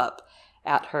nose up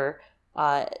at her.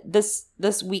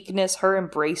 This weakness, her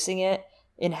embracing it,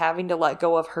 in having to let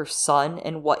go of her son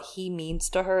and what he means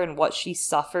to her and what she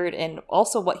suffered, and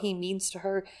also what he means to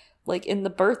her, like in the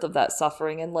birth of that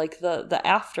suffering, and like the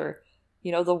after,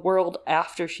 the world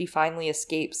after she finally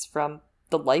escapes from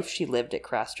the life she lived at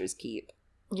Craster's Keep.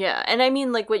 Yeah, and I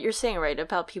mean, like what you're saying, right,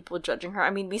 about people judging her. I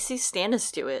mean, we see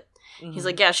Stannis do it. Mm-hmm. He's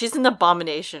like, yeah, she's an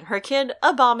abomination. Her kid,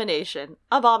 abomination.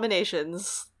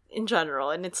 Abominations in general.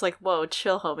 And it's like, whoa,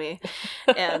 chill, homie.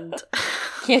 And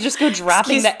can't just go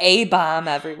dropping the A-bomb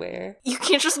everywhere. You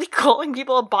can't just be calling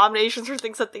people abominations for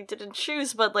things that they didn't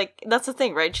choose. But, like, that's the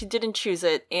thing, right? She didn't choose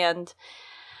it. And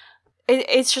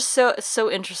it's just so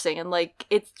interesting. And, like,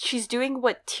 she's doing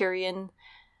what Tyrion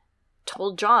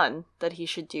told Jon that he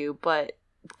should do, but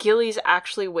Gilly's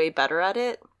actually way better at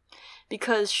it,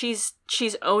 because she's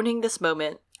owning this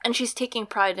moment and she's taking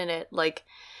pride in it. Like,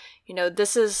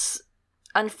 this is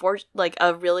like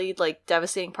a really like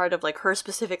devastating part of like her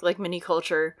specific like mini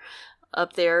culture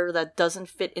up there that doesn't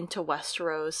fit into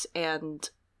Westeros, and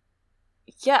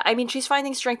Yeah, I mean, she's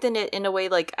finding strength in it in a way,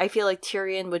 like, I feel like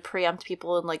Tyrion would preempt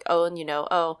people and, like,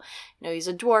 he's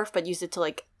a dwarf, but use it to,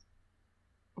 like,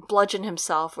 bludgeon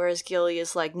himself, whereas Gilly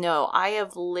is like, no, I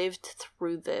have lived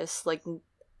through this, like,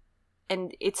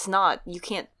 and it's not, you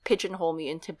can't pigeonhole me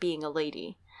into being a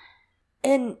lady.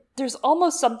 And there's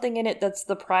almost something in it that's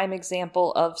the prime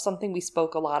example of something we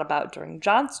spoke a lot about during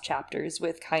Jon's chapters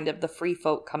with kind of the free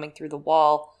folk coming through the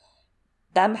wall,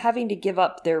 them having to give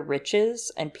up their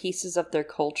riches and pieces of their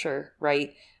culture,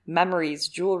 right? Memories,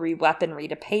 jewelry, weaponry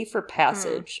to pay for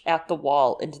passage at the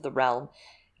wall into the realm.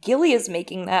 Gilly is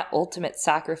making that ultimate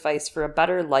sacrifice for a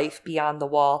better life beyond the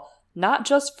wall, not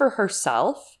just for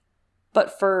herself,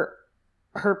 but for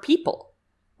her people,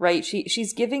 right?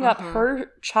 She's giving up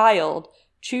her child,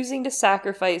 choosing to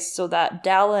sacrifice so that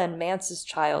Dalla and Mance's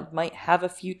child might have a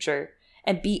future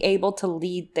and be able to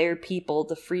lead their people,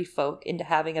 the free folk, into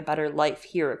having a better life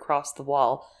here across the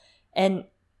wall. And,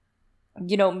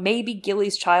 you know, maybe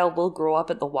Gilly's child will grow up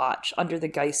at the Watch under the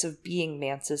guise of being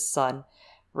Mance's son,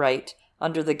 right?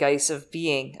 Under the guise of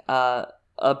being a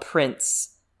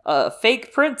prince, a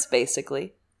fake prince,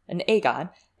 basically, an Aegon,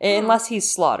 unless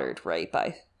he's slaughtered, right,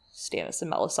 by Stannis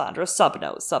and Melisandre.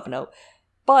 Subnote.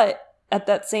 But at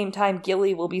that same time,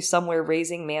 Gilly will be somewhere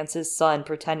raising Mance's son,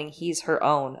 pretending he's her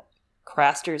own,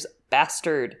 Craster's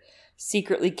bastard,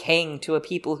 secretly king to a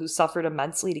people who suffered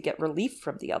immensely to get relief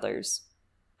from the others.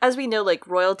 As we know, like,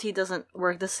 royalty doesn't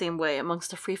work the same way amongst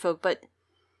the free folk, but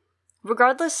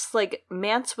regardless, like,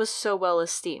 Mance was so well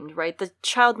esteemed, right? The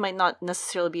child might not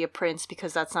necessarily be a prince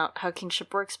because that's not how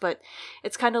kingship works, but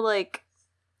it's kind of like,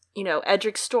 you know,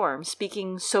 Edric Storm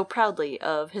speaking so proudly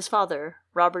of his father,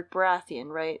 Robert Baratheon,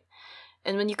 right?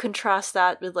 And when you contrast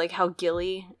that with, like, how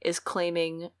Gilly is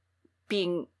claiming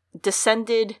being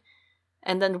descended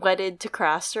and then wedded to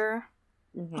Craster,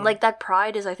 like, that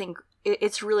pride is, I think,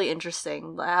 it's really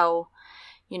interesting how,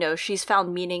 you know, she's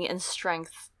found meaning and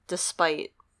strength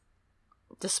despite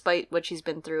what she's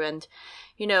been through. And,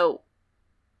 you know,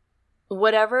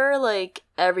 whatever, like,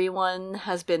 everyone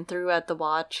has been through at the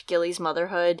Watch, Gilly's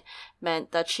motherhood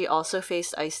meant that she also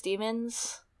faced ice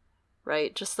demons,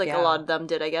 right? Just like a lot of them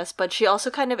did, I guess. But she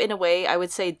also kind of, in a way, I would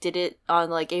say, did it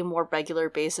on, like, a more regular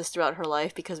basis throughout her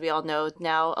life, because we all know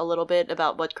now a little bit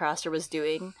about what Craster was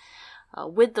doing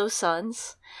with those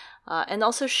sons. And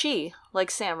also she, like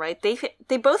Sam, right?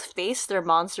 They both face their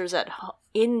monsters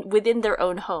within their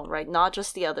own home, right? Not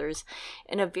just the others,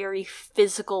 in a very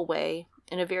physical way,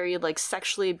 in a very, like,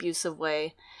 sexually abusive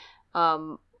way,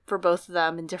 for both of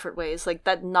them in different ways, like,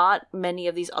 that not many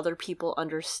of these other people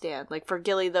understand. Like, for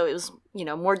Gilly, though, it was, you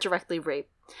know, more directly rape.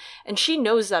 And she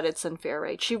knows that it's unfair,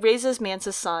 right? She raises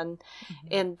Mance's son,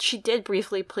 and she did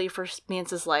briefly plead for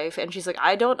Mance's life, and she's like,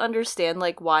 I don't understand,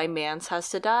 like, why Mance has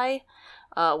to die,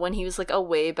 when he was, like, a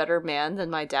way better man than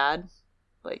my dad.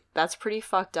 Like, that's pretty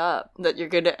fucked up that you're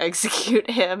gonna execute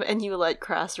him and you let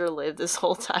Craster live this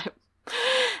whole time.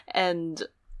 And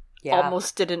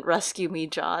almost didn't rescue me,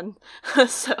 Jon.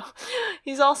 So,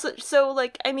 he's also,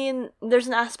 like, I mean, there's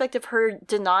an aspect of her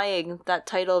denying that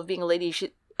title of being a lady,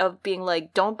 of being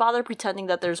like, don't bother pretending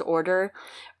that there's order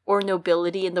or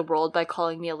nobility in the world by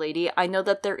calling me a lady. I know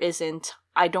that there isn't.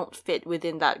 I don't fit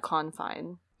within that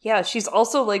confine. Yeah, she's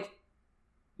also, like,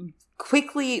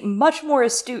 quickly much more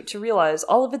astute to realize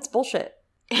all of it's bullshit.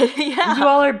 Yeah. You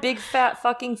all are big, fat,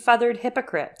 fucking feathered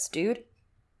hypocrites, dude.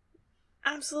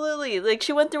 Absolutely. Like,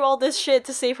 she went through all this shit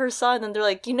to save her son, and they're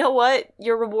like, you know what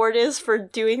your reward is for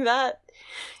doing that?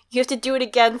 You have to do it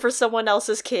again for someone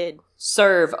else's kid.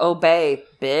 Serve, obey,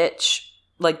 bitch.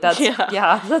 Like, that's,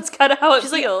 that's kind of how it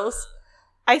feels.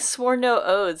 Like, I swore no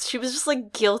oaths. She was just,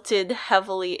 like, guilted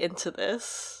heavily into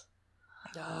this.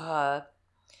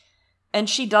 And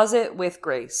she does it with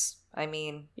grace. I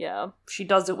mean, she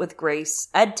does it with grace.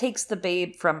 Ed takes the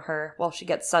babe from her while she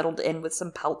gets settled in with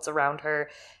some pelts around her,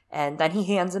 and then he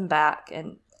hands him back,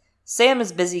 and Sam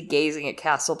is busy gazing at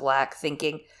Castle Black,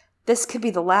 thinking, this could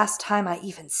be the last time I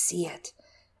even see it.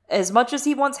 As much as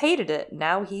he once hated it,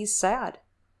 now he's sad.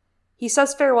 He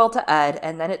says farewell to Ed,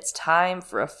 and then it's time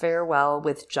for a farewell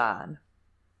with Jon.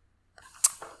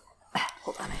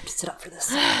 Hold on, I have to sit up for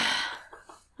this.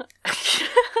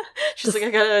 She's like,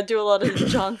 I gotta do a lot of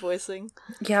Jon voicing.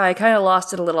 Yeah, I kind of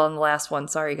lost it a little on the last one.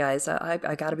 Sorry, guys. I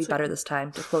gotta be better this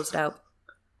time to close it out.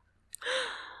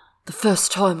 The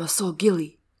first time I saw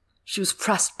Gilly, she was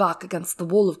pressed back against the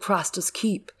wall of Craster's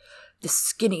Keep, this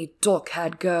skinny,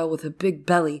 dark-haired girl with her big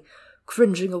belly,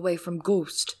 cringing away from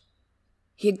Ghost.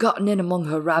 He had gotten in among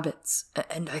her rabbits,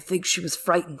 and I think she was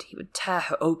frightened he would tear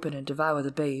her open and devour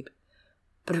the babe.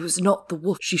 But it was not the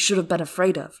wolf she should have been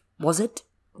afraid of, was it?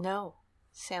 No,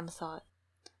 Sam thought.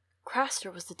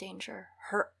 Craster was the danger.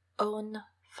 Her own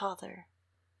father.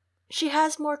 She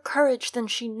has more courage than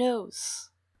she knows.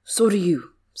 So do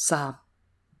you, Sam.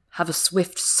 Have a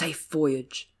swift, safe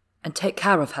voyage, and take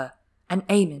care of her, and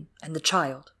Eamon and the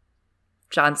child.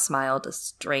 Jon smiled a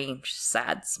strange,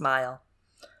 sad smile.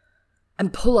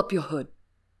 And pull up your hood.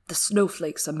 The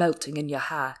snowflakes are melting in your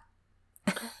hair.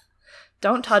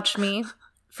 Don't touch me.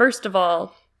 First of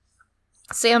all,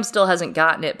 Sam still hasn't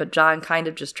gotten it, but Jon kind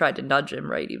of just tried to nudge him,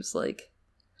 right? He was like,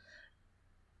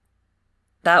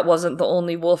 that wasn't the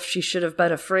only wolf she should have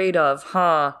been afraid of,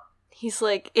 huh? He's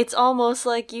like, it's almost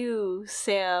like you,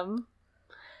 Sam.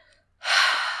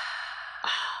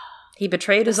 He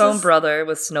betrayed his own brother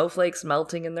with snowflakes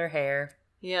melting in their hair.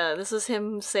 Yeah, this is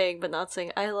him saying, but not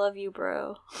saying, I love you,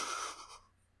 bro.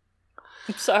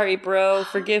 I'm sorry, bro.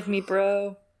 Forgive me,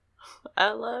 bro.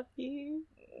 I love you.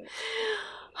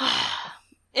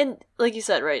 And like you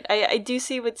said, right, I do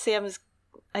see what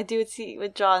I do see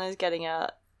what Jon is getting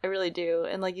at. I really do.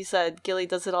 And like you said, Gilly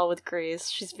does it all with grace.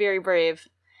 She's very brave.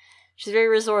 She's very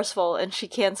resourceful, and she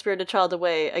can spirit a child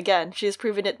away. Again, she has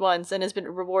proven it once and has been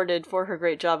rewarded for her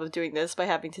great job of doing this by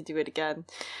having to do it again.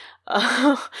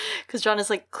 Because Jon is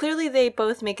like, clearly they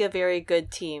both make a very good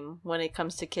team when it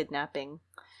comes to kidnapping.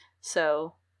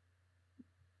 So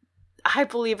I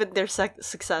believe in their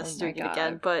success doing it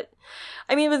again. But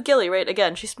I mean, with Gilly, right?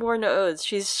 Again, she's sworn to oaths.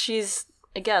 She's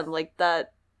again like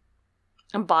that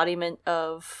embodiment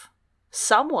of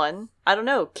someone. I don't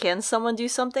know. Can someone do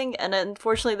something? And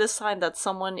unfortunately, this time that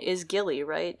someone is Gilly,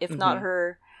 right? If not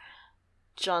her,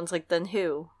 Jon's like, then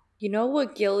who? You know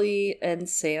what Gilly and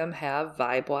Sam have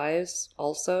vibe-wise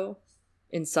also?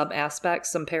 In some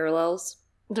aspects, some parallels?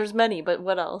 There's many, but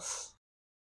what else?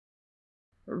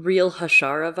 Real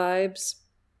Hashara vibes.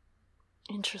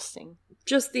 Interesting.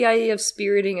 Just the idea of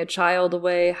spiriting a child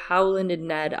away. Howland and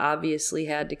Ned obviously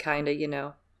had to kind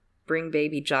of, bring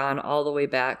baby Jon all the way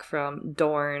back from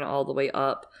Dorne all the way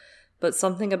up. But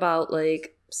something about,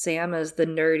 like, Sam as the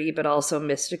nerdy but also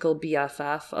mystical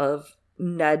BFF of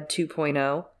Ned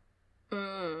 2.0.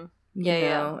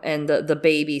 Yeah. And the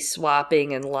baby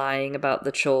swapping and lying about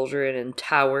the children and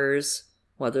towers,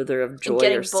 whether they're of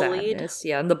joy or sadness.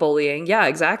 Yeah, and the bullying. Yeah,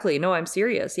 exactly. No, I'm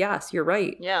serious. Yes, you're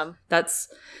right. Yeah.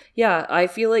 I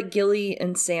feel like Gilly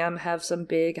and Sam have some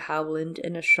big Howland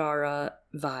and Ashara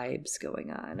vibes going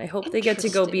on. I hope they get to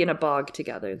go be in a bog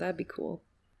together. That'd be cool.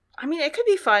 I mean, it could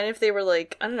be fine if they were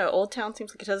like, I don't know, Old Town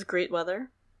seems like it has great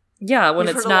weather. Yeah, when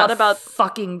it's not about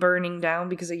fucking burning down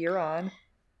because of Euron.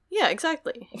 Yeah,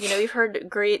 exactly. We've heard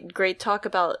great talk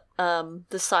about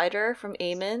the cider from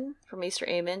Maester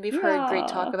Aemon. We've heard great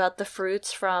talk about the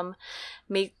fruits from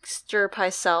Maester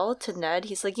Pycelle to Ned.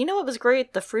 He's like, what was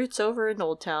great? The fruits over in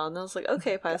Old Town. And I was like,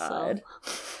 okay, Pycelle.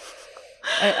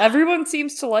 Everyone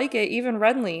seems to like it. Even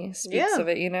Renly speaks of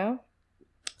it,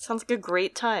 Sounds like a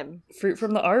great time. Fruit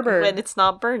from the arbor. When it's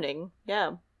not burning.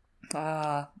 Yeah.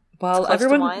 Well,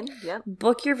 everyone,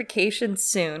 book your vacation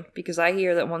soon, because I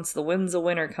hear that once the Winds of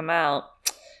Winter come out,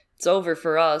 it's over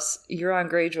for us.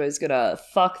 Euron Greyjoy's gonna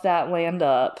fuck that land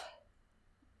up.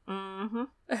 Mm-hmm.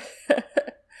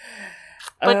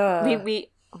 But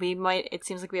we might. It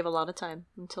seems like we have a lot of time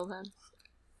until then.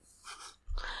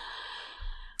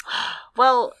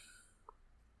 Well,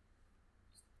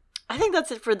 I think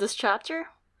that's it for this chapter.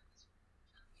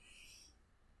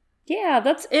 Yeah,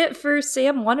 that's it for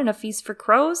Sam 1 and A Feast for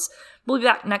Crows. We'll be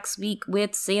back next week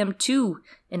with Sam 2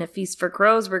 and A Feast for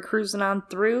Crows. We're cruising on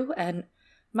through, and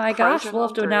my gosh, we'll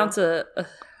have to announce a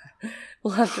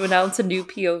new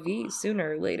POV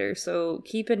sooner or later, so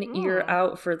keep an ear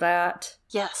out for that.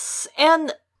 Yes,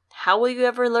 and how will you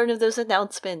ever learn of those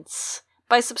announcements?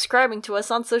 By subscribing to us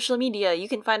on social media. You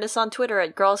can find us on Twitter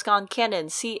at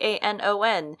GirlsGoneCanon,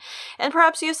 CANON. And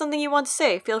perhaps you have something you want to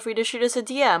say. Feel free to shoot us a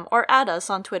DM or add us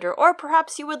on Twitter. Or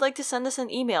perhaps you would like to send us an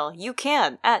email. You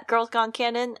can at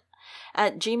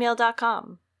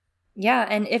girlsgonecanon@gmail.com. Yeah,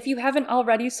 and if you haven't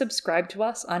already subscribed to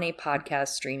us on a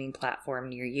podcast streaming platform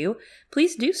near you,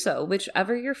 please do so.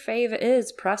 Whichever your fave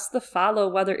is, press the follow,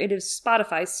 whether it is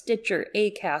Spotify, Stitcher,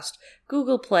 Acast,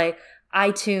 Google Play,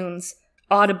 iTunes,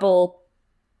 Audible,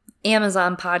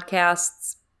 Amazon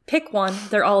Podcasts. Pick one.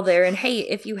 They're all there. And hey,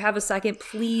 if you have a second,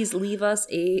 please leave us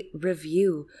a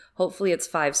review. Hopefully it's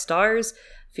 5 stars.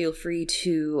 Feel free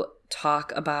to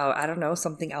talk about, I don't know,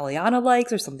 something Eliana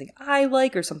likes or something I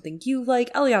like or something you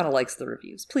like. Eliana likes the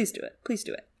reviews. Please do it. Please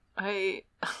do it. I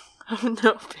have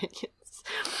no opinions.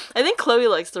 I think Chloe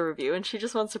likes the review and she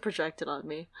just wants to project it on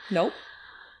me. Nope.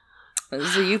 This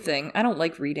is a you thing. I don't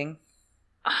like reading.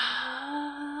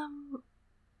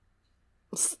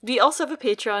 We also have a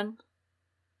Patreon.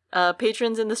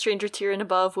 Patrons in the Stranger tier and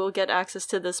above will get access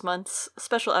to this month's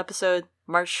special episode,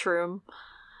 March Shroom.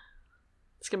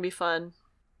 It's gonna be fun.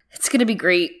 It's going to be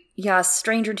great. Yes,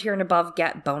 Stranger Tier and above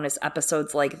get bonus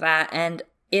episodes like that. And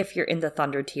if you're in the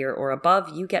Thunder Tier or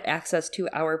above, you get access to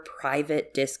our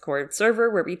private Discord server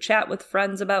where we chat with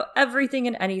friends about everything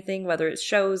and anything, whether it's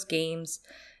shows, games,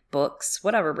 books,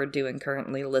 whatever we're doing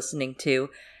currently listening to.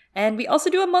 And we also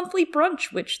do a monthly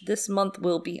brunch, which this month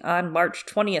will be on March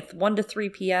 20th, 1 to 3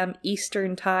 p.m.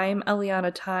 Eastern Time,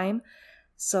 Eliana time.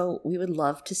 So we would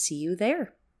love to see you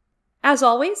there. As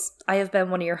always, I have been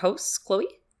one of your hosts, Chloe.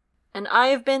 And I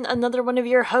have been another one of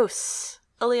your hosts,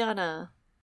 Eliana.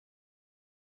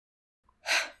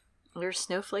 There's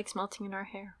snowflakes melting in our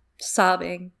hair.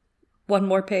 Sobbing. One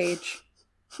more page.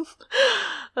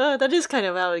 That is kind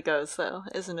of how it goes, though,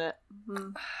 isn't it?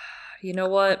 Mm. You know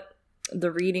what?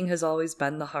 The reading has always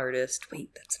been the hardest.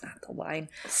 Wait, that's not the line.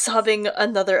 Sobbing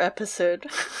another episode.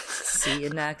 See you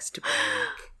next week.